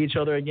never see each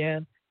other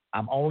again.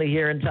 I'm only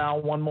here in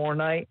town one more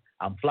night.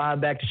 I'm flying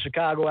back to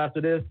Chicago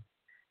after this.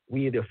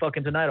 We either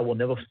fucking tonight or we'll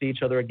never see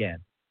each other again.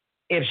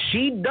 If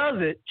she does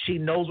it, she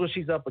knows what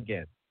she's up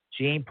against.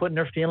 She ain't putting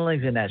her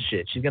feelings in that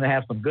shit. She's going to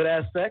have some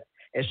good-ass sex,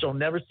 and she'll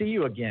never see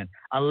you again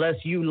unless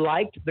you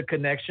liked the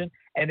connection,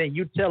 and then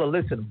you tell her,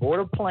 listen, board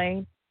a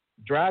plane,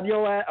 drive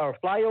your ass or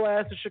fly your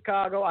ass to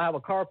Chicago. I have a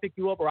car pick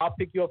you up, or I'll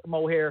pick you up from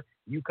O'Hare.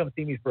 You come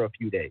see me for a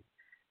few days.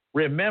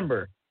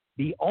 Remember,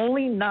 the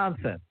only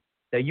nonsense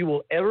that you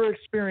will ever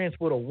experience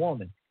with a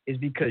woman is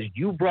because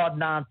you brought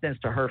nonsense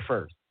to her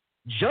first.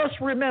 Just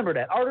remember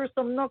that. Are there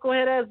some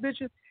knucklehead-ass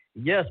bitches?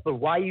 Yes, but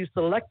why are you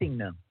selecting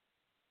them?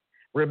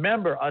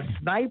 Remember, a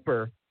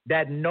sniper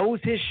that knows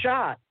his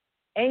shot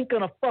ain't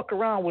going to fuck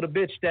around with a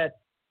bitch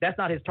that's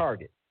not his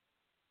target.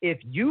 If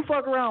you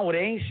fuck around with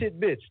an ain't shit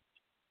bitch,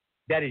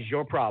 that is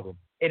your problem.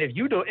 And if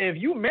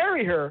you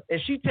marry her and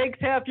she takes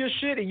half your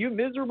shit and you're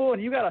miserable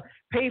and you got to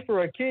pay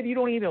for a kid you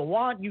don't even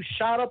want, you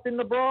shot up in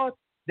the broad,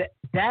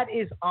 that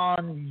is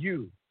on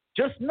you.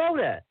 Just know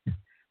that.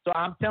 So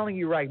I'm telling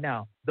you right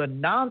now, the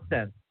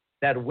nonsense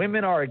that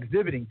women are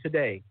exhibiting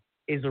today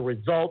is a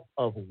result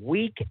of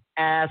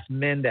weak-ass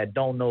men that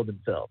don't know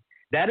themselves.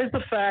 That is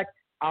the fact.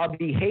 I'll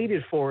be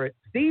hated for it.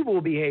 Steve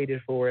will be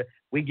hated for it.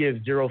 We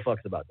give zero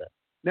fucks about that.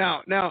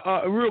 Now,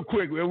 real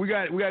quick, we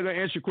got to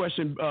answer your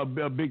question,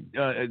 Big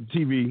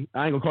TV.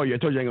 I ain't gonna call you. I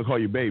told you I ain't gonna call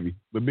you baby,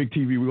 but Big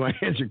TV, we're gonna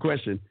answer your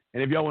question.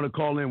 And if y'all want to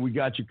call in, we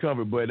got you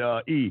covered. But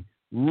E,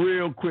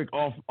 real quick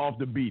off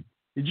the beat.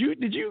 Did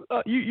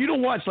you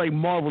don't watch like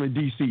Marvel and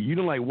DC? You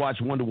don't like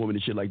watch Wonder Woman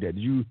and shit like that?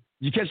 Did you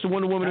catch the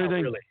Wonder Woman and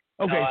everything? Really.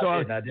 Okay,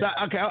 no,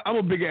 okay, I'm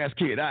a big ass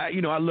kid. I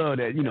love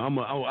that.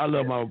 I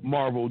love my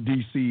Marvel,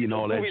 DC, and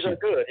all that shit. Movies are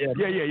good.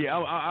 Yeah.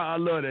 I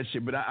love that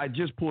shit. But I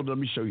just pulled. Let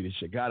me show you this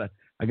shit.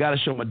 I gotta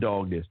show my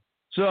dog this.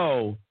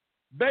 So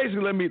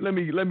basically, let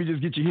me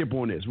just get you hip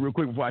on this real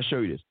quick before I show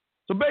you this.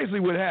 So basically,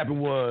 what happened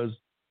was,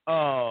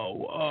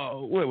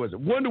 what was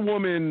it? Wonder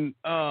Woman.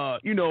 Her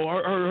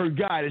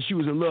guy that she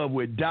was in love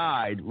with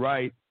died.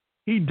 Right?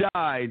 He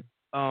died.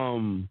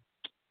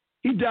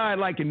 He died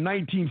like in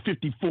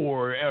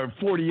 1954 or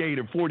 48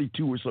 or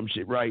 42 or some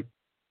shit, right?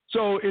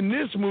 So in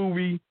this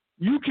movie,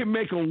 you can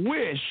make a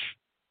wish,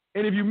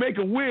 and if you make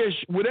a wish,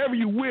 whatever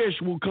you wish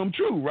will come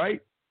true,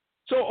 right?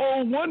 So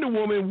old Wonder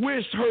Woman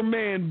wished her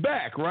man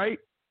back, right?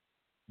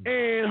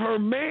 And her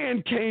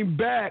man came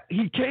back.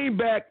 He came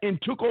back and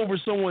took over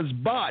someone's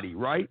body,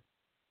 right?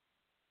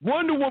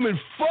 Wonder Woman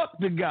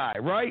fucked the guy,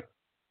 right?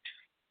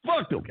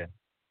 Fucked him. Okay.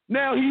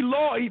 Now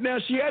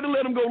she had to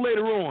let him go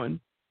later on.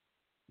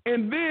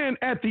 And then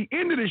at the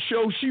end of the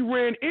show, she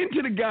ran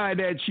into the guy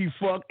that she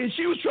fucked, and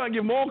she was trying to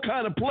give him all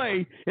kind of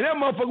play, and that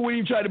motherfucker wouldn't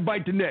even try to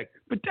bite the neck.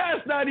 But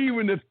that's not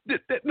even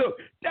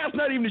that's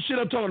not even the shit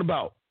I'm talking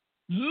about.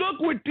 Look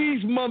what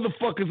these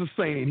motherfuckers are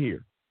saying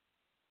here.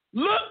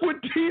 Look what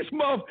these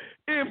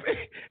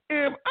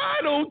if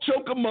I don't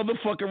choke a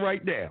motherfucker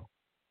right now,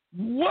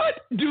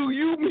 what do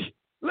you mean?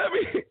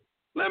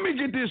 Let me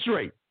get this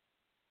straight.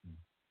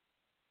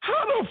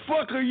 How the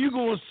fuck are you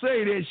going to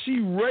say that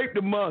she raped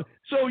a mother?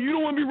 So you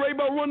don't want to be raped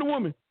by Wonder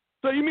Woman?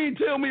 So you mean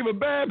tell me if a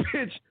bad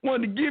bitch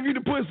wanted to give you the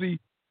pussy,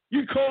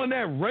 you calling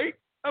that rape?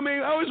 I mean,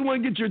 I always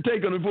want to get your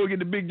take on it before we get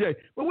to Big J.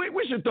 But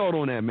what's your thought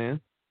on that, man?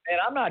 And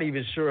I'm not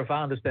even sure if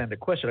I understand the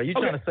question. Are you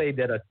trying to say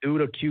that a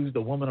dude accused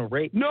a woman of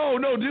rape? No,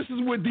 this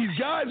is what these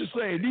guys are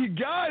saying. These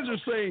guys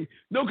are saying,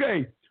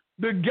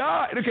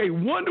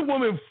 Wonder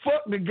Woman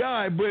fucked the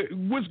guy, but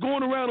what's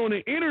going around on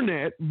the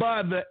internet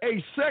by the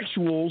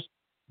asexuals,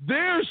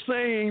 they're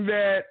saying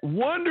that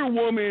Wonder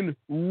Woman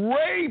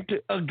raped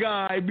a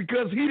guy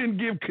because he didn't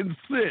give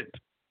consent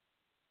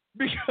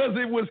because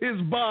it was his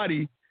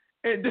body.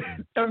 And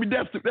I mean,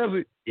 that's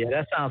it. Yeah,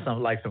 that sounds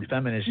like some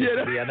feminist shit.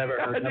 Yeah, I never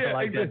heard nothing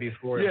like that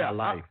before in my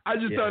life. I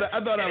thought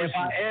I was. If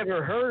I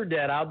ever heard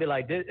that, I'll be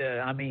like,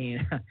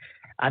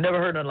 I never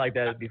heard nothing like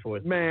that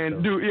before. Man,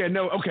 so. Dude, yeah,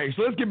 no, okay.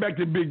 So let's get back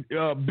to Big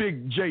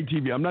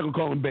JTV. I'm not gonna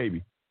call him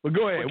baby, but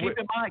go ahead. Well,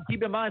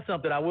 keep in mind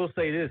something. I will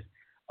say this: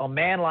 a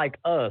man like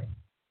us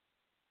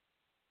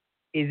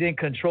is in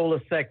control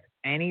of sex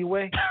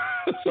anyway.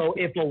 So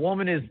if a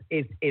woman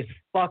is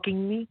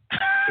fucking me,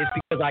 it's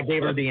because I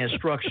gave her the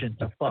instruction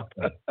to fuck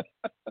me.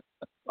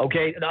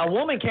 Okay? Now, a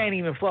woman can't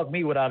even fuck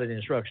me without an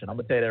instruction. I'm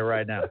going to tell you that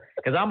right now.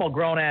 Because I'm a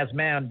grown-ass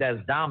man that's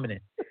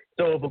dominant.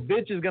 So if a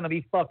bitch is going to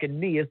be fucking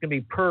me, it's going to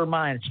be per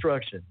my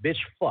instruction. Bitch,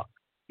 fuck.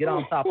 Get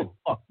on top and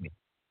fuck me.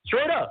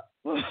 Straight up.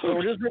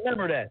 So just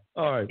remember that.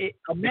 All right.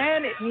 A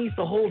man needs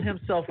to hold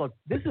himself up.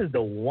 This is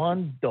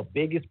the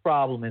biggest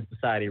problem in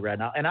society right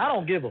now. And I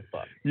don't give a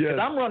fuck. Because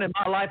I'm running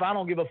my life. I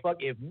don't give a fuck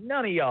if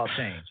none of y'all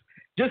change.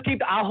 Just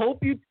I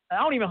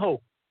don't even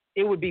hope.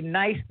 It would be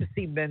nice to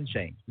see men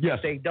change. Yes.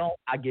 If they don't,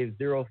 I give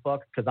zero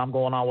fucks because I'm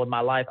going on with my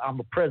life. I'm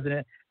the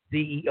president,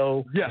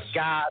 CEO,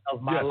 God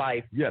of my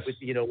life. Yes.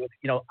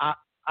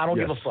 I don't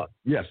give a fuck.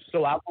 Yes.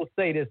 So I will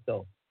say this,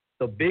 though.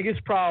 The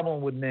biggest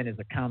problem with men is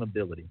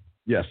accountability.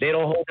 Yes. They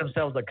don't hold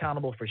themselves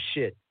accountable for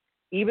shit.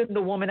 Even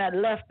the woman that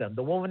left them,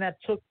 the woman that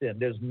took them,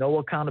 there's no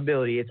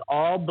accountability. It's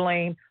all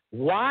blame.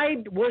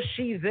 Why was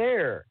she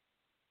there?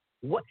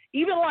 What?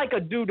 Even like a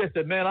dude that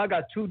said, man, I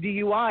got 2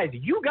 DUIs.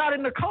 You got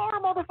in the car,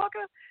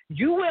 motherfucker.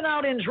 You went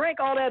out and drank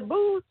all that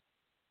booze.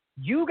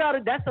 You got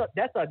it.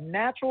 That's a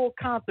natural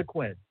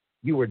consequence.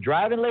 You were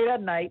driving late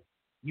at night.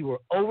 You were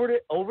over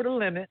the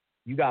limit.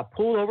 You got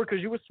pulled over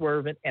because you were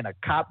swerving, and a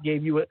cop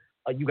gave you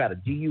you got a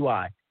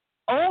DUI.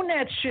 Own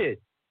that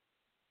shit.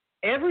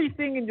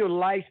 Everything in your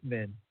life,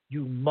 man,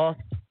 you must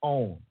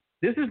own.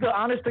 This is the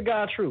honest to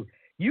God truth.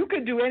 You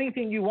could do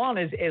anything you want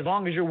as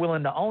long as you're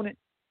willing to own it.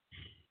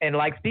 And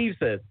like Steve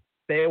says,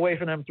 stay away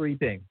from them 3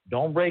 things.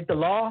 Don't break the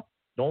law.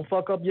 Don't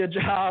fuck up your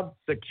job.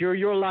 Secure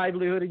your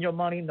livelihood and your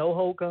money. No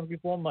hoe comes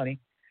before money.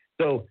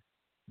 So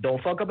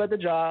don't fuck up at the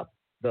job.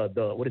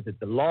 The what is it?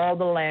 The law of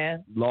the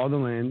land. Law of the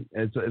land.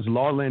 It's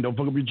law of the land. Don't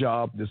fuck up your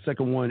job. The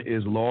second one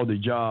is law of the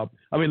job.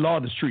 Law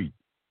of the street.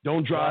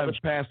 Don't drive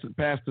past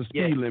the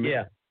speed limit.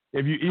 Yeah.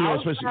 If you know,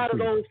 outside of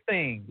those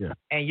things,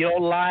 and you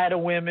don't lie to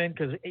women,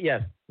 because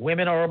yes,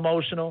 women are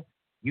emotional.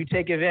 You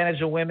take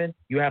advantage of women,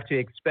 you have to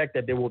expect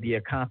that there will be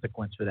a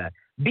consequence for that.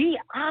 Be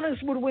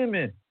honest with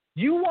women.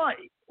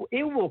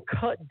 It will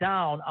cut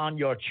down on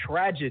your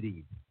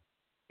tragedies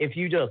if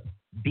you just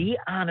be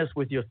honest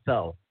with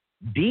yourself.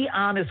 Be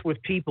honest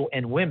with people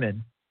and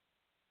women,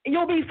 and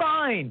you'll be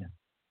fine.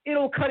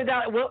 It'll cut it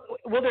down.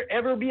 Will there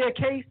ever be a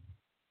case?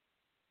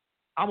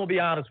 I'm gonna be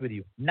honest with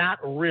you, not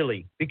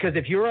really. Because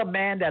if you're a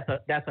man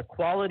that's a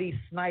quality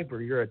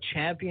sniper, you're a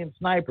champion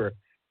sniper,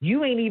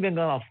 you ain't even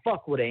gonna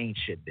fuck with an ain't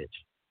shit bitch.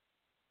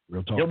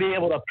 Real talk. You'll be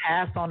able to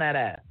pass on that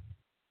ass.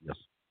 Yes.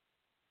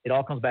 It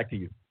all comes back to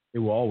you. It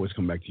will always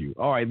come back to you.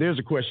 All right, there's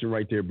a question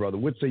right there, brother.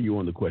 What say you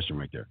on the question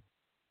right there?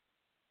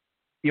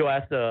 Yo,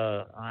 I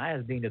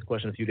asked Dean this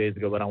question a few days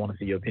ago, but I want to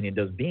see your opinion.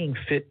 Does being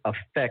fit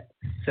affect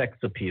sex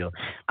appeal?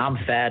 I'm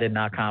fat and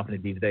not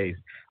confident these days.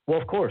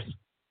 Well, of course.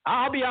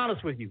 I'll be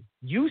honest with you.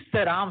 You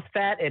said I'm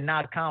fat and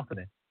not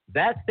confident.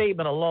 That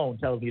statement alone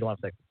tells me you don't have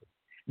sex appeal.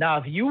 Now,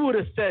 if you would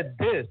have said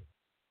this,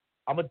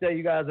 I'm going to tell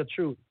you guys the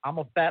truth. I'm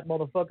a fat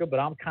motherfucker,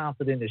 but I'm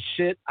confident as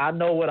shit. I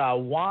know what I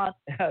want.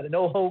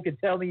 No hoe can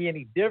tell me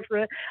any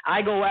different.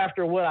 I go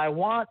after what I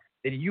want.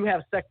 Then you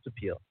have sex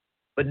appeal.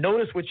 But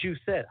notice what you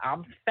said.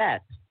 I'm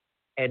fat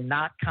and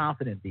not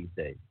confident these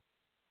days.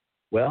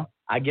 Well,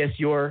 I guess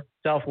your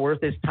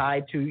self-worth is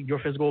tied to your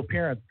physical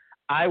appearance.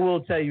 I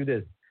will tell you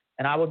this,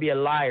 and I would be a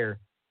liar.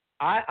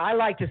 I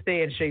like to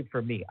stay in shape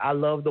for me. I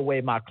love the way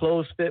my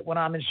clothes fit when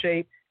I'm in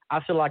shape. I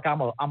feel like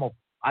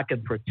I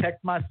can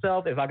protect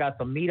myself if I got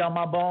some meat on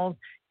my bones.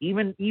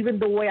 Even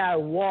the way I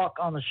walk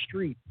on the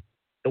street,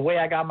 the way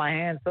I got my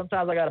hands.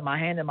 Sometimes I got my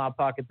hand in my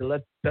pocket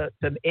to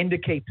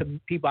indicate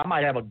to people I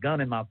might have a gun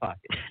in my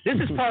pocket. This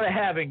is part of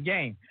having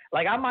game.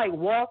 Like I might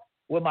walk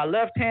with my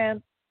left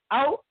hand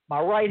out, my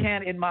right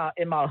hand in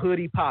my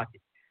hoodie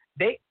pocket.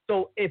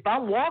 So if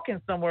I'm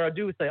walking somewhere, a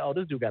dude say, "Oh,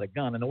 this dude got a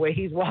gun," and the way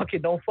he's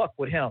walking, don't fuck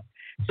with him.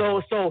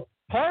 So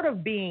part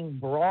of being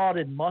broad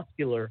and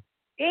muscular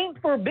ain't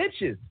for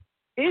bitches.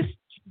 It's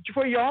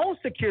for your own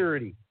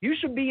security. You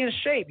should be in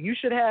shape. You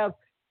should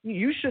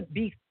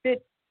be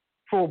fit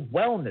for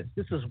wellness.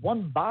 This is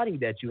one body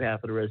that you have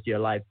for the rest of your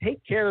life.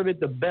 Take care of it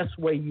the best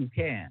way you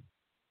can.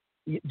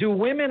 Do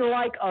women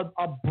like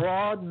a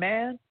broad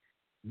man?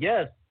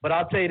 Yes, but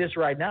I'll tell you this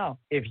right now.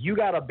 If you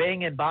got a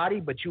banging body,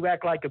 but you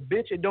act like a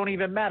bitch, it don't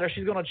even matter.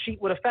 She's going to cheat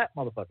with a fat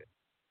motherfucker.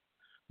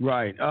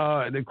 Right.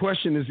 The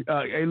question is,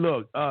 hey,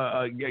 look,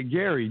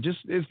 Gary,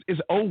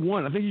 it's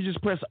 01. I think you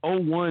just press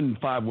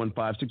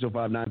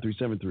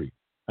 01-515-605-9373.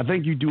 I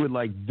think you do it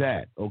like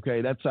that.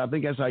 Okay. I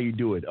think that's how you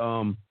do it.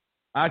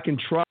 I can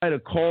try to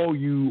call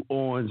you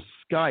on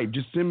Skype.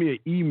 Just send me an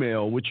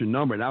email with your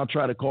number, and I'll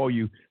try to call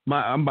you.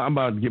 I'm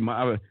about to get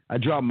I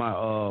dropped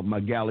my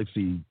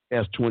Galaxy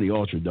S20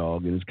 Ultra,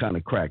 dog, and it's kind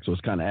of cracked, so it's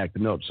kind of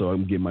acting up. So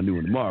I'm getting my new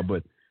one tomorrow,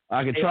 but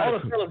I can try. All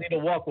the fellas need to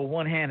walk with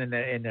one hand in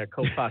their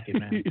coat pocket,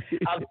 man.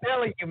 I'm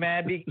telling you,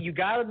 man, you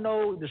got to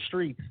know the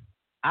streets.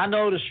 I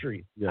know the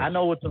streets. Yes. I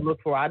know what to look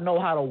for. I know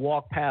how to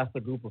walk past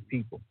a group of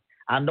people.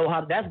 I know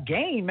how. That's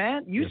game,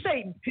 man. You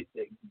say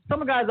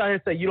some guys out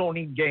here say you don't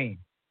need game.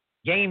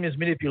 Game is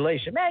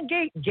manipulation. Man,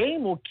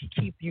 game will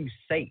keep you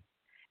safe.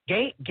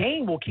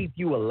 Game will keep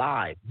you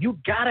alive. You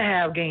got to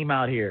have game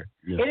out here.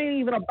 Yeah. It ain't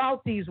even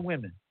about these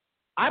women.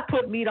 I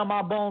put meat on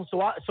my bones,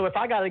 so if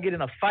I got to get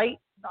in a fight,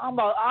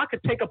 I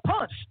could take a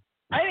punch.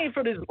 I ain't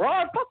for this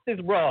broad. Fuck this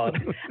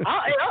broad.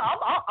 I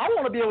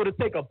want to be able to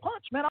take a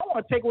punch, man. I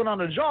want to take one on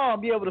the jaw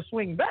and be able to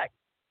swing back.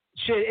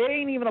 Shit, it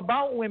ain't even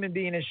about women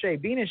being in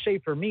shape. Being in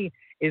shape for me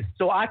is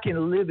so I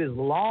can live as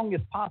long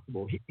as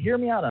possible. Hear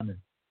me out on this.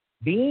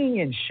 Being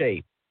in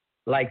shape,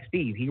 like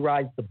Steve, he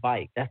rides the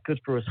bike. That's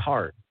good for his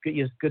heart.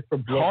 It's good for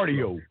blood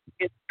cardio.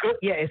 It's good.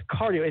 Yeah, it's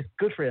cardio. It's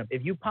good for him.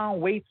 If you pound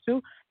weights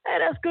too,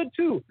 that's good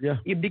too. Yeah.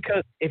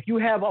 Because if you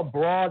have a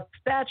broad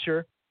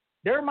stature,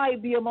 there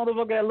might be a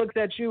motherfucker that looks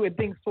at you and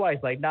thinks twice.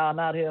 Like, nah,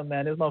 not him,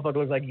 man. This motherfucker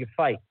looks like you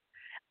fight.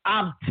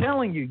 I'm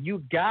telling you,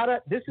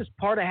 this is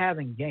part of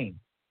having game.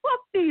 Fuck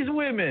these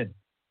women.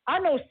 I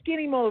know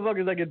skinny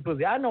motherfuckers that get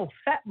pussy. I know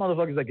fat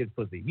motherfuckers that get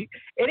pussy.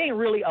 It ain't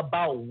really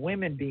about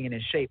women being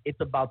in shape. It's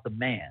about the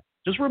man.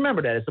 Just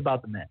remember that. It's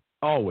about the man.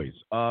 Always.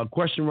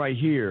 Question right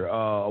here.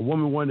 A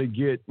woman wanted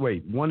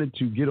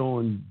to get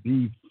on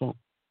the phone.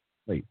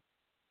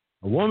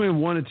 A woman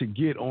wanted to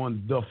get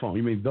on the phone.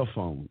 You mean the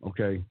phone,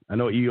 okay? I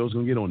know EO's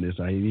going to get on this.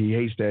 He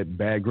hates that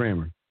bad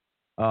grammar.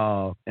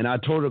 And I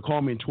told her to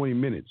call me in 20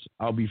 minutes.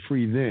 I'll be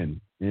free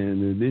then.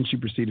 And then she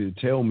proceeded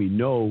to tell me,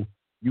 no,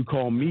 you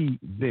call me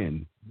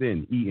then,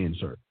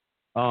 E-insert.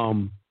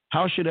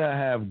 How should I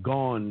have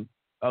gone,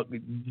 I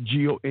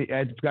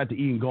forgot the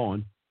E and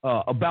gone,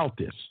 about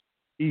this?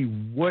 E,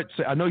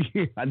 I know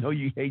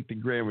you hate the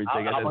grammar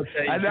thing. I'm going to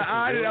tell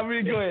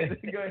you. Go ahead.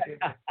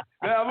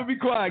 I'm going to be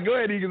quiet. Go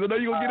ahead, E, because I know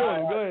you're going to get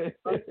on. Go ahead.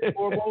 First and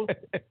foremost,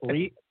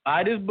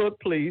 buy this book,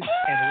 please,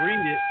 and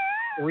read it.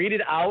 Read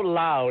it out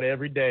loud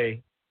every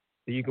day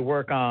so you can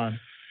work on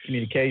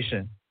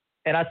communication.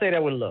 And I say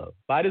that with love.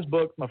 Buy this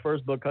book, my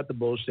first book, Cut the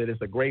Bullshit.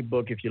 It's a great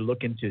book if you're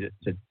looking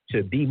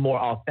to be more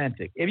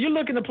authentic. If you're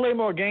looking to play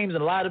more games,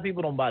 and a lot of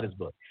people don't buy this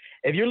book.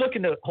 If you're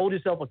looking to hold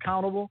yourself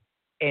accountable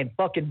and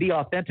fucking be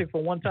authentic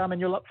for once in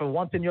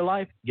your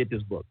life, get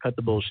this book, Cut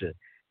the Bullshit.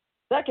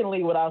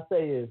 Secondly, what I'll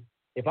say is,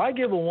 if I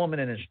give a woman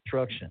an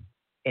instruction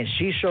and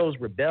she shows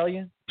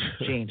rebellion,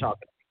 she ain't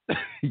talking to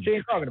me. She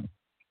ain't talking to me.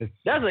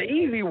 That's an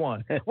easy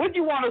one. What do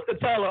you want us to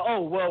tell her?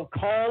 Oh, well,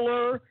 call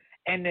her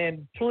and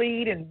then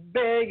plead and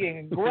beg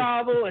and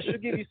grovel, and she'll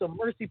give you some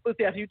mercy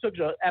pussy after you took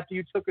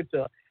her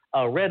to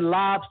Red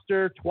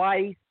Lobster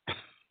twice,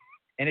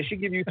 and then she'll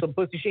give you some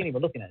pussy she ain't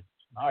even looking at it.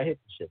 I hit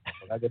the shit.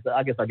 I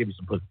guess I'll give you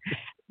some pussy.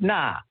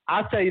 Nah,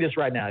 I'll tell you this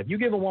right now. If you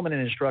give a woman an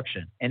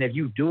instruction, and if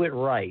you do it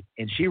right,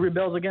 and she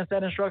rebels against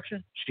that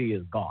instruction, she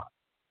is gone.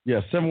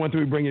 Yeah,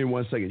 713, bring it in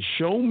 1 second.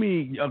 Show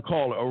me a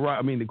caller,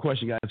 the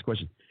question, guys,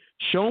 question.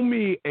 Show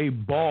me a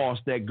boss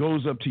that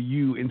goes up to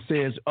you and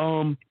says,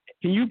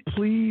 can you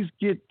please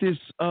get this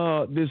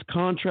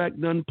contract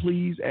done,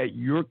 please, at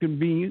your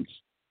convenience?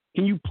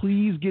 Can you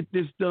please get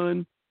this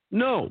done?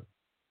 No.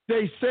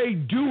 They say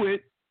do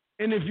it,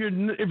 and if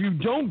you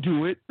don't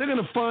do it, they're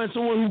going to find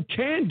someone who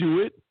can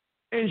do it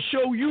and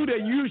show you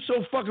that you're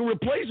so fucking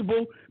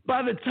replaceable.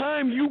 By the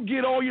time you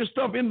get all your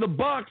stuff in the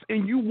box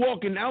and you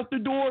walking out the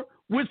door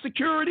with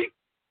security,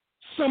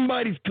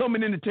 somebody's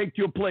coming in to take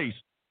your place.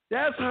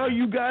 That's how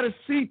you got to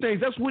see things.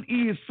 That's what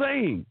E is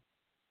saying.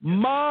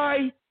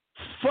 My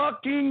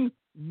fucking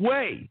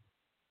way.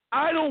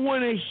 I don't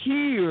want to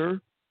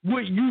hear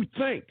what you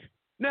think.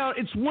 Now,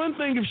 it's one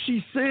thing if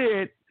she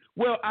said,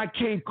 well, I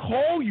can't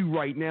call you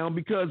right now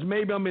because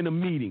maybe I'm in a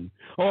meeting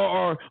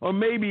or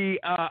maybe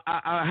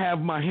I have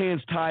my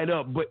hands tied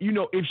up. But,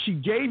 if she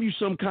gave you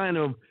some kind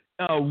of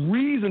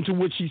reason to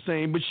what she's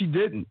saying, but she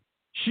didn't.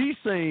 She's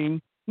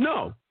saying,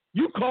 no,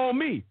 you call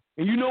me.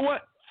 And you know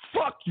what?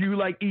 Fuck you,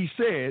 like E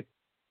said.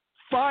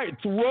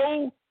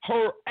 Throw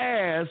her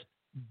ass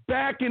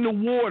back in the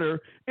water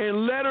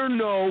and let her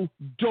know,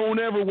 don't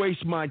ever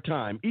waste my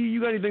time. E, you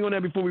got anything on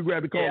that before we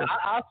grab the call? Yeah,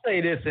 I'll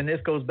say this, and this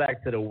goes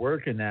back to the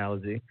work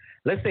analogy.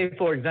 Let's say,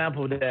 for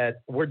example,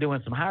 that we're doing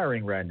some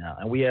hiring right now,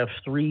 and we have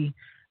 3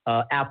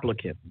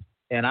 applicants.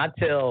 And I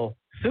tell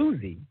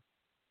Susie,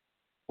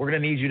 we're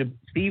going to need you to,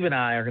 Steve and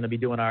I are going to be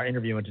doing our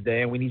interviewing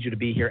today, and we need you to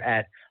be here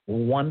at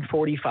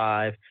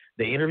 1:45.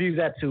 The interview's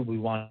at 2, we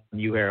want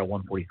you here at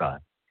 1:45.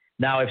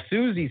 Now, if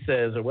Susie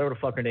says, or whatever the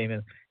fuck her name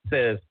is,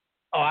 says,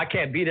 oh, I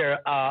can't be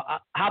there.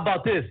 How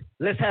about this?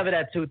 Let's have it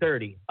at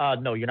 2:30.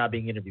 No, you're not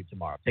being interviewed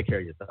tomorrow. Take care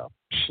of yourself.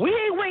 We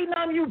ain't waiting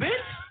on you,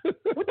 bitch.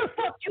 What the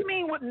fuck you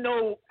mean?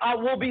 No, I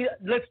will be.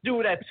 Let's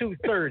do it at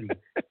 2:30.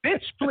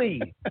 Bitch,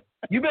 please.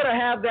 You better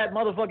have that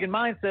motherfucking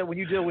mindset when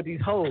you deal with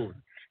these hoes.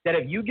 That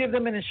if you give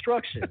them an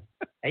instruction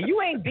and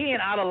you ain't being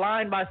out of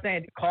line by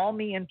saying, call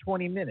me in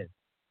 20 minutes.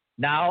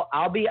 Now,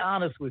 I'll be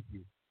honest with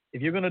you.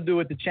 If you're going to do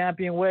it the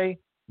champion way,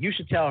 you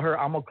should tell her,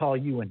 I'm going to call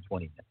you in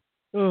 20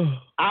 minutes.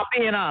 I'm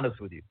being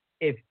honest with you.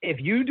 If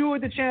you do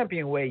it the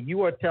champion way,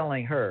 you are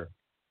telling her,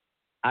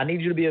 I need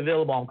you to be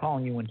available. I'm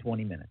calling you in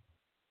 20 minutes.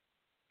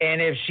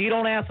 And if she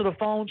don't answer the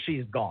phone,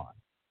 she's gone.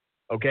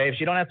 Okay? If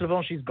she don't answer the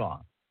phone, she's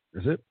gone.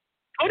 Is it?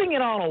 Putting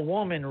it on a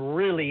woman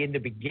really in the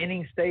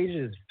beginning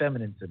stages is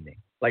feminine to me.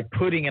 Like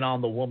putting it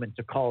on the woman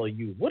to call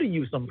you. What are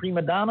you, some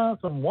prima donna,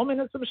 some woman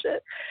or some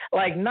shit?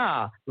 Like,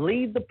 nah,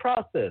 lead the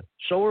process.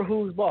 Show her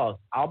who's boss.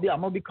 I'm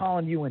going to be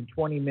calling you in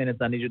 20 minutes.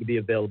 I need you to be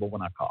available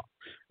when I call.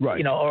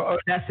 Right. Or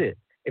that's it.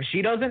 If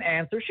she doesn't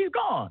answer, she's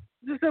gone.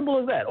 It's as simple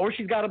as that. Or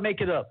she's got to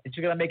make it up. And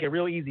she's got to make it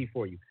real easy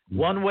for you,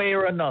 one way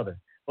or another.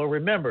 But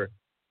remember,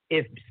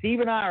 if Steve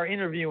and I are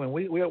interviewing,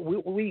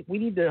 we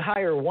need to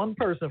hire one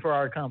person for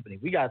our company.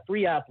 We got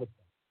 3 applicants.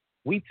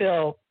 We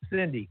tell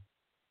Cindy,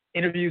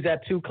 interviews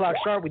at 2 o'clock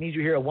sharp. We need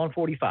you here at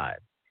 1:45.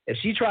 If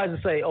she tries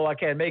to say, oh, I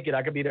can't make it,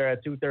 I could be there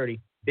at 2:30,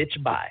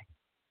 bitch, bye.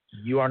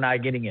 You are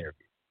not getting interviewed.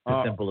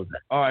 As simple as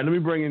that. All right, let me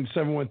bring in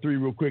 713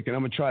 real quick, and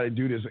I'm going to try to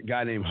do this. A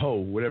guy named Ho,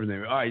 whatever his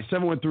name is. All right,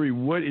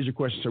 713, what is your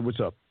question, sir?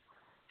 What's up?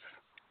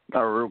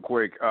 Real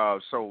quick.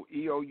 So,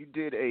 EO, you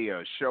did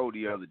a show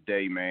the other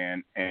day,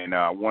 man, and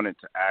I wanted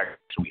to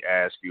actually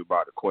ask you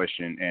about the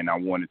question, and I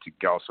wanted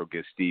to also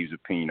get Steve's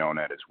opinion on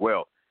that as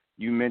well.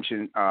 You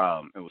mentioned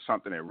it was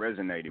something that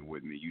resonated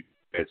with me. You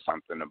said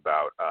something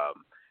about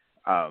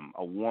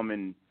a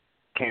woman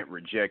can't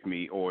reject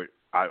me, or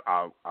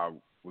I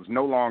was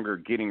no longer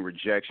getting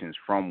rejections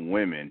from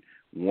women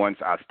once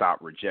I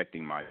stopped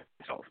rejecting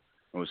myself.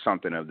 It was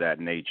something of that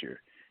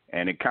nature.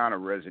 And it kind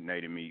of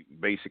resonated me,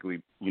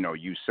 basically,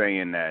 you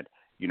saying that,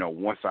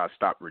 once I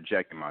stopped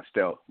rejecting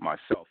myself, I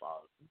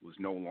was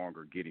no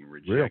longer getting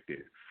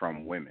rejected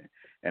from women.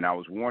 And I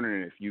was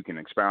wondering if you can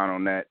expound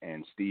on that,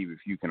 and Steve,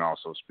 if you can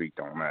also speak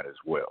on that as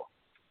well.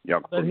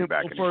 Y'all can put me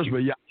back in first, but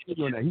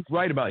he's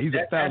right about it. He's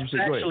 1,000%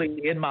 right.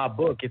 Actually, in my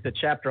book, it's a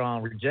chapter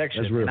on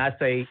rejection, and I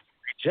say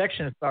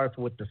rejection starts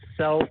with the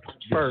self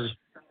first,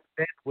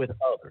 then with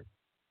others.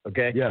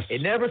 Okay? Yes.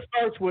 It never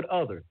starts with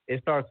others.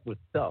 It starts with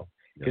self.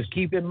 Because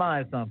keep in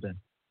mind something.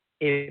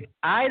 If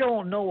I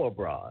don't know a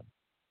broad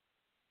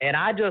and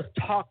I just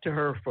talk to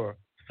her for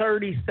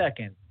 30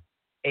 seconds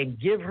and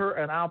give her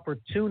an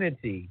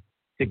opportunity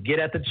to get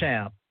at the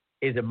champ,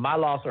 is it my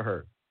loss or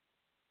hers?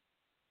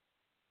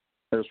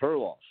 It's her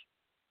loss.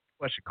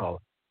 What you call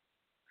it?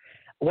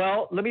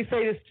 Well, let me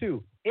say this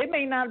too. It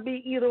may not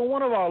be either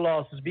one of our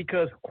losses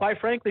because,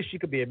 quite frankly, she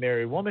could be a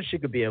married woman. She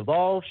could be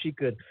involved. She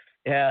could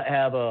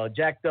have a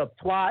jacked up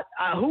twat.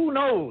 Who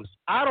knows?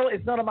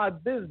 It's none of my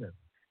business.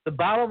 The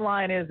bottom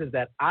line is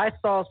that I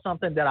saw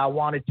something that I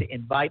wanted to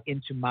invite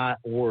into my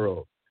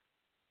world.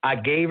 I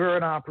gave her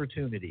an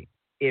opportunity.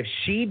 If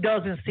she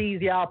doesn't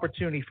seize the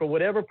opportunity for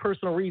whatever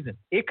personal reason,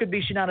 it could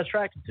be she's not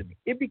attracted to me.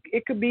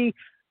 It could be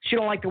she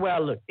don't like the way I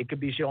look. It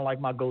could be she don't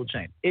like my gold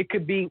chain. It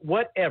could be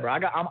whatever.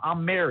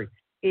 I'm married.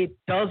 It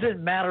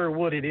doesn't matter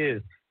what it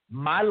is.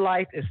 My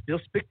life is still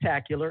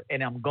spectacular,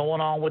 and I'm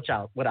going on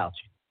without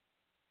you.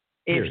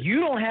 If you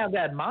don't have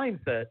that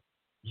mindset,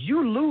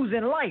 you lose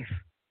in life.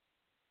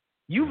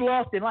 You've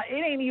lost in life.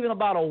 It ain't even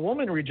about a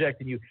woman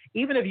rejecting you.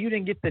 Even if you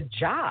didn't get the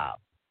job,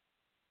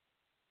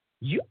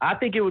 I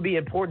think it would be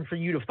important for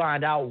you to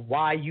find out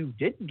why you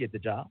didn't get the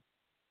job.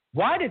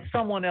 Why did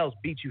someone else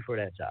beat you for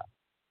that job?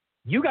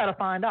 You got to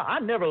find out. I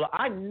never,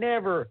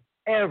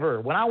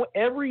 ever,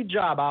 every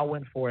job I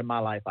went for in my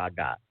life, I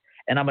got.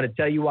 And I'm going to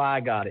tell you why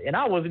I got it. And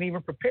I wasn't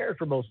even prepared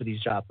for most of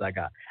these jobs I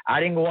got. I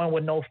didn't go in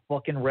with no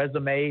fucking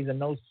resumes and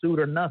no suit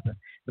or nothing.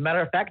 As a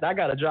matter of fact, I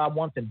got a job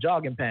once in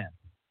jogging pants.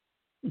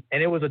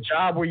 And it was a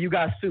job where you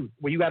got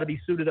to be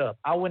suited up.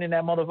 I went in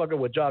that motherfucker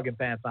with jogging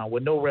pants on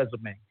with no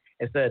resume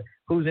and said,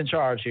 who's in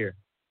charge here?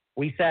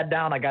 We sat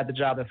down. I got the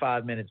job in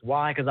 5 minutes.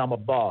 Why? Because I'm a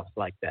boss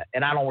like that.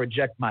 And I don't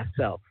reject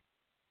myself.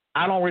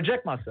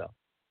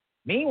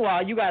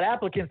 Meanwhile, you got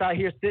applicants out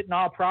here sitting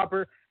all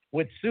proper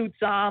with suits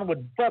on, with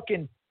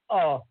fucking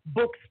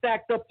books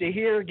stacked up to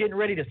here, getting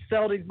ready to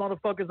sell these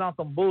motherfuckers on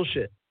some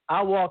bullshit.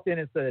 I walked in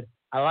and said,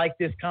 I like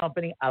this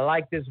company. I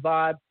like this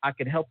vibe. I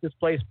can help this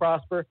place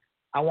prosper.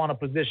 I want a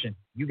position.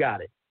 You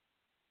got it.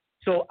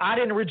 So I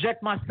didn't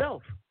reject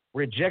myself.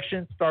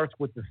 Rejection starts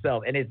with the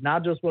self. And it's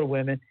not just with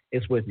women.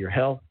 It's with your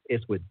health.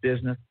 It's with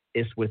business.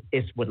 It's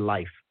with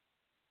life.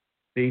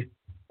 See?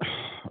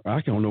 I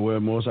don't know what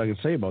else I can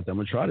say about that. I'm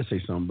going to try to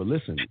say something. But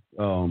listen,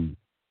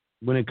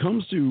 when it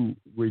comes to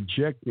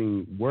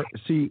rejecting work,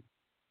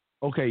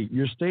 okay,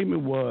 your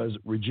statement was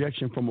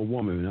rejection from a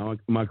woman. Now,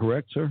 am I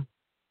correct, sir?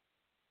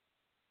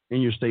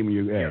 In your statement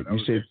you had, you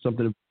said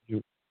something.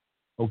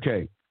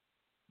 Okay.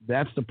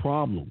 That's the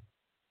problem.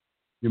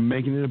 You're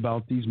making it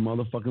about these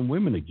motherfucking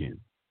women again.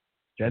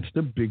 That's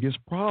the biggest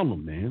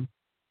problem, man.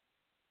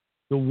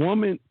 The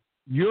woman,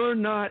 you're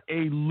not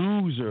a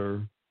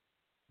loser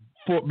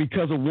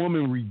because a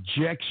woman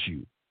rejects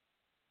you.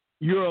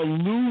 You're a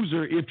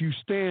loser if you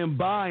stand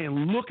by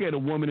and look at a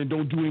woman and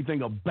don't do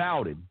anything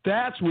about it.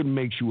 That's what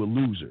makes you a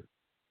loser.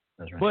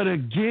 That's right. But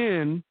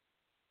again,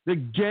 the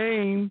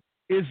game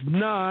is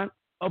not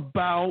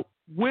about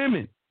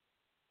women.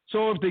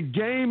 So if the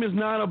game is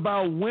not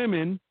about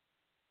women,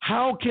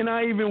 how can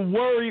I even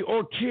worry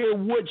or care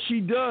what she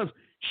does?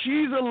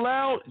 She's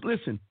allowed.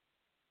 Listen,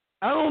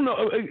 I don't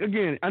know.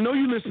 Again, I know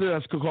you listen to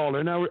us, caller,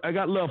 and I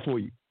got love for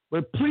you.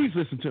 But please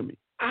listen to me.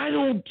 I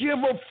don't give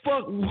a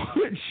fuck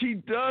what she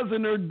does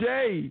in her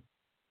day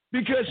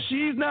because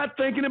she's not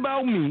thinking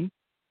about me,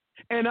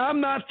 and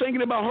I'm not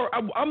thinking about her.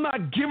 I'm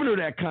not giving her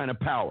that kind of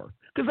power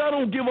because I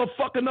don't give a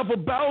fuck enough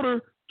about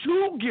her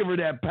to give her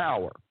that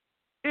power.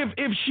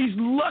 If she's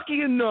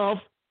lucky enough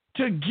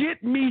to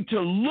get me to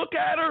look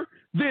at her,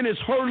 then it's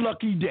her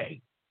lucky day.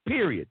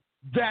 Period.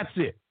 That's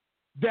it.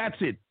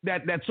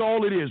 That's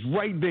all it is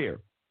right there.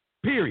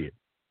 Period.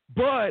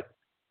 But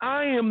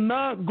I am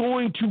not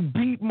going to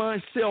beat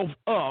myself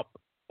up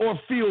or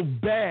feel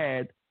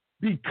bad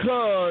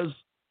because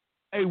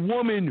a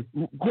woman,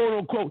 quote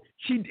unquote,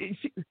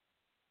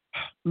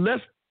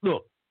 let's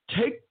look,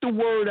 take the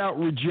word out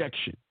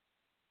rejection.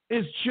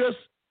 It's just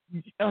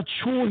a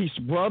choice,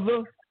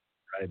 brother.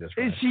 Right, that's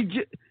right.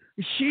 And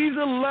she's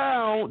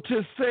allowed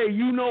to say,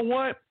 you know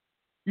what?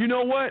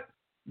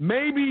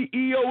 Maybe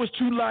EO is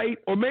too light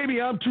or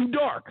maybe I'm too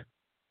dark.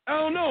 I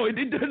don't know.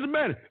 It doesn't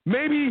matter.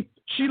 Maybe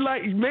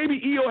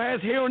EO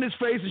has hair on his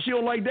face and she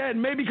don't like that.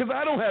 And maybe because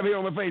I don't have hair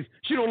on my face,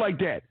 she don't like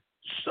that.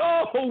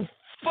 So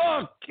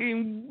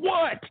fucking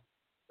what?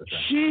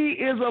 She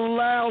is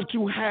allowed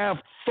to have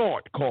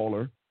thought,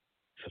 caller.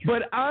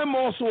 But I'm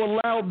also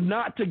allowed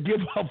not to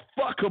give a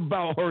fuck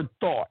about her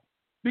thought.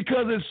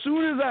 Because as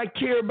soon as I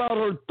care about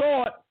her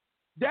thought,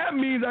 that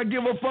means I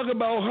give a fuck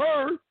about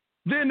her.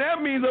 Then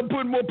that means I'm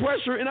putting more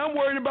pressure and I'm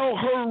worried about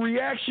her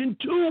reaction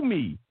to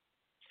me.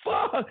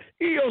 Fuck.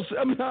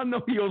 I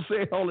know he'll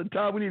say it all the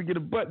time. We need to get a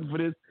button for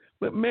this.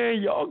 But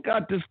man, y'all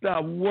got to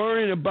stop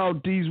worrying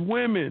about these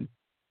women.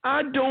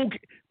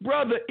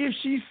 Brother, if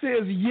she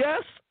says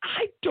yes,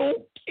 I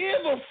don't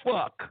give a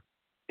fuck.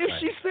 If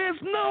she says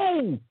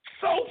no,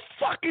 so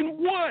fucking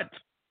what?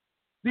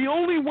 The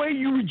only way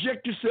you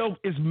reject yourself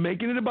is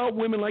making it about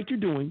women like you're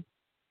doing,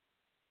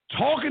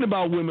 talking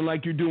about women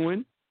like you're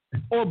doing,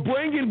 or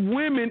bringing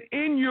women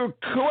in your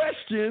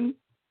question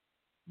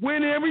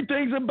when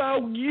everything's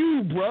about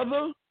you,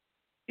 brother.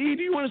 E,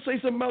 do you want to say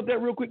something about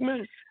that real quick,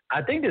 man?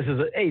 I think this is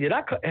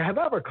have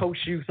I ever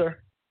coached you, sir?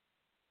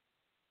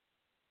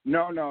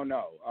 No.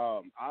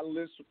 I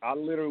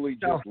literally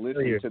just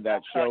listened to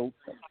that show,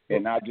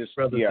 and I just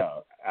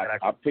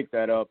I picked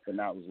that up,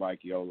 and I was like,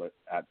 yo,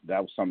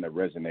 that was something that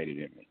resonated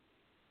in me.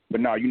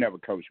 But no, you never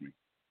coached me.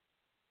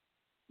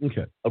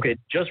 Okay.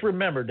 Just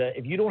remember that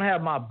if you don't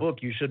have my book,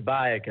 you should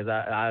buy it because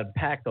I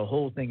packed the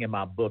whole thing in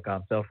my book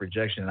on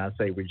self-rejection. And I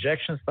say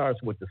rejection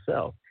starts with the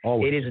self.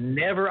 Always. It is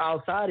never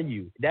outside of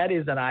you. That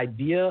is an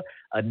idea,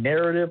 a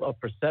narrative, a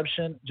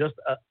perception, just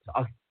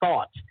a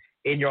thought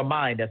in your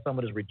mind that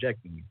someone is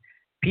rejecting you.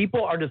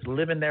 People are just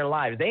living their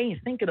lives. They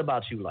ain't thinking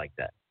about you like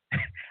that.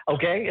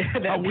 Okay?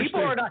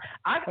 People are not.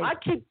 I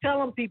keep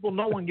telling people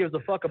no one gives a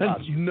fuck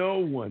about you. No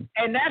one.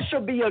 And that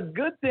should be a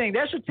good thing.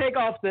 That should take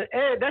off the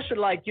air. That should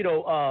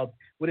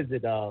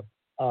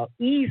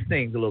ease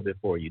things a little bit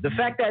for you. The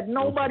fact that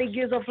nobody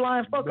gives a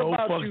flying fuck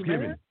about you,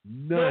 man.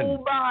 None.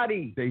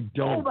 Nobody. They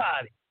don't.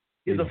 Nobody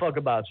gives a fuck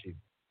about you.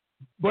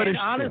 But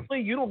honestly,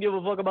 you don't give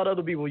a fuck about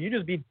other people. You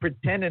just be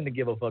pretending to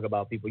give a fuck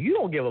about people. You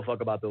don't give a fuck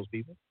about those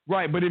people.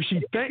 Right, but if you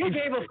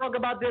gave a fuck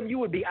about them, you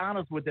would be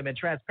honest with them and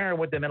transparent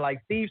with them. And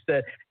like Steve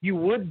said, you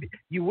would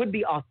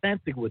be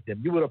authentic with them.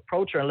 You would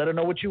approach her and let her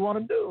know what you want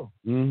to do.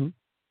 Mm-hmm.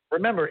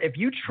 Remember, if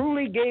you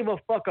truly gave a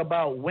fuck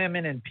about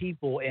women and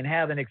people and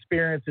having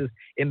experiences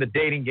in the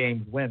dating game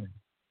with women,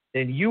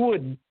 then you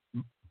would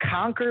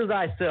conquer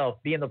thyself,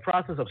 be in the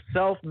process of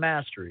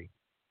self-mastery.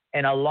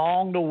 And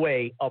along the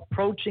way,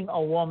 approaching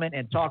a woman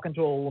and talking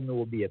to a woman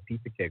will be a piece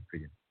of cake for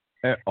you.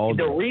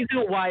 The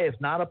reason why it's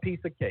not a piece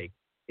of cake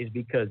is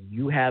because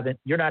you're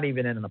not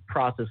even in the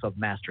process of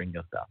mastering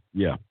yourself.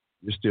 Yeah,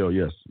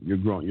 you're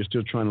growing. You're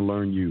still trying to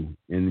learn you,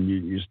 and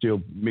you're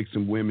still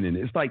mixing women in.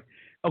 It's like,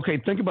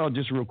 okay, think about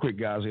this real quick,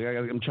 guys.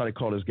 I'm trying to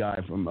call this guy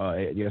from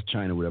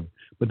China, whatever.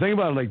 But think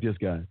about it like this,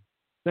 guy.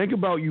 Think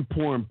about you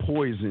pouring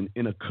poison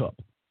in a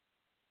cup.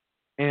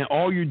 And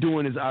all you're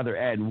doing is either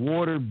adding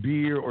water,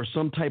 beer, or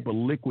some type of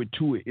liquid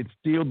to it. It's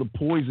still the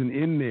poison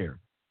in there.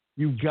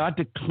 You've got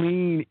to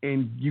clean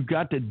and you've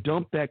got to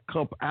dump that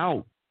cup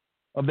out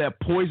of that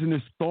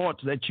poisonous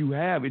thoughts that you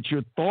have. It's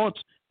your thoughts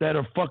that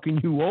are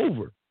fucking you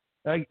over.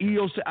 Like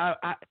EO said,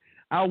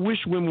 I wish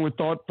women would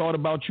thought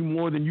about you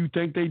more than you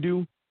think they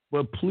do.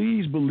 But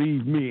please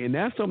believe me, and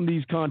that's something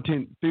these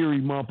content theory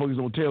motherfuckers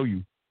don't tell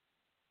you.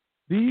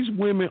 These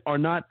women are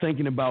not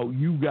thinking about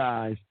you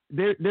guys.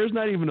 There's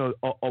not even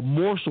a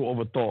morsel of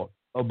a thought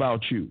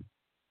about you.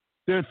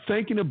 They're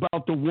thinking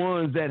about the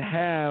ones that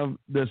have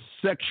the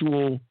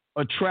sexual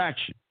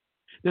attraction.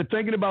 They're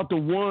thinking about the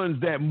ones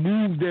that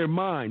move their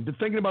mind. They're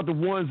thinking about the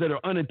ones that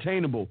are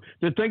unattainable.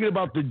 They're thinking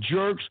about the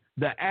jerks,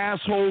 the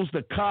assholes,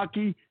 the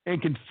cocky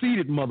and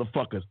conceited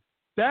motherfuckers.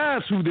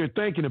 That's who they're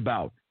thinking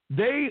about.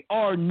 They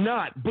are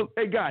not. But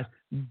hey, guys,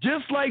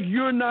 just like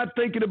you're not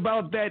thinking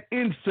about that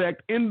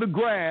insect in the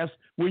grass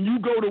when you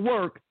go to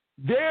work,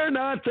 they're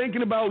not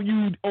thinking about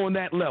you on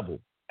that level.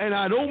 And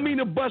I don't mean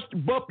to burst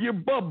your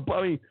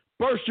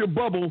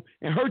bubble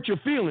and hurt your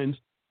feelings,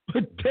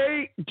 but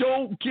they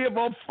don't give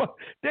a fuck.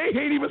 They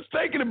ain't even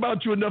thinking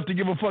about you enough to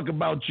give a fuck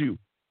about you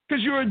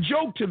because you're a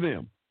joke to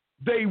them.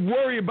 They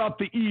worry about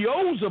the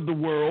EOs of the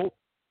world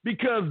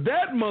because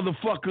that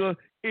motherfucker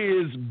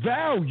is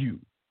value.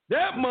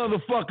 That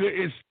motherfucker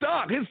is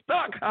stock. His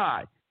stock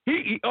high.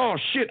 Oh,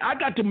 shit, I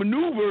got to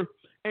maneuver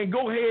and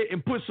go ahead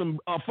and put some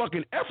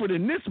fucking effort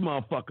in this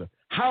motherfucker.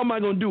 How am I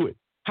going to do it?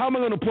 How am I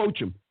going to approach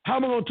him? How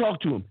am I going to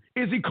talk to him?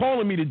 Is he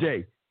calling me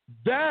today?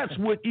 That's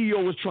what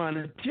EO is trying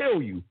to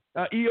tell you.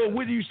 EO,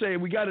 what are you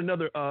saying? We got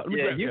another.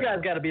 You guys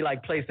got to be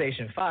like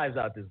PlayStation 5s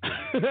out this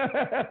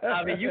bitch.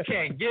 I mean, you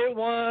can't get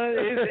one.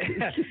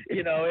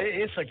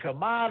 It's a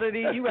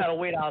commodity. You got to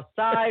wait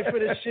outside for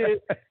this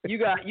shit.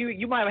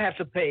 You might have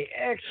to pay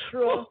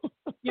extra.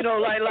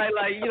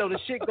 The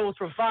shit goes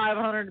for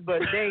 $500,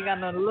 but they ain't got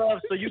nothing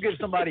left, so you give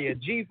somebody a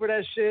G for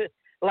that shit.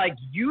 Like,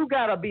 you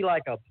got to be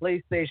like a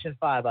PlayStation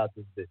 5 out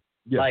this bitch.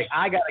 Yes. Like,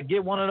 I got to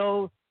get one of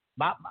those.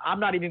 I'm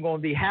not even going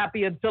to be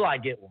happy until I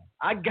get one.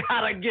 I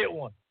got to get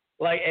one.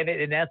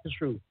 And that's the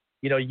truth.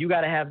 You know, you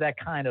got to have that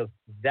kind of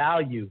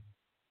value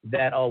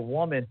that a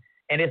woman,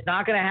 and it's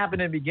not going to happen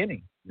in the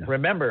beginning. Yeah.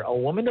 Remember, a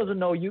woman doesn't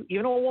know you.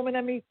 Even a woman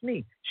that meets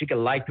me, she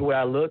can like the way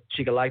I look.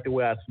 She can like the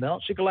way I smell.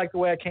 She can like the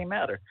way I came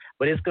at her.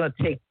 But it's going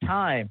to take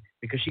time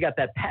because she got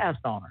that past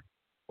on her.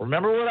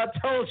 Remember what I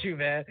told you,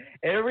 man.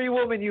 Every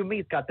woman you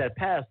meet's got that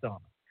past on her.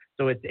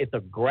 So it's a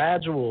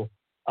gradual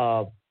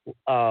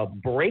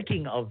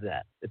breaking of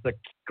that. It's a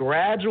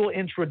gradual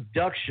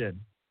introduction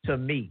to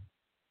me,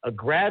 a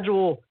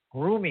gradual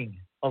grooming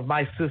of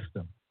my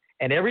system.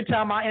 And every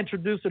time I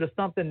introduce her to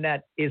something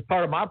that is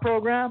part of my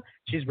program,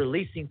 she's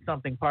releasing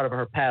something part of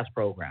her past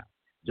program.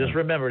 Just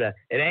remember that.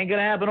 It ain't going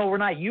to happen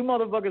overnight. You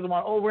motherfuckers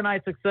want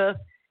overnight success.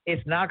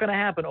 It's not going to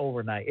happen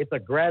overnight. It's a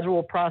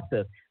gradual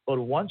process.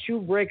 But once you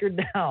break her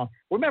down,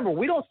 remember,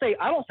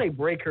 I don't say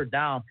break her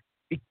down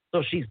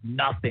so she's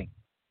nothing.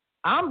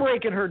 I'm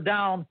breaking her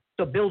down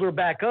to build her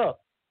back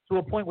up to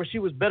a point where she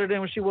was better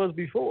than when she was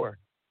before.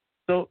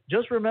 So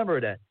just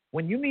remember that.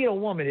 When you meet a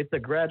woman, it's a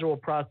gradual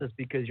process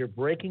because you're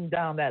breaking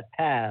down that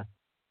path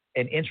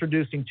and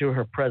introducing to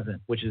her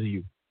present, which is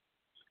you.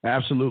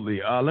 Absolutely.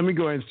 Let me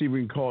go ahead and see if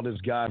we can call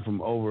this guy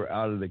from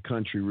out of the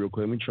country real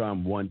quick. Let me try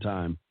him one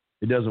time.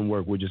 If it doesn't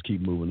work, we'll just keep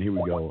moving. Here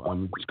we go.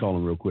 Let's call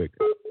him real quick.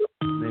 His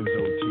name's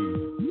OT.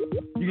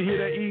 You can hear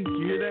that, E? Can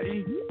you hear that,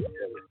 E?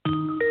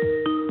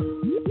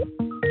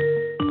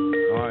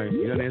 All right.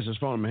 He doesn't answer his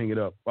phone. I'm going to hang it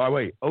up. All right,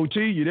 wait. OT,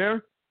 you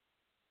there?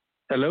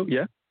 Hello,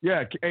 yeah?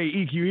 Yeah. Hey,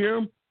 E, can you hear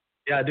him?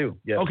 Yeah, I do.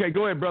 Yeah. Okay,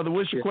 go ahead, brother.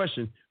 What's your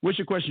question? What's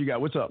your question you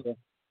got? What's up? Yeah.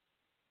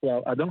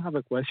 Well, I don't have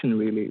a question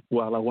really.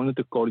 Well, I wanted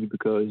to call you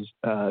because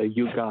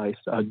you guys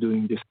are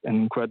doing just an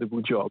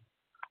incredible job.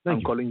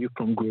 I'm calling you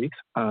from Greece,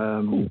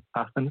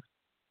 Athens,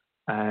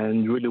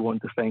 and really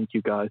want to thank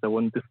you guys. I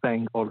want to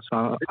thank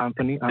also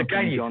Anthony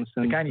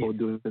Johnson for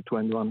doing the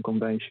 21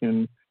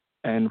 convention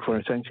and for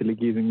essentially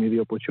giving me the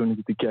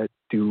opportunity to get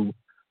to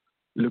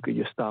look at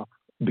your stuff.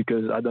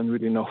 Because I don't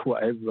really know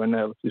what everyone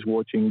else is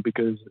watching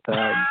because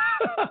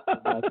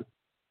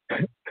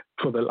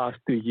for the last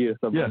 2 years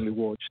I've only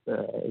watched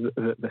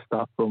the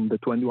stuff from the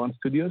 21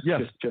 Studios,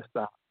 just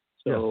that.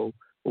 So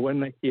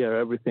when I hear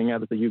everything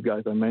else that you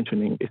guys are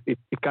mentioning, it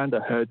kind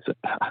of hurts.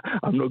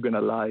 I'm not going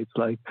to lie. It's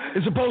like...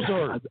 It's supposed to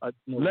hurt.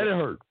 Let it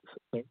hurt.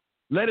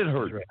 Let it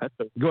hurt.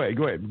 Go ahead.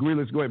 Go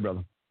ahead,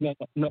 brother.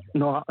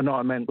 No,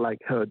 I meant like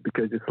hurt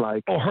because it's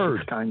like... Oh,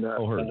 hurt. Kind of...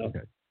 Oh, hurt,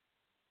 okay.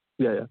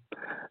 Yeah.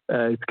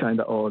 It's kind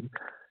of odd.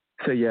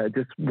 So,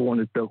 just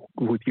wanted to talk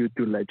with you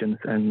two legends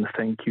and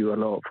thank you a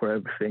lot for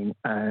everything.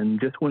 And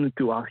just wanted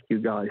to ask you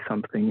guys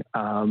something.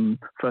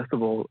 First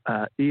of all,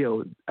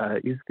 EO,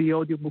 is the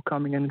audiobook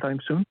coming anytime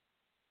soon?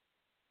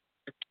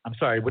 I'm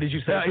sorry, what did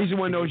you say? He's the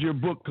one knows your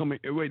book coming.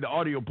 Wait, the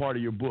audio part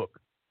of your book.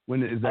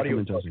 When is that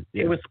coming to us?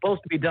 It was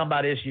supposed to be done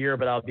by this year,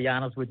 but I'll be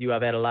honest with you,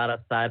 I've had a lot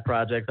of side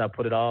projects. I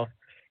put it off.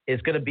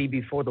 It's going to be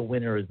before the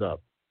winter is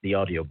up, the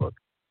audiobook.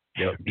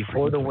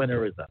 Before the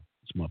winter is up.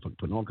 This motherfucker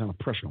putting all kind of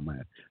pressure on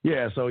man.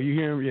 Yeah, so you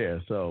hear him? Yeah,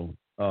 so,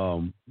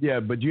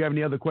 but do you have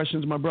any other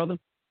questions, my brother?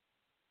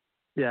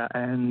 Yeah,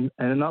 and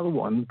another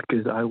one,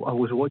 because I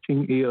was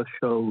watching EO's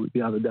show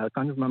the other day. I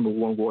can't remember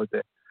what was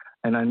it.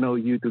 And I know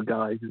you two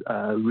guys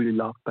really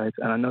love pets,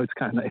 and I know it's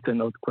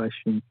an odd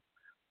question.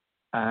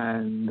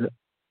 And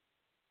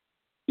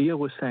EO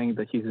was saying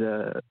that he's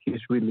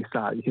really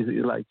sad.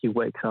 He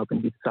wakes up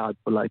and he's sad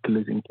for like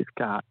losing his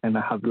cat, and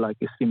I have like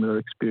a similar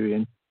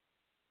experience.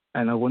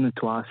 And I wanted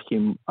to ask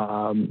him,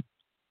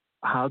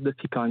 how does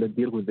he kind of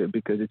deal with it?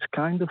 Because it's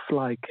kind of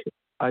like,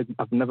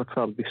 I've never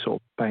felt this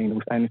sort of pain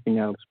with anything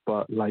else,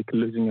 but like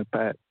losing a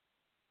pet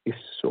is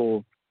sort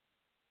of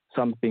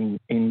something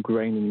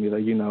ingrained in me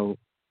that, you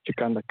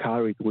kind of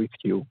carry it with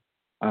you.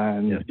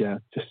 And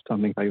just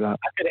something like that.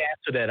 I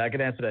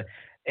could answer that.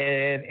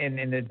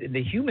 And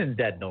the humans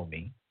that know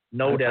me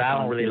know that I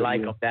don't really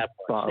like them that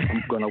much.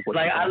 I'm gonna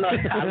I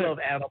love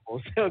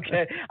animals.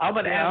 Okay, I'm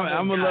an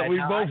animal guy. We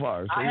both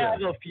are. So I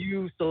have a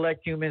few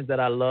select humans that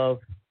I love,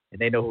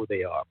 and they know who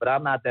they are. But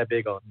I'm not that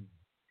big on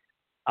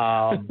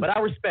humans. But I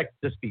respect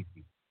the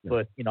species.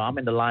 But I'm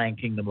in the lion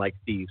kingdom like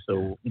Steve.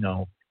 So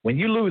when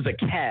you lose a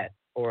cat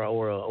or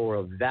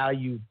a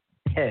valued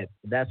pet,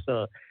 that's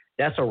a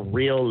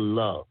real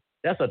love.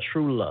 That's a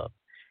true love.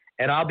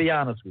 And I'll be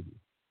honest with you,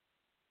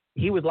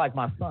 he was like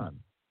my son.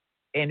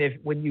 And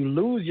when you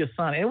lose your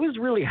son, it was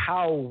really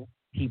how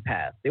he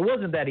passed. It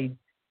wasn't that he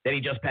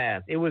just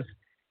passed. It was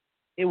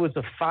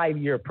a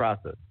 5-year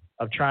process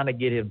of trying to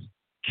get him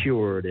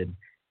cured in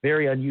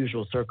very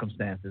unusual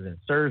circumstances and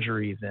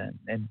surgeries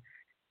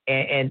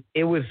and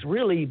it was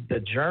really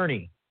the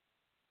journey.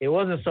 It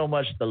wasn't so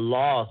much the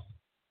loss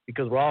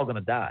because we're all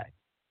gonna die,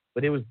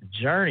 but it was the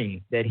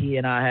journey that he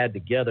and I had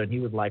together. And he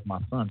was like my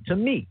son to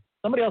me.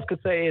 Somebody else could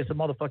say it's a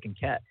motherfucking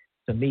cat.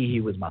 To me, he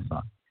was my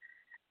son.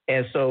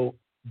 And so,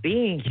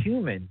 being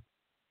human,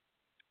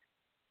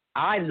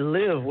 I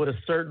live with a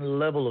certain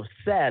level of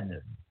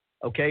sadness,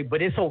 okay?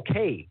 But it's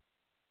okay.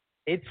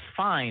 It's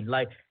fine.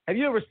 Like, have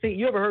you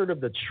ever heard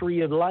of the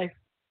tree of life?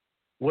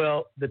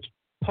 Well, the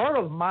part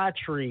of my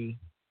tree,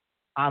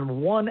 on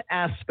one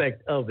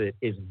aspect of it,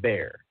 is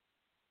bare.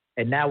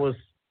 And that was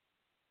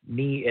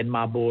me and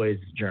my boy's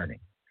journey.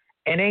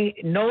 And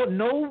ain't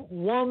no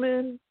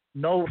woman,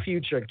 no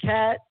future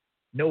cat,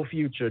 no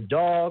future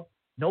dog,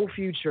 no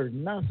future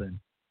nothing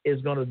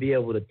is going to be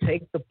able to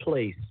take the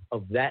place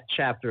of that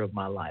chapter of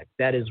my life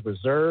that is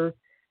reserved.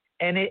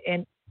 And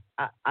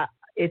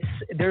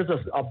there's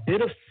a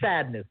bit of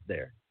sadness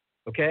there,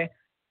 okay?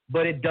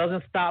 But it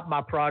doesn't stop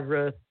my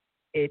progress.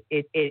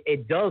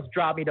 It does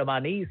drop me to my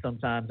knees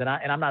sometimes, and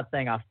I'm not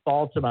saying I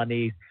fall to my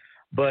knees,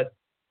 but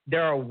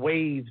there are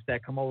waves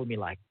that come over me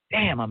like,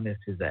 damn, I miss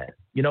his ass.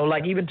 You know,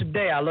 like even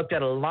today, I looked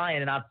at a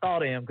lion and I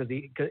thought of him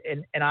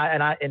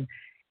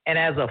and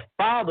as a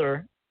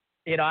father,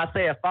 you know, I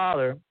say a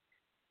father,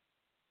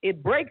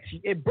 it breaks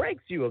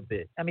you a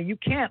bit. I mean, you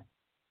can't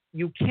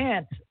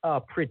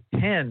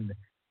pretend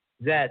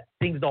that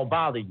things don't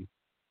bother you.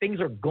 Things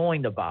are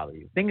going to bother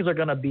you. Things are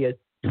going to be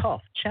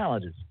tough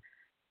challenges,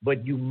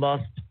 but you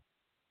must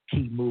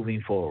keep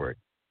moving forward.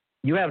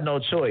 You have no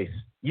choice.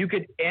 You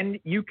could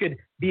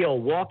be a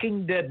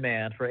walking dead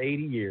man for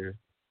 80 years,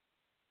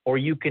 or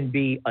you can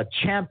be a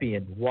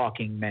champion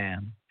walking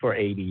man for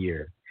 80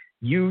 years.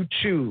 You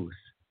choose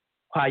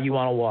how you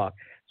want to walk.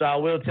 So I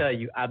will tell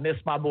you, I miss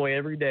my boy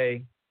every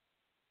day.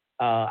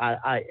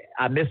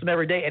 I miss him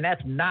every day, and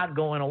that's not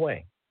going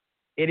away.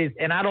 It is,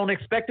 and I don't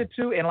expect it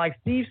to. And like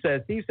Steve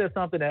said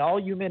something that all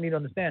you men need to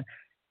understand.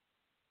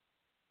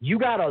 You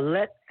got to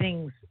let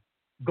things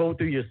go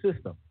through your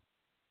system.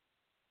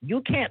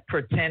 You can't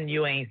pretend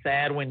you ain't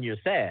sad when you're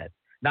sad.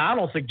 Now, I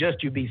don't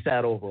suggest you be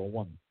sad over a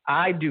woman.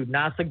 I do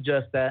not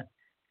suggest that.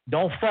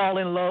 Don't fall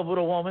in love with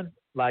a woman.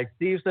 Like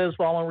Steve says,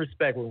 fall in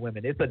respect with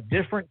women. It's a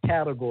different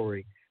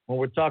category when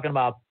we're talking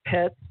about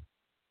pets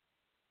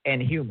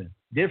and humans.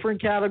 Different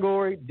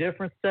category,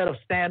 different set of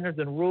standards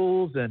and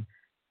rules, and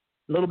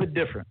a little bit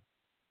different.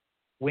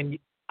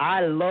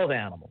 I love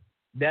animals.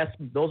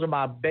 Those are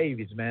my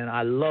babies, man.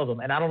 I love them,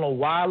 and I don't know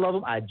why I love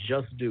them. I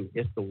just do.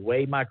 It's the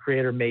way my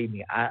Creator made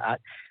me.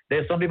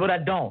 There's some people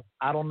that don't.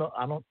 I don't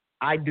know.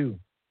 I do.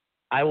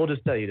 I will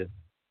just tell you this.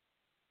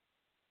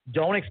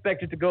 Don't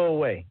expect it to go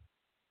away.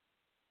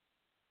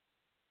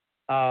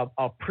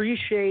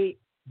 Appreciate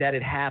that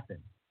it happened.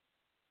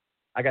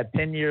 I got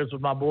 10 years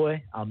with my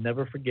boy. I'll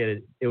never forget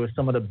it. It was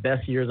some of the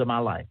best years of my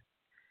life.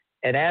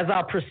 And as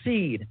I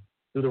proceed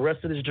through the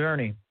rest of this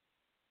journey,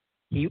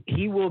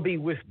 he will be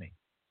with me.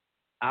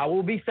 I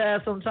will be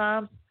sad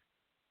sometimes.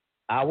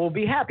 I will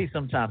be happy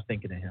sometimes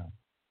thinking of him.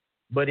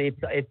 But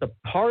it's a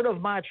part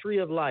of my tree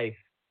of life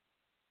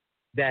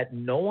that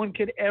no one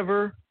could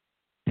ever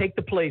take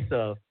the place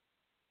of,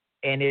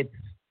 and it's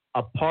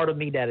a part of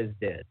me that is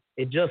dead.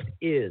 It just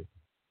is.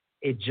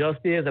 It just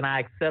is, and I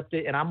accept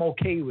it, and I'm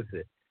okay with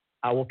it.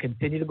 I will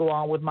continue to go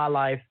on with my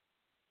life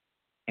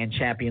and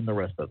champion the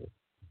rest of it.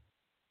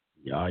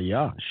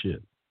 Yeah,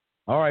 shit.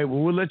 All right,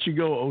 well, we'll let you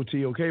go,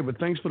 OT, okay? But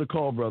thanks for the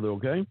call, brother,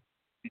 okay?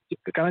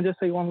 Can I just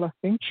say one last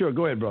thing? Sure,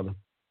 go ahead, brother.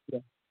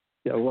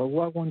 Yeah, well,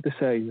 what I want to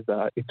say is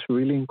that it's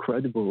really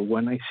incredible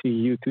when I see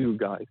you two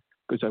guys,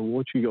 because I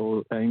watch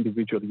your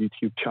individual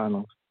YouTube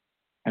channels.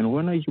 And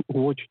when I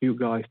watch you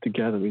guys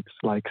together, it's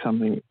like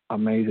something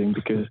amazing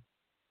because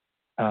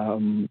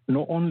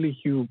not only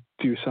you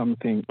do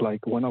something,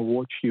 like when I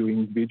watch you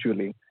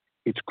individually,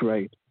 it's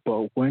great.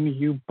 But when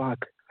you back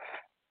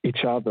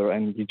each other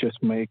and you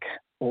just make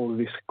all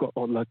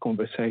that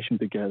conversation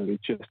together,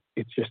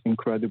 it's just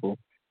incredible.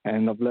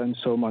 And I've learned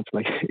so much.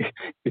 Like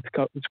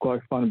it's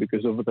quite fun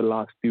because over the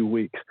last few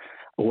weeks,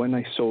 when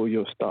I saw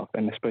your stuff,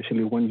 and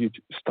especially when you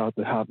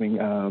started having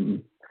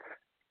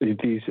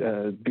these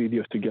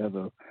videos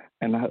together,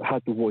 and I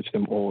had to watch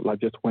them all. I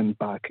just went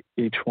back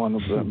each one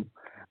of them,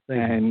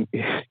 and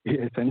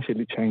it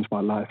essentially changed my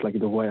life. Like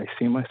the way I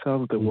see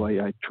myself, the way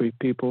I treat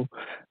people,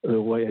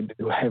 the way I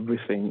do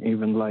everything,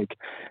 even like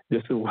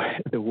just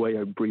the way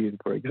I breathe,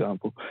 for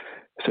example.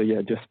 So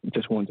yeah,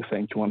 just want to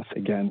thank you once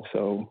again.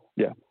 So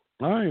yeah.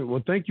 All right.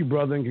 Well, thank you,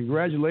 brother, and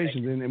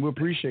congratulations, and we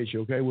appreciate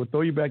you. Okay, we'll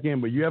throw you back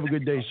in, but you have a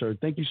good day, sir.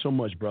 Thank you so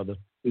much, brother.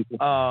 We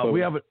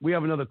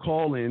have another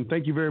call in.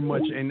 Thank you very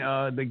much. And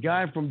the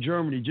guy from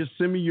Germany, just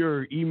send me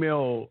your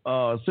email,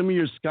 send me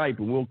your Skype,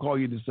 and we'll call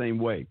you the same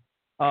way.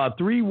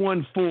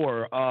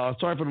 314.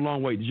 Sorry for the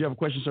long wait. Did you have a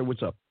question, sir?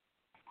 What's up?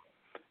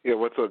 Yeah.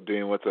 What's up,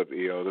 Dean? What's up,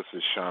 EO? This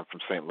is Sean from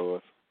St. Louis.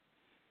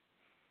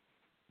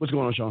 What's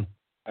going on, Sean?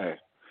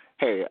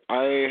 Hey,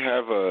 I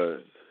have a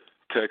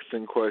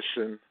texting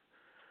question.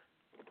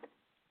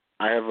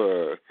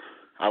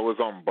 I was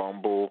on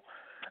Bumble,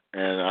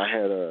 and I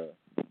had a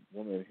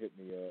woman hit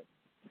me up.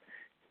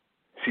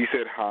 She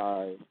said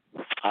hi.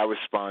 I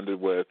responded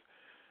with,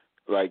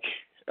 like,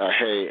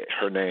 hey,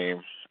 her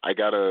name. I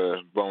got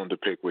a bone to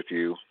pick with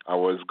you. I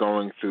was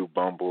going through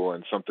Bumble,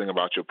 and something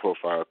about your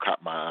profile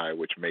caught my eye,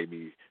 which made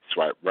me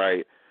swipe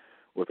right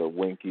with a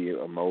winky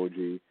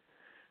emoji.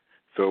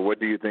 So what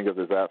do you think of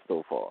this app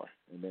so far?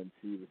 And then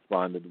she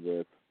responded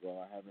with,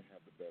 well, I haven't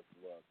had the best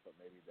luck, but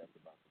maybe that's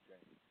about to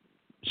change.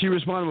 She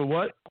responded with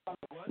what?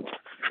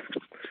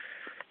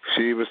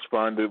 She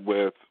responded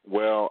with,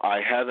 well, I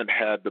haven't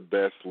had the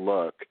best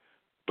luck,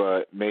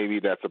 but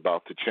maybe that's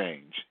about to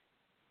change.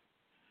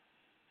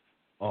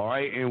 All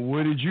right, and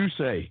what did you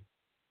say?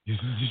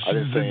 I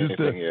didn't say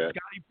anything yet.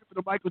 Scottie Pippen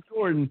to Michael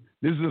Jordan.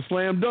 This is a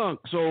slam dunk.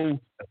 So,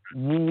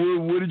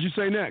 what did you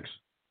say next?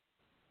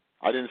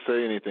 I didn't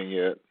say anything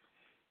yet.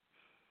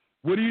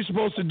 What are you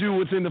supposed to do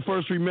within the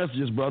first 3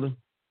 messages, brother?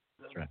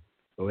 That's right.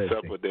 Go ahead. Set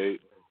up a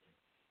date.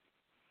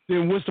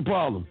 Then what's the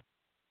problem?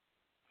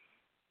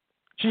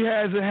 She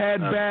hasn't had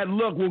bad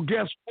luck. Well,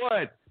 guess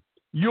what?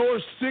 Your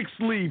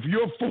 6-leaf,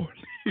 your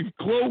 4-leaf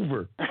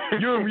clover,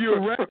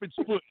 your rabbit's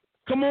foot.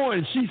 Come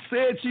on. She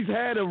said she's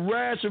had a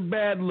rash of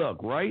bad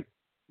luck, right?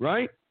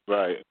 Right?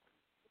 Right.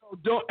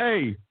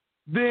 Hey,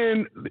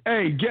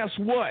 guess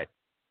what?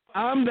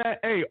 All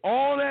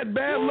that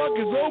bad luck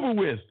is over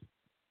with.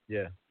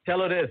 Yeah. Tell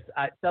her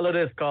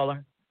this,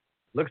 caller.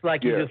 Looks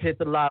like you just hit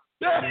the lottery.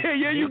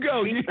 Yeah, you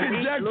go. You hit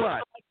the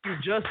jackpot. Like you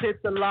just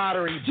hit the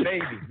lottery,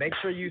 baby. Make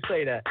sure you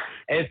say that.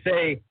 And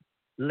say,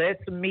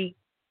 let's meet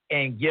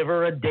and give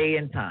her a day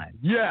and time.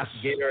 Yes.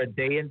 Give her a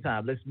day and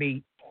time. Let's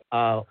meet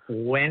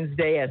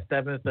Wednesday at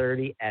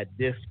 7:30 at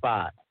this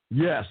spot.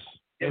 Yes.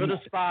 Give her the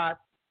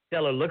spot.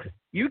 Tell her,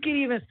 you can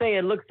even say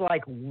it looks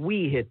like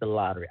we hit the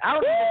lottery. I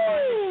don't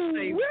know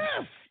say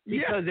yes.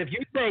 Because if you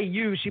say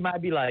you, she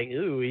might be like,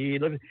 ooh,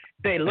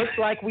 say, looks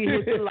like we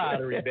hit the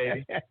lottery,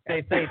 baby.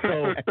 Say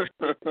so.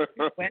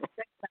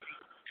 Wednesday,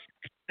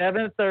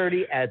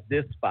 7:30 at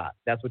this spot.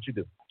 That's what you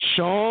do.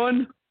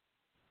 Sean,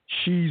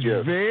 she's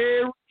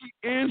very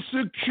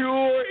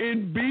insecure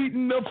and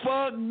beating the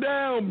fuck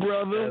down,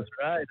 brother. That's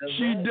right.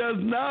 She does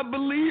not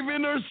believe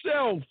in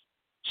herself.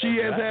 She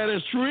has had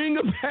a string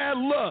of bad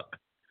luck.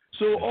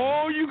 So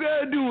all you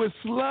gotta do is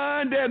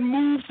slide that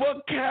moo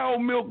fuck cow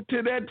milk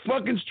to that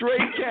fucking stray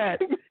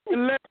cat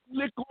and let her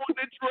lick on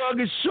the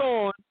drug of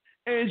Sean,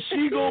 and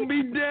she gonna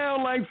be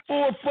down like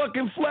 4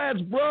 fucking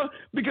flats, bro.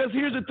 Because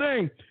here's the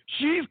thing,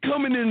 she's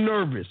coming in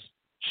nervous.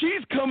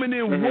 She's coming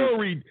in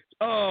worried,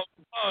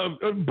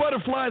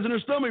 butterflies in her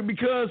stomach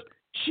because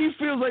she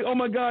feels like, oh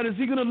my God, is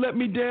he gonna let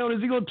me down? Is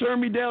he gonna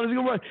turn me down? Is he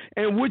gonna run?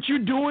 And what you're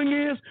doing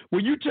is,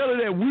 when you tell her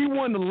that we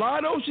won the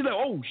lotto, she's like,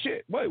 oh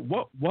shit, wait,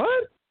 what?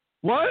 What?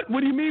 What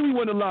do you mean we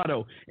won the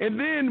lotto? And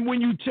then when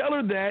you tell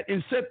her that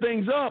and set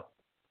things up,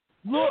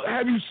 look,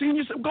 have you seen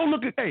yourself? Go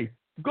look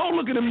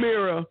in the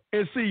mirror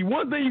and see.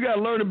 One thing you got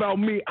to learn about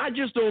me, I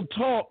just don't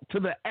talk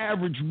to the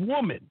average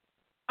woman.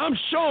 I'm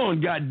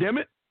Sean,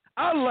 goddammit.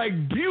 I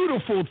like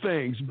beautiful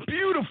things,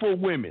 beautiful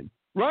women,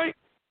 right?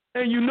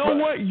 And you know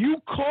what?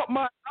 You caught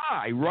my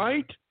eye,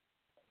 right?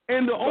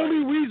 And the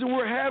only reason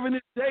we're having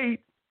this date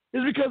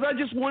is because I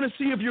just want to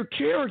see if your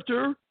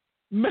character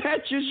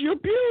matches your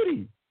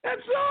beauty.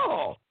 That's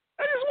all.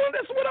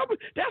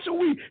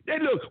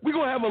 We're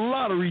going to have a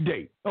lottery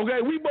date,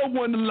 okay? We both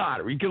won the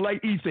lottery, because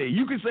like he said,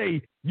 you can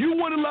say you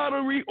won the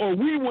lottery or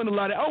we won the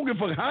lottery. I don't give a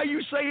fuck how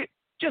you say it.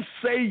 Just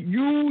say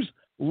use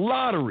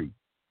lottery,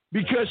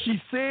 because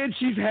she said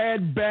she's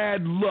had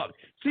bad luck.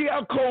 See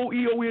how cold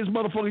EO is,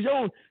 motherfuckers?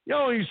 Y'all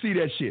don't even see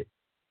that shit.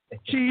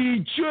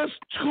 She just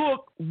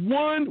took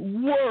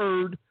one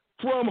word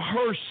from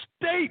her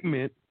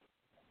statement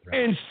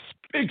and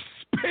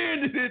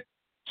expanded it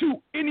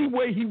to any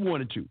way he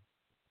wanted to.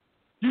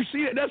 You see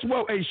it? That's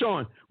why, hey,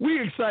 Sean, we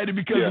excited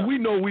because we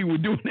know we were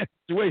doing that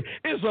way.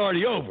 It's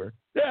already over.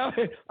 Yeah,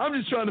 I'm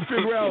just trying to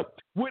figure out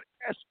what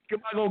ass am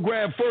I going to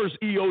grab first,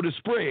 EO, to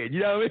spread.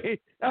 You know what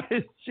I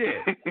mean? Shit.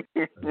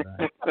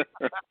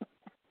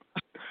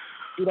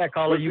 See that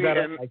caller? You got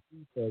to, like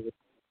you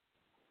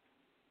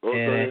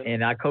said.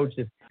 And I coach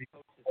this.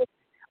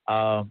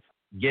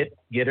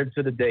 Get her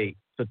to the date.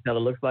 So tell her,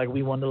 looks like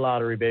we won the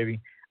lottery, baby.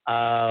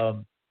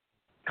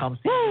 Come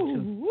see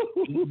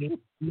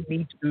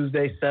me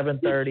Tuesday,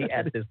 7:30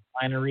 at this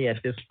winery,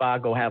 at this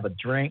spot. Go have a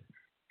drink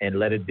and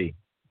let it be,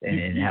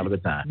 and have a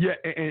good time. Yeah,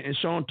 and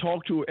Sean,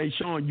 talk to her. Hey,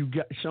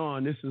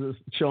 Sean, this is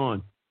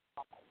Sean.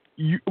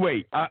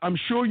 I'm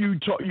sure you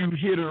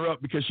hit her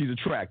up because she's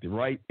attractive,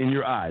 right? In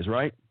your eyes,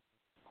 right?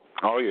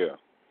 Oh yeah.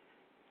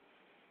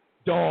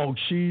 Dog,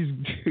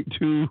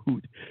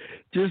 dude.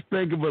 Just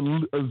think of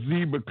a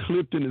zebra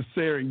clipped in a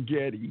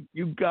Serengeti.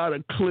 You got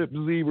a clipped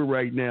zebra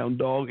right now,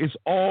 dog. It's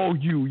all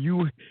you.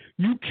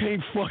 You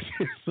can't fuck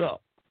this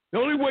up. The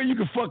only way you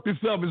can fuck this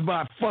up is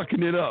by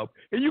fucking it up.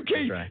 And you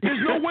can't. Right.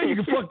 There's no way you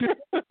can fuck this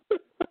up.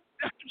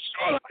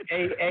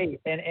 Hey,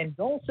 and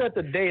don't set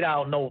the date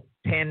out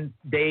 10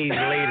 days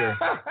later.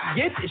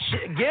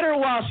 Get her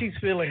while she's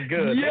feeling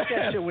good. Yes. Get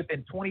that shit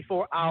within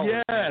 24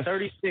 hours. Yes.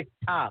 36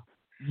 tops.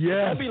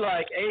 Yes. Don't be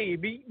like, hey,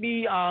 meet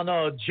me on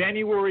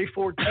January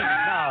 14th.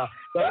 Nah,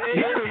 but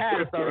it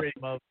passed already,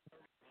 motherfucker.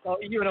 So,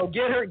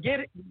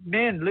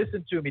 men,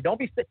 listen to me. Don't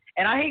be sick.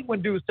 And I hate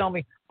when dudes tell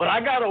me, but I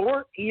got to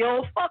work.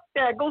 Yo, fuck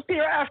that. Go see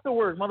her after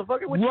work,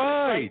 motherfucker.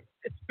 Right.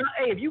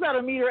 Hey, if you got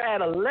to meet her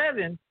at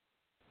 11,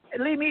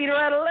 meet her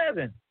at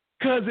 11.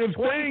 Because if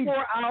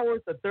 24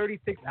 hours to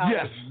 36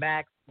 hours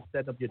max to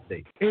set up your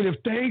date. And if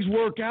things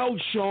work out,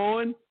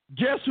 Sean,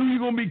 guess who you're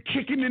going to be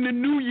kicking in the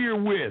new year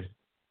with?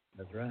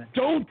 That's right.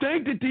 Don't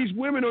think that these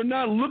women are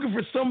not looking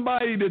for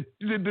somebody to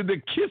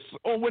kiss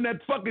on when that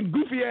fucking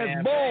goofy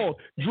ass ball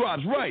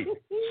drops. Right,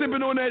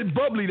 sipping on that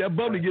bubbly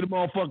get them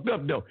all fucked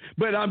up though.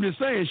 But I'm just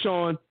saying,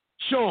 Sean,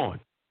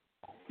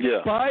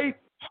 yeah, fight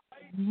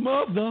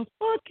motherfucking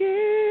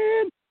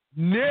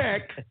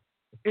neck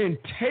and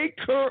take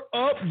her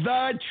up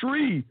thy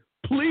tree,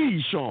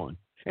 please, Sean.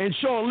 And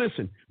Sean,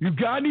 listen, you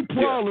got any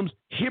problems?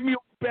 Hit me on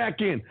the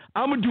back end.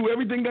 I'm gonna do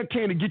everything I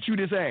can to get you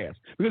this ass,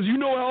 because you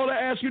know all I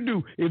ask you to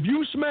do. If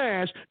you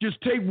smash,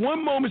 just take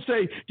one moment,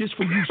 say, just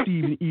for you,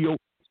 Steve and EO,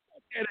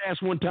 that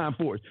ass one time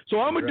for us. So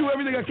I'm gonna do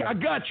everything I can. I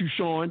got you,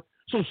 Sean.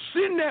 So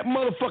send that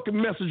motherfucking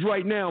message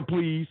right now,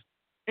 please,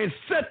 and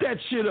set that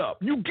shit up.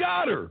 You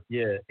got her.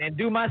 Yeah, and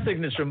do my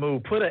signature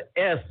move. Put an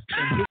S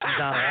and hit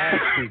down her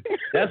ass cheek.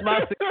 That's my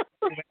signature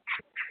move.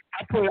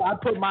 I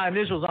put my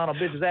initials on a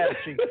bitch's ass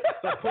cheek.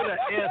 So put an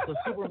S, a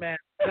Superman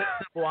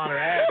symbol on her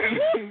ass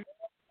cheek.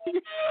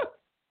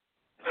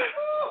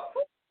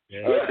 Yeah.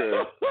 Okay.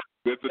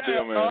 That's the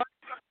deal, man.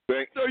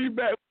 So you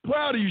back.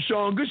 Proud of you,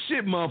 Sean. Good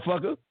shit,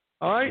 motherfucker.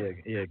 All right?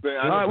 Yeah. Man,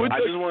 I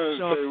just want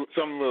to say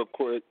something real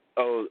quick.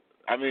 Oh,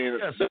 I mean,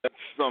 that's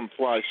some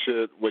fly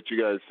shit what you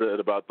guys said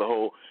about the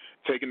whole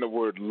taking the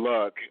word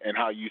luck and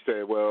how you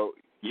said, well,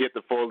 you hit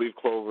the 4-leaf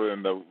clover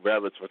and the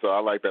rabbits. So I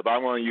like that. But I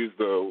want to use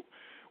the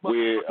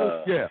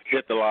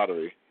hit the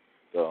lottery.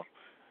 So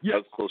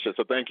that's cool shit.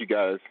 So thank you,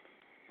 guys.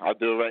 I'll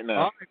do it right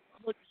now. All right.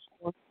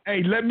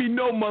 Hey, let me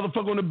know,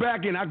 motherfucker, on the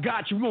back end. I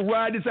got you. We're going to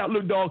ride this out.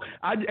 Look, dog.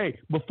 Hey,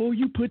 before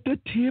you put the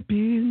tip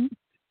in,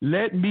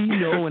 let me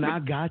know, and I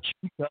got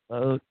you.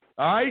 All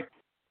right?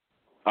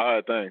 All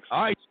right, thanks.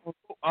 All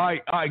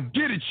right.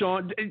 Get it,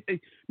 Sean.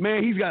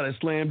 Man, he's got a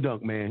slam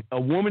dunk, man. A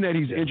woman that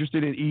he's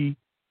interested in,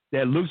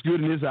 that looks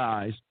good in his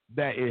eyes,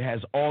 that it has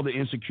all the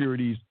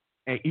insecurities,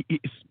 and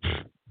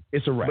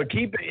it's a wrap. But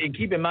keep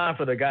in mind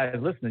for the guys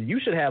listening, you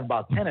should have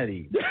about 10 of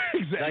these.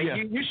 Exactly.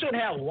 Like, you should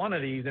have one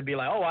of these and be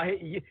like, oh, I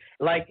hate you.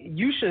 Like,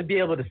 you should be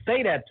able to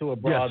say that to a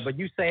broad, but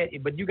you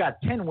got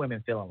 10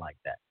 women feeling like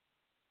that.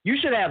 You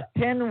should have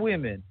 10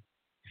 women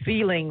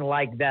feeling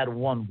like that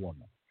one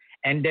woman.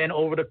 And then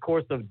over the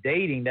course of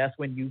dating, that's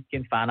when you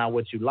can find out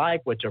what you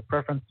like, what your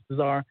preferences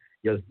are,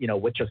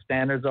 what your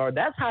standards are.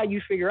 That's how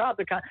you figure out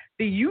the kind.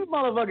 See, you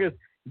motherfuckers,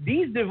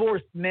 these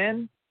divorced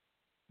men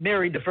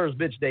married the first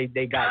bitch they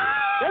got.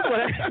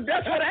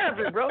 That's what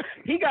happened, bro.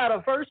 He got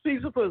a first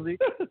piece of pussy,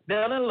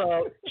 fell in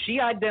love. She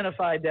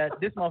identified that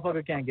this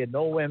motherfucker can't get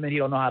no women. He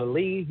don't know how to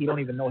lead. He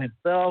don't even know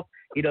himself.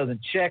 He doesn't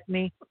check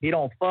me. He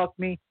don't fuck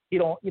me. He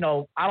don't,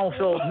 I don't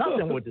feel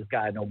nothing with this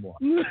guy no more.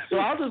 So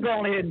I'll just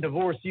go ahead and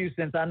divorce you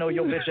since I know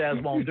your bitch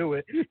ass won't do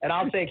it. And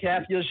I'll take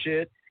half your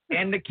shit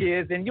and the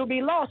kids, and you'll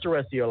be lost the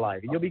rest of your life.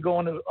 You'll be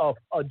going to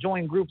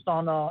join groups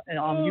on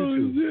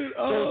YouTube.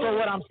 So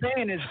what I'm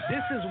saying is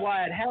this is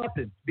why it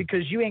happens,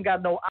 because you ain't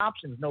got no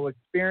options, no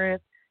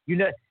experience.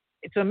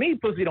 To me,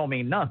 pussy don't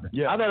mean nothing.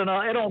 Yeah.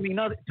 It don't mean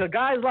nothing. To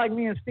guys like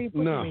me and Steve,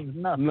 pussy means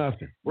nothing.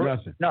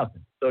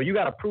 Nothing. So you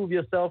got to prove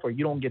yourself or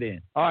you don't get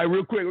in. All right,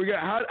 real quick.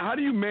 How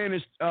do you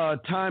manage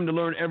time to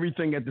learn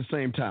everything at the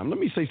same time? Let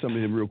me say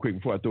something real quick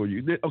before I throw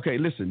you. Okay,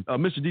 listen,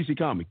 Mr. DC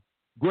Comic,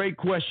 great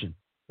question.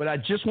 But I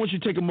just want you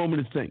to take a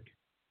moment to think.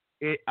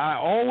 I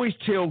always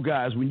tell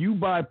guys, when you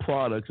buy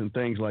products and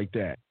things like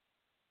that,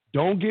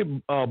 don't get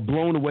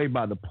blown away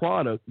by the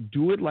product.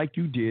 Do it like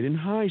you did in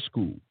high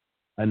school.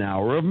 An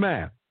hour of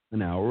math,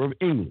 an hour of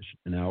English,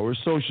 an hour of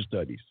social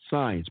studies,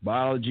 science,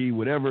 biology,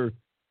 whatever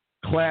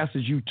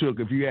classes you took.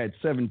 If you had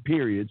 7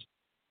 periods,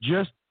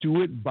 just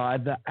do it by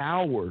the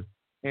hour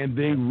and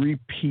then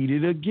repeat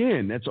it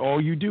again. That's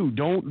all you do.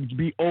 Don't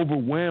be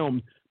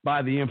overwhelmed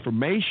by the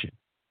information.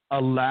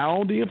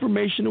 Allow the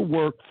information to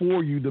work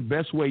for you the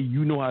best way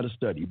you know how to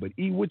study. But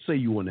E, what say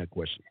you on that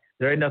question?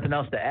 There ain't nothing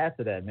else to add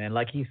to that, man.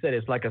 Like he said,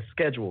 it's like a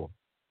schedule.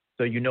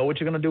 So you know what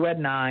you're going to do at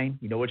 9.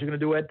 You know what you're going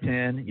to do at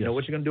 10. You know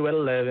what you're going to do at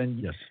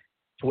 11.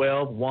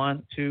 12,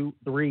 1, 2,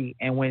 3.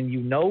 And when you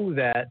know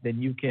that,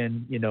 then you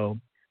can,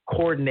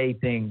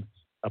 coordinate things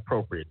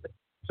appropriately.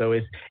 So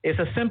it's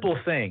a simple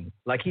thing.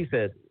 Like he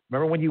said,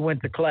 remember when you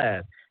went to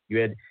class, you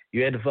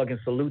had to fucking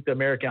salute the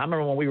American. I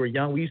remember when we were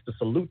young, we used to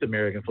salute the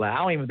American flag. I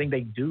don't even think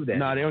they do that.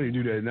 No, they don't even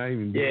do that. Not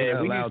even.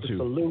 Yeah, we used to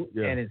salute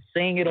and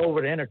sing it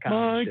over the intercom.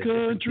 My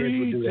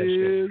country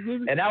is.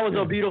 And that was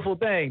a beautiful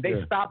thing.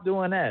 They stopped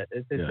doing that.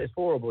 It's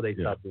horrible they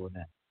stopped doing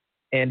that.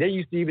 And they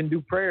used to even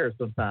do prayers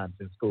sometimes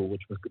in school,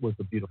 which was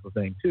a beautiful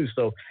thing too.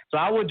 So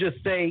I would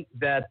just say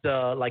that,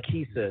 like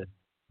he said,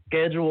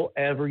 schedule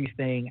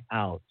everything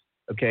out.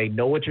 Okay,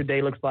 know what your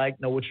day looks like,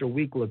 know what your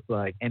week looks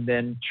like, and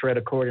then tread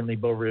accordingly.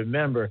 But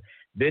remember,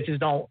 bitches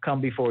don't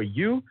come before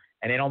you,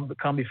 and they don't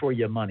come before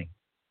your money.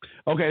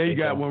 Okay, you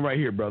got one right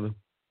here, brother.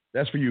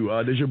 That's for you.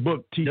 Does your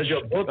book teach? Does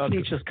your book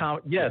teach us?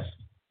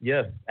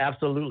 Yes,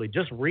 absolutely.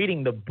 Just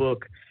reading the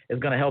book is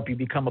going to help you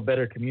become a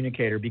better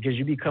communicator because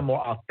you become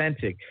more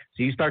authentic.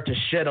 So you start to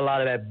shed a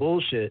lot of that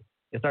bullshit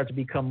and start to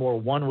become more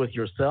one with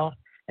yourself.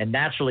 And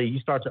naturally, you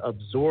start to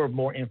absorb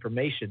more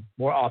information,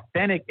 more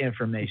authentic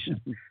information.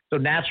 So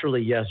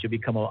naturally, yes, you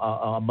become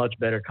a much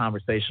better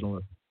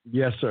conversationalist.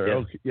 Yes, sir. Yes.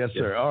 Okay. Yes,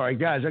 sir. All right,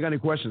 guys, I got any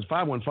questions?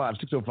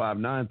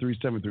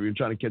 515-605-9373. We're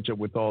trying to catch up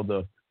with all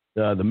the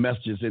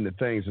messages and the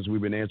things since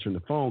we've been answering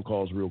the phone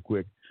calls real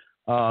quick.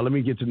 Let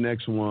me get to the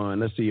next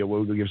one. Let's see. We're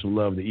going to give some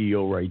love to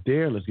EO right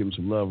there. Let's give him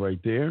some love right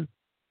there.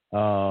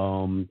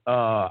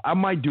 I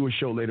might do a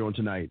show later on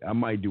tonight.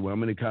 I'm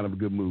in a kind of a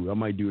good mood. I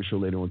might do a show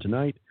later on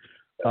tonight.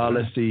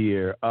 Let's see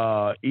here.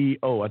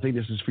 EO, I think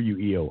this is for you,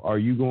 EO. Are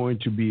you going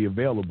to be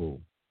available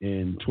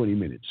in 20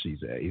 minutes?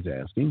 He's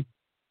asking.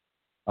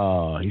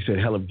 He said,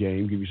 hell of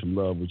game. Give you some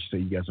love. Would you say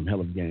you got some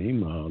hell of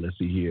game? Let's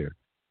see here.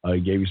 He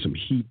gave you some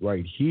heat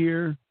right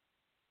here.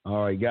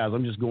 All right, guys,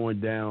 I'm just going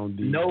down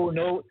the...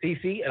 No,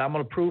 CC, and I'm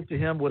going to prove to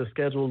him what a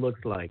schedule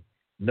looks like.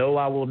 No,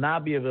 I will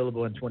not be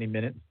available in 20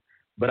 minutes,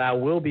 but I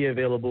will be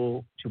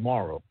available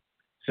tomorrow.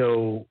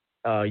 So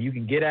you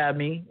can get at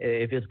me.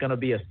 If it's going to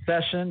be a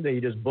session, then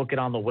you just book it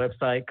on the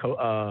website,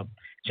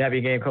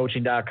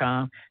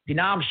 championgamecoaching.com. See,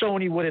 now I'm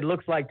showing you what it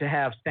looks like to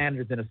have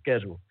standards in a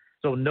schedule.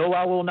 So, no,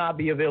 I will not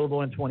be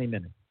available in 20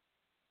 minutes.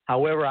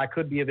 However, I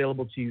could be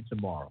available to you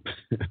tomorrow.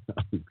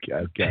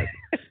 Okay.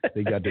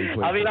 They got their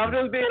place. I mean, I'm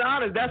just being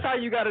honest. That's how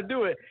you got to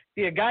do it.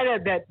 See, a guy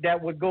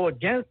that would go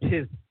against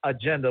his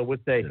agenda would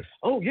say,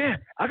 oh, yeah,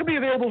 I could be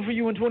available for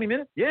you in 20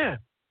 minutes. Yeah.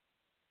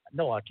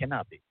 No, I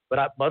cannot be. But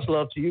much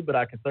love to you, but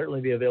I can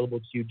certainly be available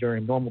to you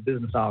during normal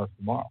business hours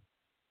tomorrow.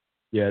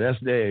 Yeah, that's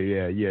there.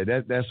 Yeah.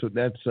 That's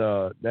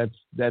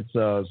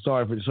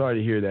sorry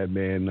to hear that,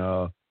 man.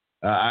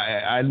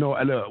 I know.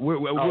 We're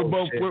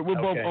both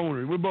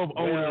owners. We're both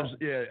owners.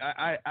 Yeah.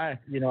 I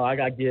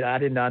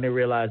didn't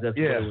realize that's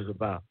what it was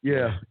about.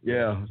 Yeah.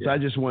 So I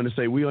just want to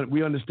say we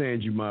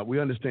understand you, my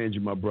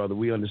brother.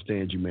 We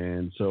understand you,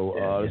 man. So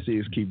let's see,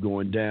 let's keep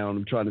going down.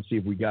 I'm trying to see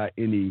if we got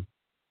any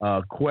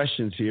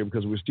questions here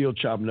because we're still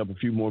chopping up a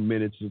few more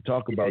minutes to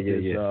talk about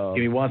this. Give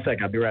me 1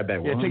 second. I'll be right back.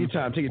 Yeah, take your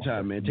time,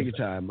 man. Take your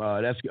time.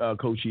 That's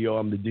Coach EO.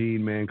 I'm the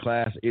dean, man.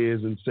 Class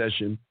is in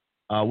session.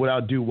 What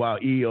I'll do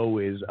while EO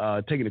is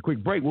taking a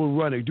quick break,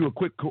 we'll do a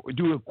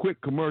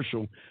quick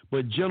commercial.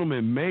 But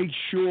gentlemen, make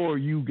sure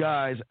you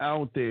guys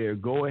out there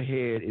go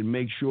ahead and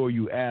make sure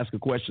you ask a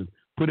question.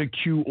 Put a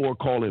Q or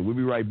call in. We'll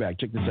be right back.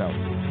 Check this out.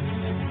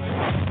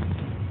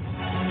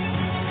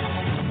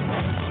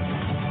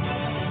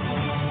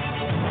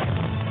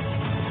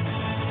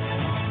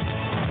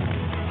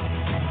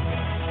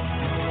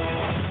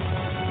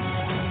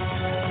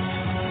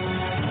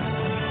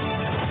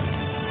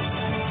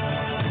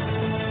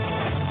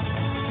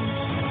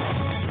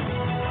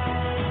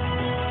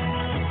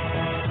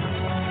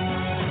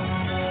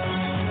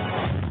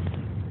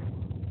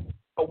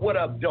 What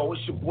up, though?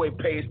 It's your boy,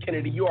 Paige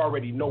Kennedy. You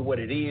already know what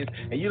it is.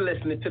 And you're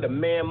listening to the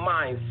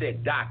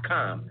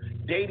manmindset.com,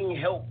 dating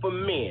help for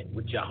men,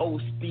 with your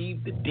host,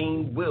 Steve the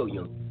Dean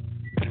Williams.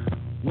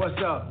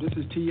 What's up? This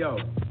is T.O.,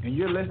 and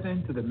you're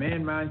listening to the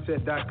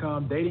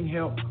manmindset.com, dating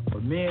help for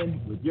men,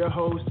 with your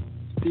host,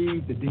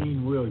 Steve the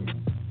Dean Williams.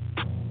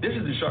 This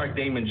is the Shark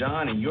Damon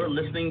John, and you're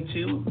listening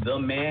to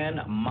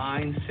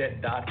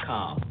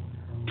themanmindset.com.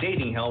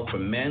 Dating help for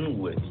men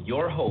with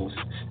your host,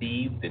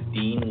 Steve the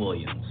Dean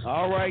Williams.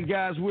 All right,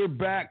 guys, we're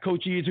back.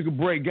 Coach E took a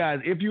break. Guys,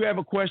 if you have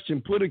a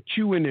question, put a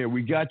Q in there.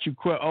 We got you.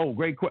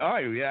 Great question. All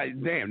right, yeah,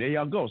 damn, there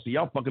y'all go. So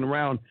y'all fucking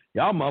around.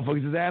 Y'all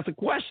motherfuckers just ask a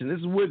question.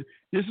 This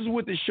is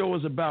what the show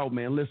is about,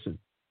 man. Listen,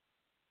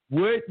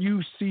 what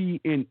you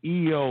see in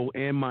EO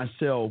and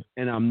myself,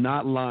 and I'm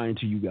not lying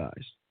to you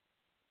guys.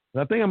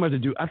 But I think I'm going to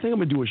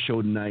do a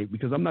show tonight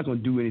because I'm not going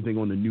to do anything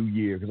on the new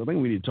year because I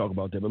think we need to talk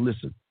about that. But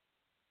listen.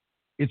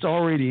 It's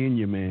already in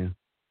you, man.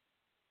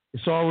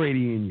 It's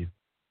already in you.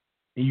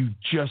 And you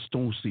just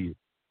don't see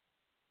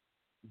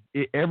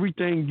it.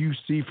 Everything you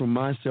see from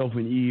myself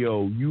and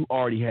EO, you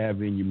already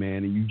have in you,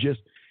 man. And you just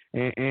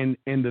and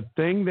the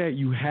thing that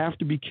you have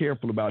to be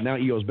careful about, now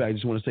EO's back, I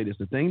just want to say this.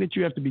 The thing that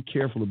you have to be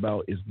careful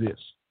about is this.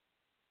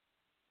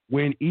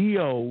 When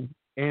EO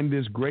and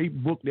this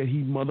great book that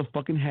he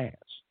motherfucking has,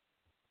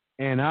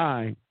 and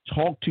I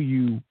talk to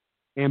you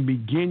and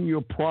begin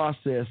your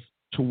process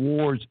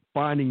towards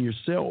finding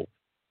yourself,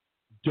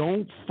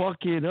 don't fuck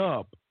it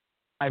up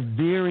by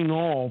veering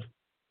off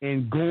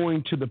and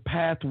going to the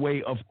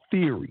pathway of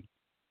theory.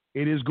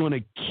 It is going to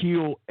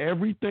kill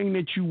everything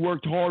that you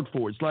worked hard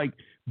for. It's like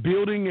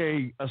building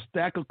a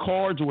stack of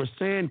cards or a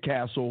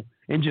sandcastle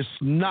and just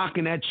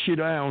knocking that shit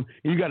down,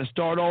 and you got to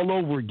start all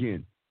over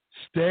again.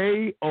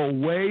 Stay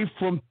away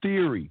from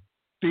theory.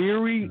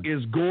 Theory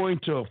is going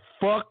to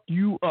fuck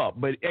you up.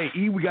 But, hey,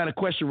 E, we got a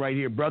question right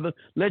here, brother.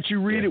 Let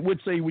you read it. What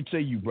say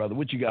you, brother?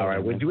 What you got? All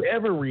right. Would you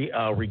ever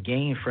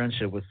regain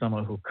friendship with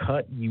someone who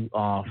cut you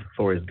off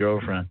for his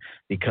girlfriend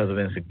because of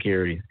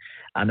insecurities?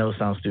 I know it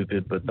sounds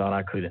stupid, but thought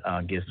I could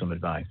give some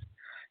advice.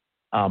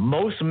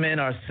 Most men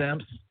are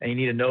simps, and you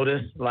need to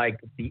notice,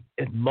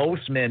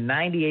 most men,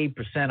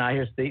 98%, I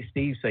hear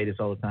Steve say this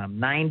all the time,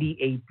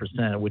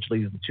 98%, which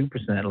leaves the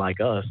 2%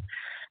 like us,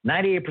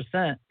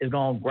 98% is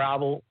going to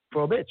grovel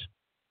for a bitch.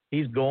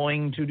 He's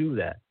going to do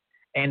that.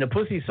 And the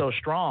pussy's so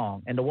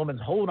strong and the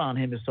woman's hold on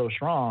him is so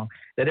strong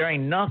that there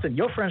ain't nothing.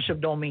 Your friendship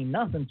don't mean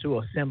nothing to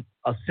a simp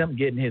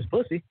getting his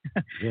pussy.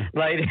 Yeah.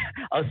 Like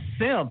a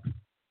simp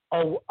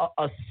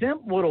A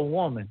simp with a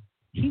woman,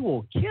 he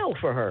will kill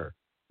for her.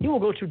 He will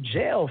go to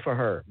jail for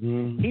her.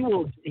 Mm.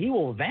 He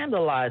will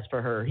vandalize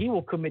for her. He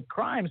will commit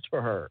crimes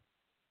for her.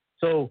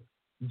 So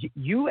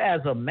you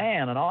as a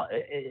man,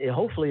 and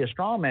hopefully a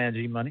strong man,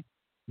 G-Money,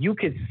 you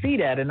could see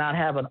that and not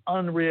have an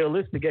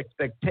unrealistic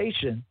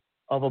expectation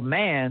of a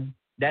man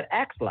that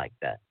acts like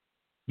that.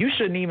 You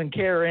shouldn't even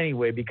care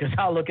anyway, because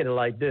I'll look at it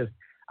like this.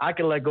 I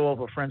can let go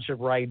of a friendship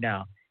right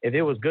now. If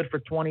it was good for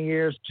 20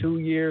 years, 2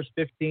 years,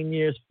 15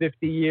 years,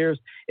 50 years,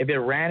 if it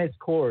ran its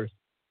course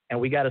and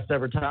we got to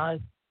sever ties,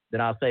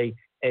 then I'll say,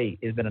 hey,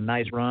 it's been a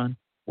nice run.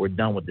 We're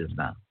done with this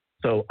now.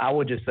 So I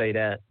would just say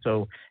that.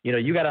 So,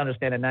 you got to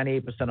understand that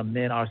 98% of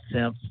men are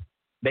simps.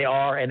 They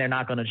are, and they're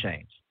not going to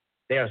change.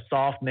 They are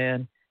soft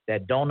men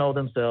that don't know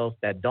themselves,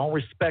 that don't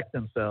respect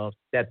themselves,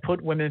 that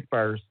put women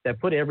first, that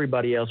put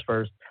everybody else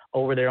first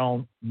over their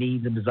own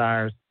needs and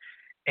desires.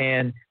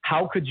 And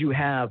how could you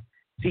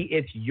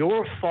it's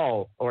your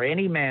fault or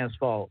any man's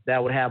fault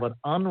that would have an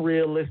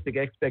unrealistic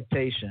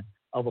expectation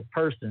of a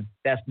person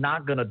that's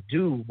not going to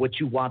do what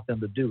you want them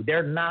to do.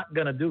 They're not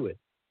going to do it.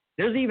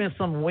 There's even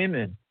some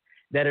women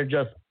that are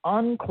just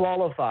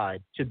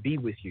unqualified to be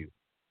with you.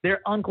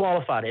 They're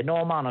unqualified. And no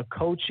amount of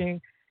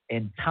coaching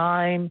and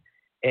time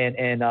and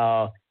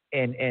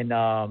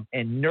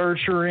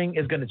nurturing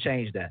is going to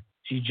change that.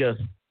 She's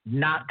just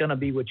not going to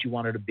be what you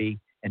want her to be,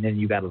 and then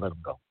you got to let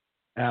them go.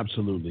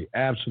 Absolutely,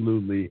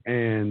 absolutely.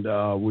 And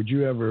would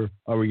you ever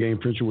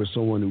regain friendship with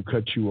someone who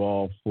cut you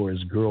off for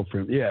his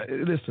girlfriend? Yeah,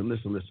 listen.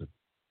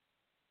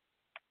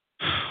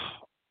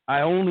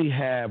 I only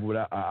have what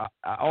I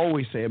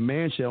always say. A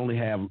man should only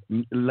have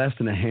less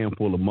than a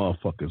handful of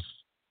motherfuckers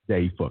that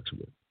he fucks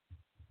with.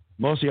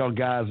 Most of y'all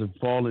guys have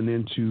fallen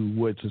into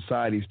what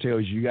society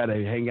tells you. You got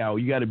to hang out.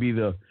 You got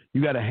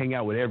to hang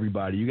out with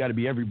everybody. You got to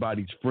be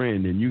everybody's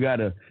friend, and you got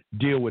to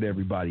deal with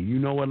everybody. You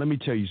know what? Let me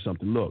tell you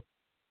something. Look,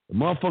 the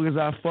motherfuckers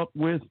I fuck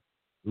with,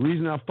 the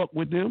reason I fuck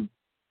with them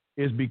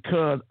is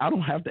because I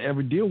don't have to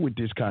ever deal with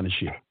this kind of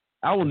shit.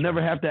 I will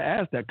never have to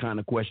ask that kind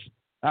of question.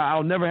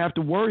 I'll never have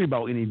to worry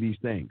about any of these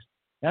things.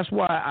 That's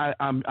why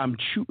I'm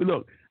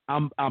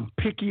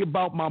picky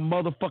about my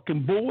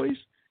motherfucking boys,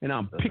 and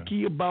I'm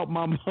picky about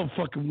my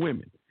motherfucking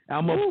women.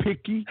 I'm a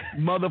picky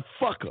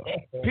motherfucker.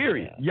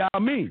 Period. Yeah, I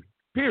mean,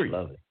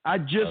 period. I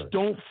just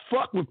don't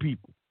fuck with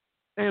people.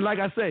 And like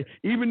I say,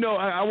 even though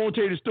I won't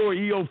tell you the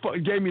story, EO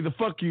gave me the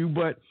fuck you,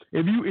 but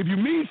if you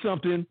mean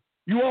something,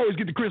 you always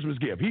get the Christmas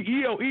gift.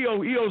 EO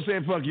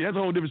said fuck you. That's a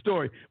whole different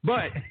story.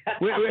 But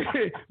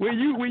when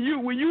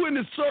you in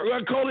the circle,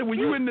 I call it when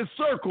you in the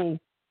circle,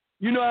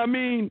 you know what I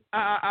mean?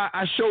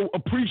 I show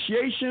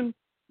appreciation,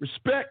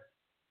 respect,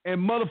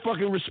 and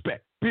motherfucking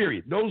respect.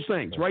 Period. Those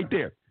things right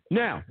there.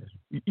 Now,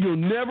 you'll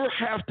never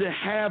have to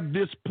have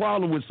this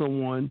problem with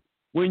someone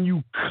when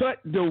you cut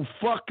the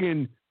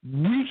fucking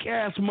weak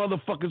ass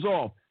motherfuckers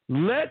off.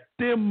 Let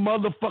them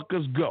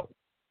motherfuckers go.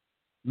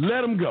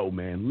 Let them go,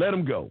 man. Let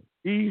them go.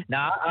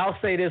 Now, I'll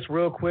say this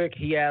real quick.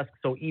 He asked,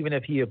 so even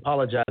if he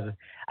apologizes,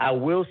 I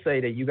will say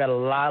that you got a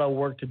lot of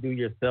work to do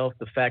yourself.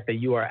 The fact that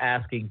you are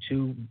asking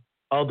two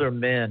other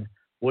men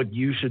what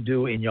you should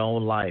do in your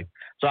own life.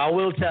 So I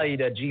will tell you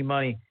that,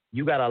 G-Money,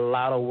 you got a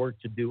lot of work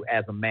to do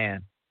as a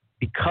man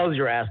because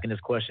you're asking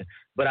this question.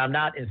 But I'm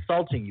not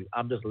insulting you.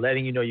 I'm just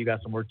letting you know you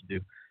got some work to do.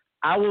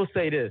 I will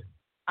say this.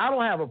 I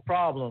don't have a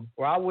problem,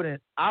 or I would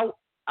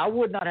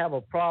not have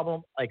a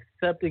problem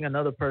accepting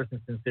another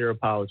person's sincere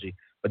apology.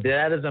 But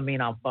that doesn't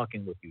mean I'm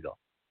fucking with you, though.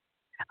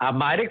 I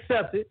might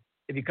accept it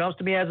if he comes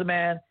to me as a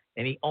man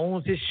and he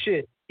owns his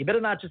shit. He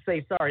better not just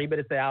say sorry. He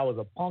better say I was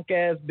a punk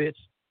ass bitch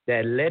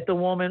that let the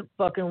woman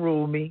fucking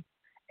rule me,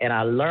 and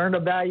I learned a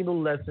valuable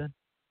lesson.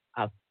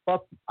 I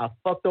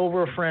fucked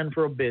over a friend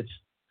for a bitch,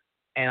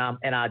 and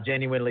I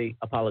genuinely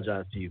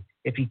apologize to you.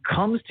 If he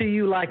comes to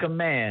you like a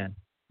man,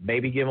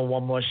 maybe give him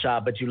one more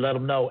shot, but you let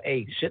him know,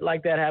 hey, shit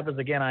like that happens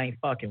again, I ain't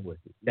fucking with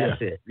you.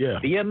 That's it. Yeah.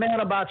 Be a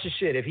man about your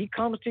shit. If he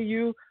comes to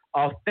you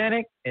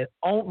authentic and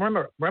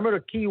remember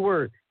the key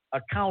word,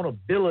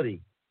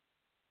 accountability.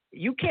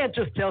 You can't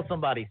just tell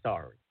somebody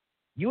sorry.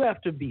 You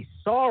have to be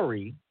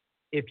sorry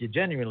if you're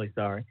genuinely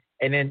sorry,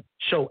 and then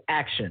show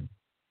action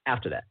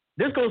after that.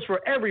 This goes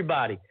for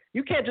everybody.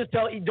 You can't just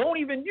don't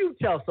even you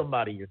tell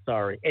somebody you're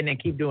sorry and then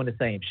keep doing the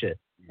same shit.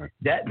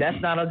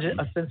 That's not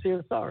a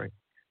sincere sorry.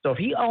 So if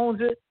he owns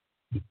it,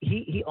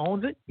 he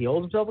owns it. He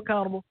holds himself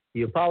accountable.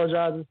 He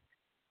apologizes.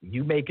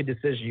 You make a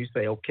decision. You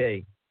say,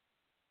 okay,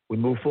 we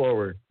move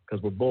forward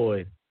because we're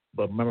boys.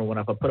 But remember, when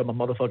I put up my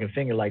motherfucking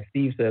finger, like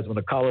Steve says, when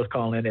the caller's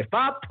calling in, if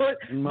I put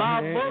my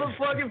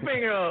motherfucking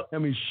finger up, that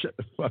means shut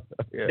the fuck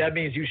up. Yeah. That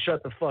means you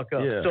shut the fuck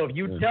up. Yeah. So if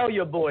you tell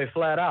your boy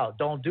flat out,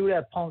 don't do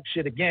that punk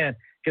shit again,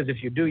 because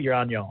if you do, you're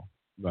on your own.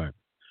 Right.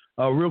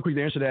 Real quick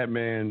to answer that,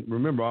 man,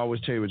 remember, I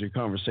always tell you with your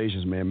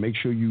conversations, man, make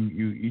sure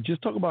you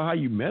just talk about how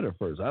you met her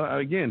first.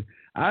 I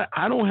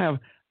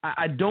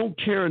don't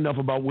care enough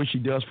about what she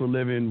does for a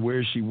living,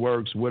 where she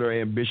works, what her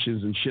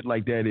ambitions and shit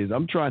like that is.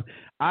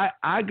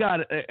 I got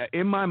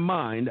in my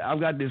mind, I've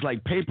got this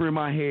like paper in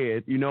my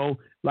head,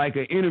 like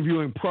an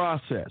interviewing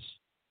process.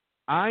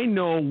 I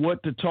know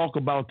what to talk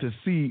about to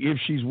see if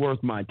she's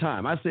worth my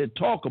time. I said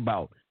talk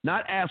about,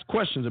 not ask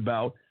questions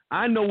about.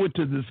 I know what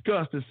to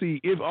discuss to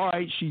see if, all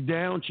right, she's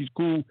down, she's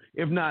cool.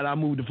 If not, I'll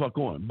move the fuck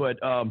on. But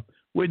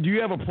do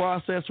you have a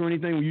process or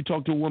anything when you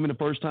talk to a woman the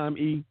first time,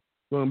 E?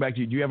 Going back to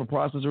you, do you have a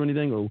process or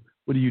anything, or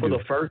what do you do? For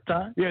the first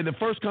time? Yeah, the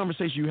first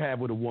conversation you have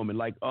with a woman,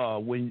 like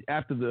when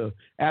after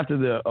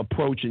the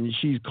approach and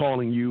she's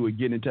calling you or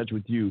getting in touch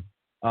with you.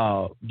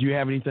 Do you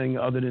have anything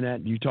other than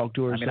that? Do you talk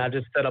to her? I mean, I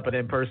just set up an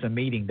in-person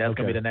meeting. That's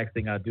gonna be the next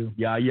thing I do.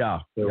 Yeah.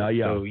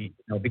 So,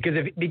 because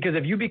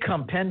if you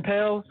become pen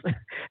pals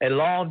at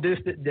long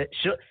distance,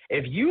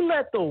 if you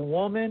let the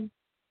woman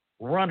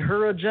run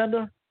her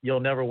agenda, you'll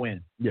never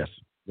win. Yes,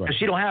 right. Because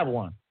she don't have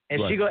one, and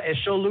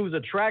she'll lose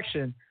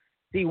attraction.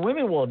 See,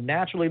 women will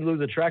naturally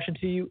lose attraction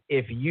to you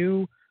if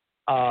you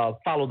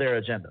follow their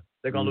agenda.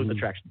 They're gonna lose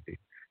attraction to you.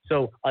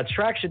 So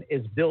attraction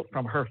is built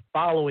from her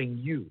following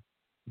you.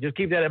 Just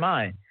keep that in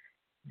mind.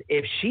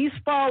 If she's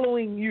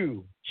following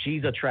you,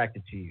 she's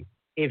attracted to you.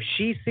 If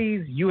she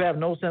sees you have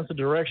no sense of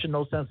direction,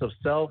 no sense of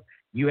self,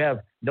 you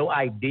have no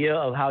idea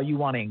of how you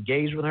want to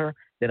engage with her,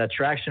 then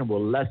attraction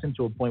will lessen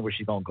to a point where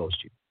she's going to ghost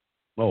you.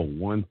 Oh,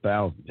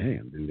 1,000.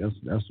 Damn, dude.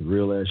 That's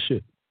real ass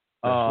shit.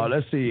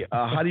 Let's see.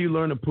 How do you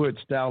learn to put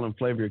style and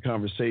flavor in your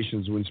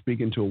conversations when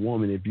speaking to a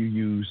woman if you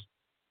use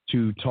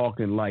to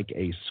talking like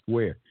a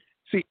square?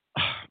 See,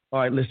 all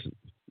right, listen.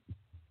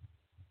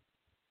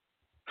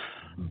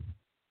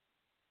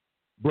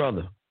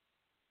 Brother,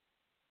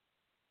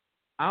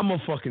 I'm a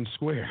fucking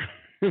square.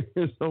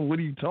 So what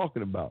are you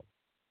talking about?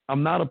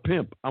 I'm not a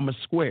pimp. I'm a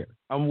square.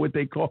 I'm what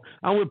pimps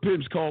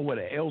call what,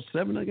 an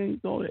L7, I think you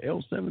call it?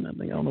 L7, I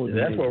think. I don't know what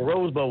that's what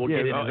Rosebud will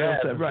get into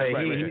that. L7,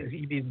 right.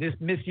 He's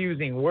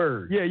misusing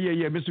words.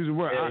 Yeah, misusing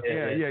words.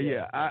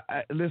 Yeah.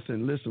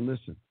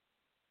 Listen.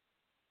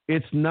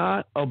 It's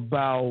not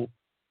about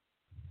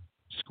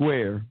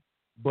square,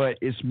 but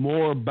it's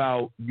more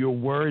about you're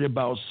worried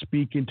about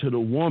speaking to the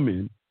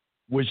woman,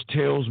 which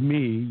tells me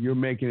you're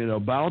making it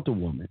about the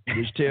woman,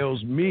 which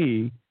tells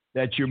me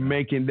that you're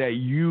making that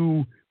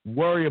you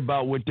worry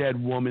about what that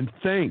woman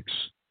thinks.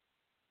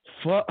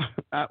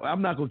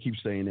 I'm not going to keep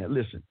saying that.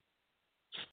 Listen,